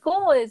the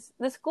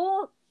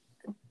school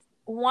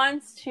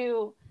wants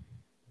to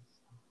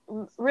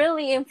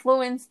really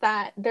influence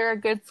that they're a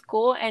good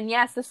school. And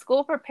yes, the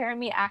school prepared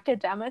me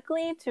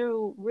academically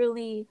to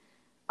really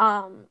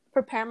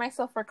prepare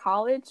myself for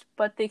college,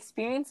 but the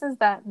experiences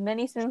that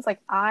many students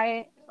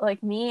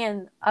like me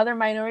and other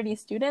minority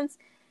students,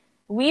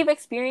 we've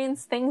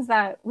experienced things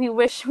that we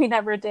wish we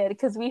never did,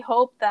 because we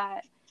hope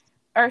that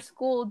our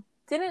school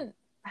didn't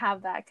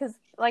have that. Because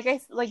like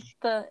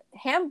the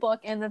handbook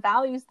and the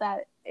values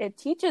that it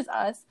teaches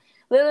us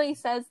literally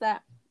says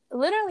that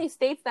literally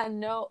states that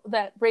no,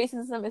 that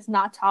racism is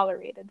not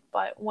tolerated,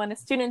 but when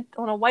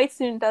a white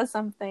student does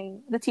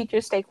something, the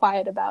teachers stay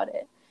quiet about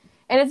it.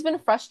 And it's been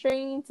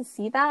frustrating to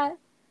see that,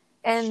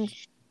 and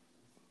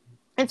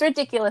it's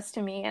ridiculous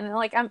to me. And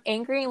like I'm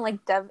angry and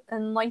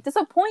like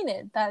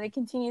disappointed that it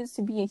continues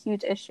to be a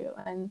huge issue.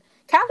 And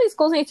Catholic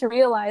schools need to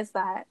realize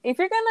that if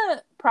you're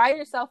gonna pride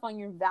yourself on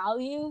your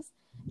values,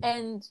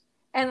 and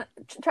and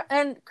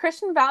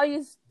Christian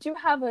values do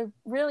have a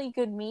really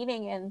good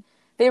meaning, and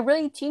they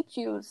really teach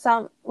you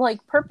some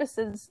like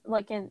purposes,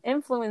 like an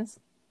influence,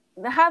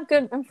 have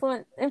good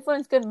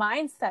influence good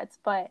mindsets.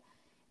 But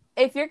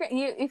if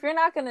you're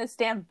not going to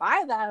stand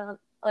by that on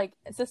like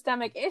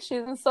systemic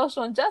issues and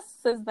social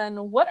injustices,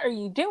 then what are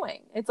you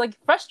doing? It's like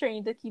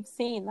frustrating to keep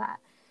seeing that.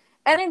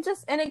 And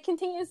it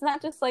continues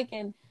not just like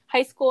in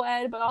high school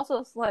ed, but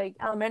also like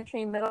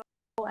elementary, middle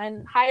school,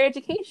 and higher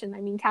education. I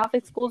mean,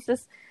 Catholic schools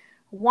just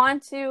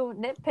want to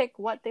nitpick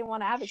what they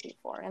want to advocate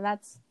for, and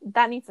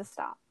that needs to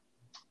stop.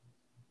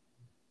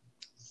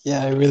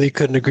 Yeah, I really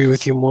couldn't agree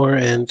with you more.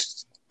 And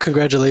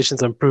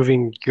congratulations on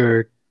proving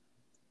your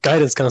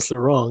guidance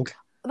counselor wrong.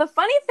 The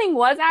funny thing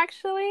was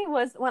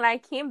when I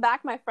came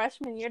back my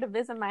freshman year to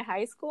visit my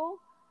high school,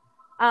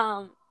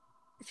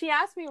 she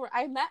asked me where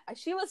I met.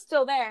 She was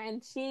still there,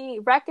 and she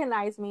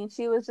recognized me, and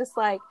she was just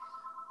like,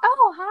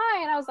 "Oh,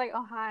 hi," and I was like,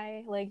 "Oh,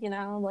 hi," like, you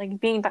know, like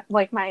being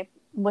like my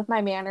with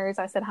my manners,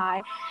 I said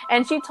hi,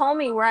 and she told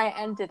me where I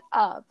ended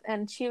up,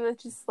 and she was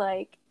just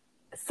like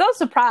so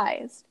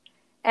surprised,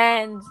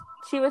 and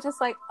she was just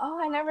like, "Oh,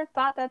 I never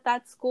thought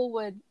that school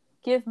would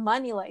give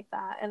money like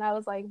that." And I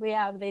was like, well,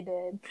 yeah, they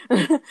did.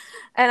 And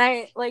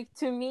I like,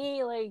 to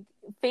me, like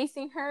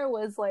facing her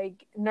was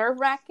like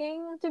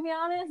nerve-wracking, to be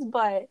honest,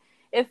 but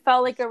it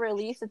felt like a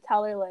relief to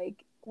tell her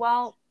like,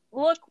 well,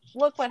 look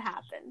what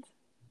happened.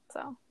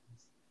 So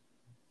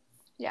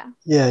yeah.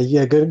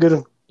 Yeah,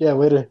 good. Yeah,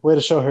 way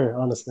to show her,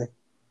 honestly.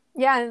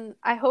 Yeah, and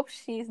I hope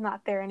she's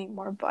not there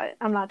anymore, but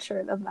I'm not sure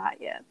of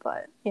that yet.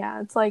 But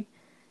yeah, it's like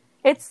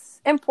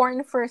it's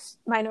important for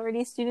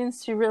minority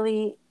students to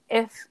really,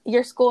 if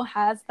your school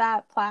has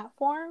that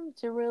platform,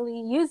 to really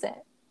use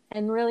it.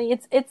 And really,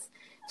 it's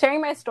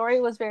sharing my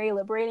story was very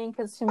liberating,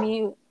 because to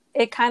me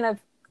it kind of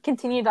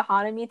continued to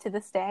haunt me to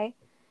this day,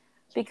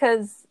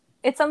 because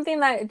it's something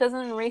that it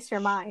doesn't erase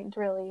your mind.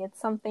 Really, it's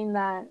something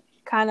that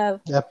kind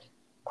of Yep.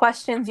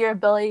 questions your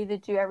ability to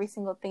do every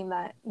single thing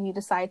that you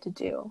decide to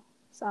do.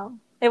 So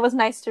it was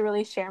nice to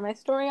really share my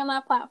story on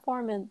that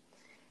platform. And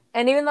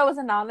even though it was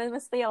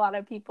anonymously, a lot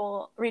of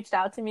people reached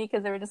out to me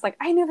because they were just like,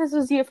 "I knew this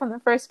was you from the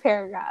first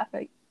paragraph."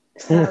 Like,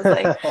 and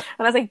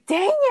I was like,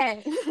 "Dang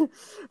it!"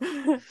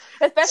 So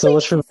Especially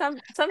much for some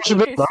should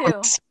be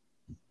teachers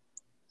too.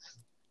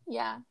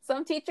 Yeah,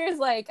 some teachers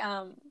like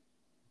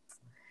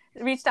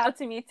reached out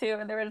to me too,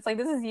 and they were just like,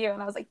 "This is you,"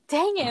 and I was like,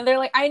 "Dang it!" And they're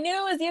like, "I knew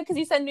it was you because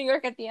you said New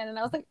York at the end," and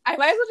I was like, "I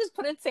might as well just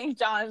put in St.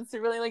 John's to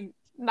really like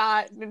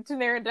not to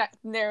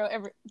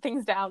narrow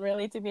things down,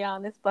 really, to be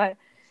honest." But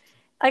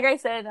like I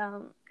said,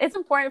 it's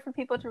important for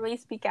people to really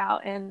speak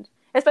out, and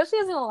especially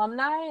as an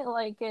alumni,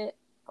 like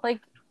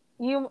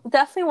you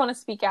definitely want to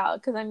speak out,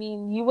 because I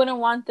mean, you wouldn't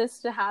want this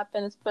to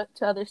happen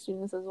to other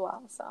students as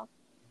well. So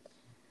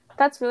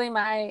that's really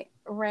my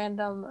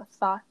random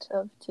thought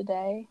of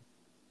today.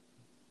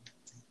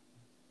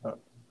 All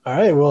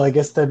right. Well, I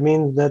guess that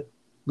means that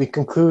we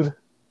conclude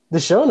the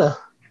show now.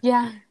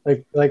 Yeah.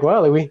 Like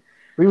wow, like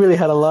we really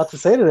had a lot to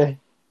say today.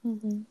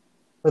 Mm-hmm.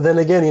 But then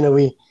again,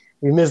 we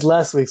missed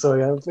last week,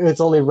 so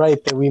it's only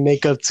right that we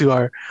make up to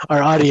our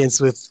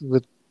audience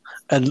with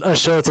a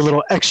show that's a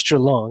little extra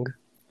long.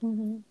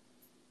 Mm-hmm.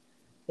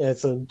 Yeah.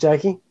 So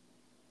Jackie,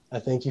 I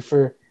thank you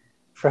for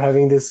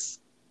having this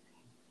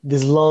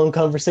long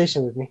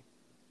conversation with me.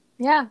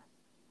 Yeah,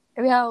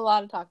 we have a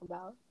lot to talk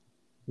about.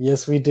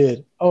 Yes, we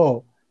did.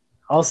 Oh,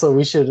 also,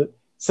 we should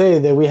say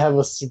that we have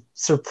a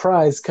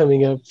surprise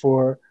coming up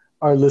for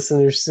our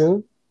listeners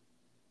soon.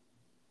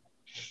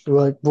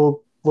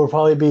 We'll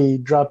probably be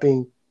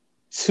dropping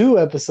 2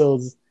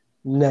 episodes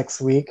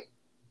next week,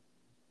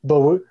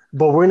 but we're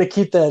gonna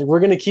keep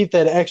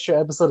that extra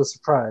episode a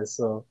surprise.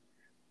 So,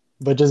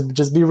 but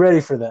just be ready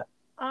for that.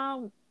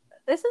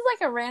 This is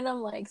like a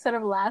random like sort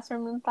of last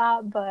random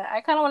thought, but I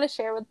kind of want to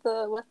share with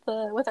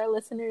our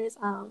listeners.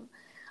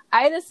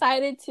 I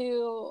decided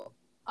to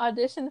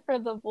audition for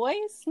The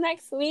Voice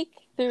next week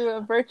through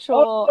a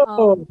virtual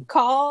Oh,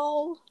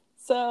 call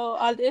So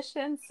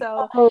audition.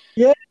 Oh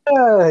yeah,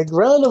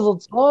 round of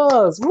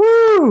applause!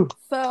 Woo!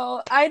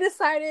 So I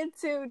decided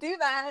to do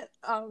that.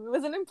 It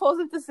was an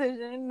impulsive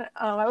decision.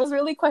 I was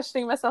really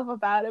questioning myself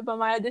about it, but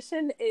my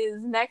audition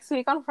is next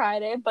week on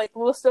Friday. But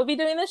we'll still be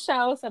doing the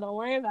show, so don't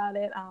worry about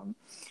it,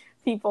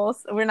 people.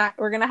 So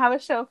we're gonna have a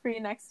show for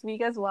you next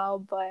week as well.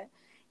 But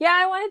yeah,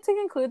 I wanted to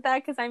conclude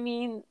that because I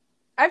mean,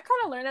 I've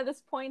kind of learned at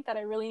this point that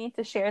I really need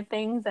to share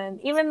things,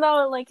 and even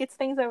though like it's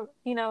things that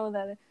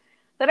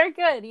that are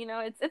good,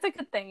 it's a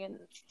good thing. And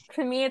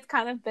for me, it's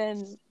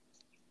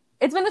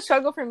been a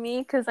struggle for me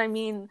because I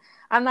mean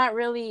I'm not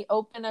really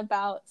open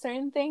about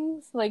certain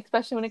things, like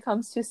especially when it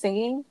comes to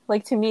singing.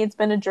 Like to me, it's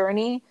been a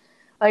journey.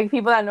 Like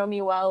people that know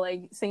me well,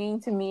 like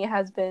singing to me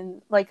has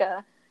been like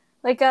a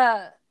like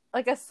a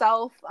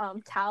self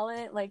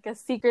talent, like a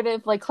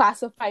secretive, like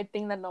classified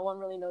thing that no one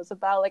really knows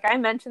about. Like I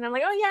mentioned, I'm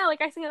like, oh yeah,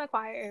 like I sing in a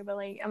choir, but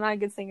like I'm not a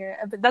good singer.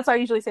 But that's what I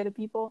usually say to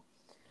people.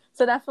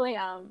 So definitely,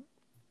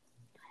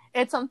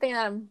 it's something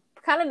that I'm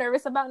kind of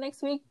nervous about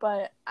next week,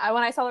 but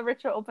when I saw the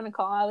Richard open a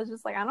call, I was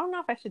just like, I don't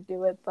know if I should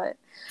do it, but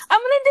I'm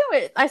gonna do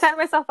it. I signed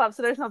myself up,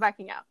 so there's no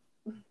backing out.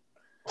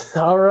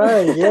 All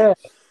right, yeah,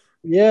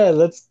 yeah.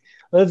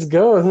 Let's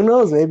go. Who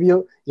knows? Maybe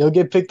you'll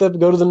get picked up,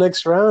 go to the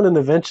next round, and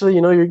eventually,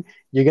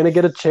 you're gonna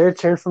get a chair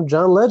turned from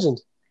John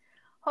Legend.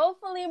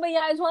 Hopefully, but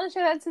yeah, I just want to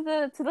share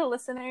that to the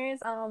listeners.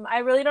 I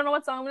really don't know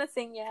what song I'm gonna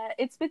sing yet.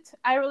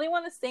 I really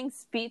want to sing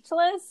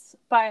 "Speechless"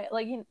 by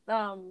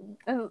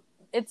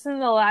it's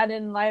an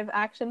Aladdin live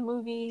action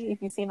movie.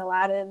 If you've seen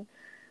Aladdin,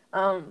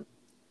 um,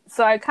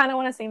 so I kind of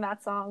want to sing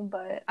that song,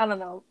 but I don't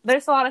know.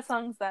 There's a lot of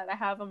songs that I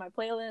have on my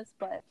playlist,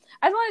 but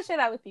I just want to share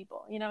that with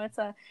people. It's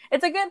a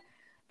good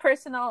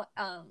personal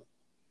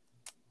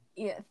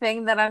yeah,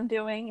 thing that I'm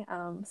doing.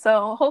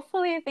 So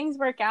hopefully things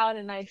work out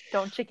and I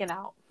don't chicken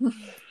out.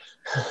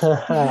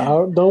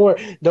 Don't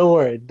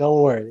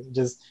worry.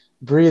 Just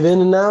breathe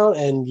in and out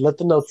and let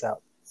the notes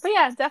out. But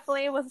yeah,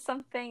 definitely it was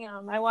something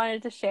I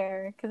wanted to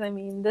share because I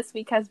mean this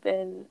week has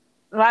been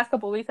the last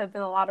couple of weeks have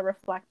been a lot of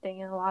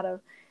reflecting and a lot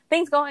of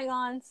things going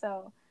on.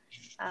 So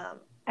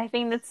I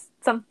think that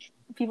some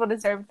people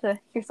deserve to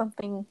hear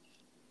something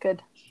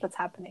good that's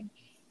happening.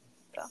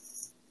 So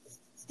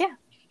yeah.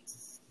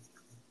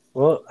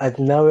 Well,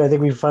 now I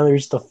think we finally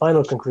reached the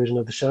final conclusion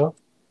of the show.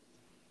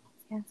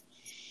 Yeah.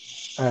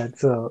 All right.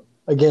 So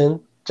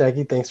again,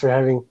 Jackie, thanks for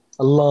having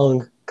a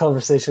long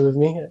conversation with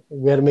me.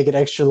 We had to make it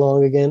extra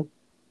long again.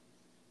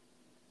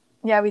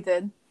 Yeah, we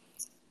did.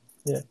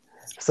 Yeah.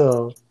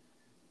 So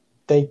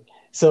I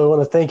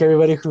want to thank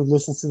everybody who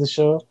listens to the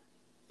show.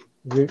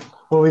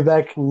 We'll be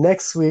back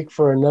next week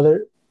for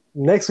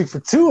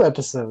two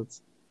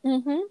episodes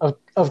of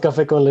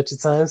Café con Leche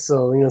Time.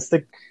 So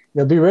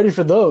be ready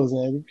for those.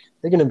 Man.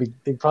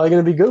 They're probably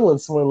gonna be good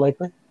ones, more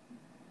likely.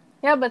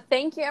 Yeah, but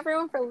thank you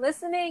everyone for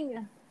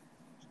listening.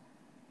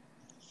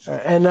 All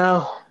right, and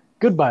now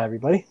goodbye,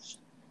 everybody.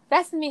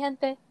 Gracias, mi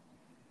gente.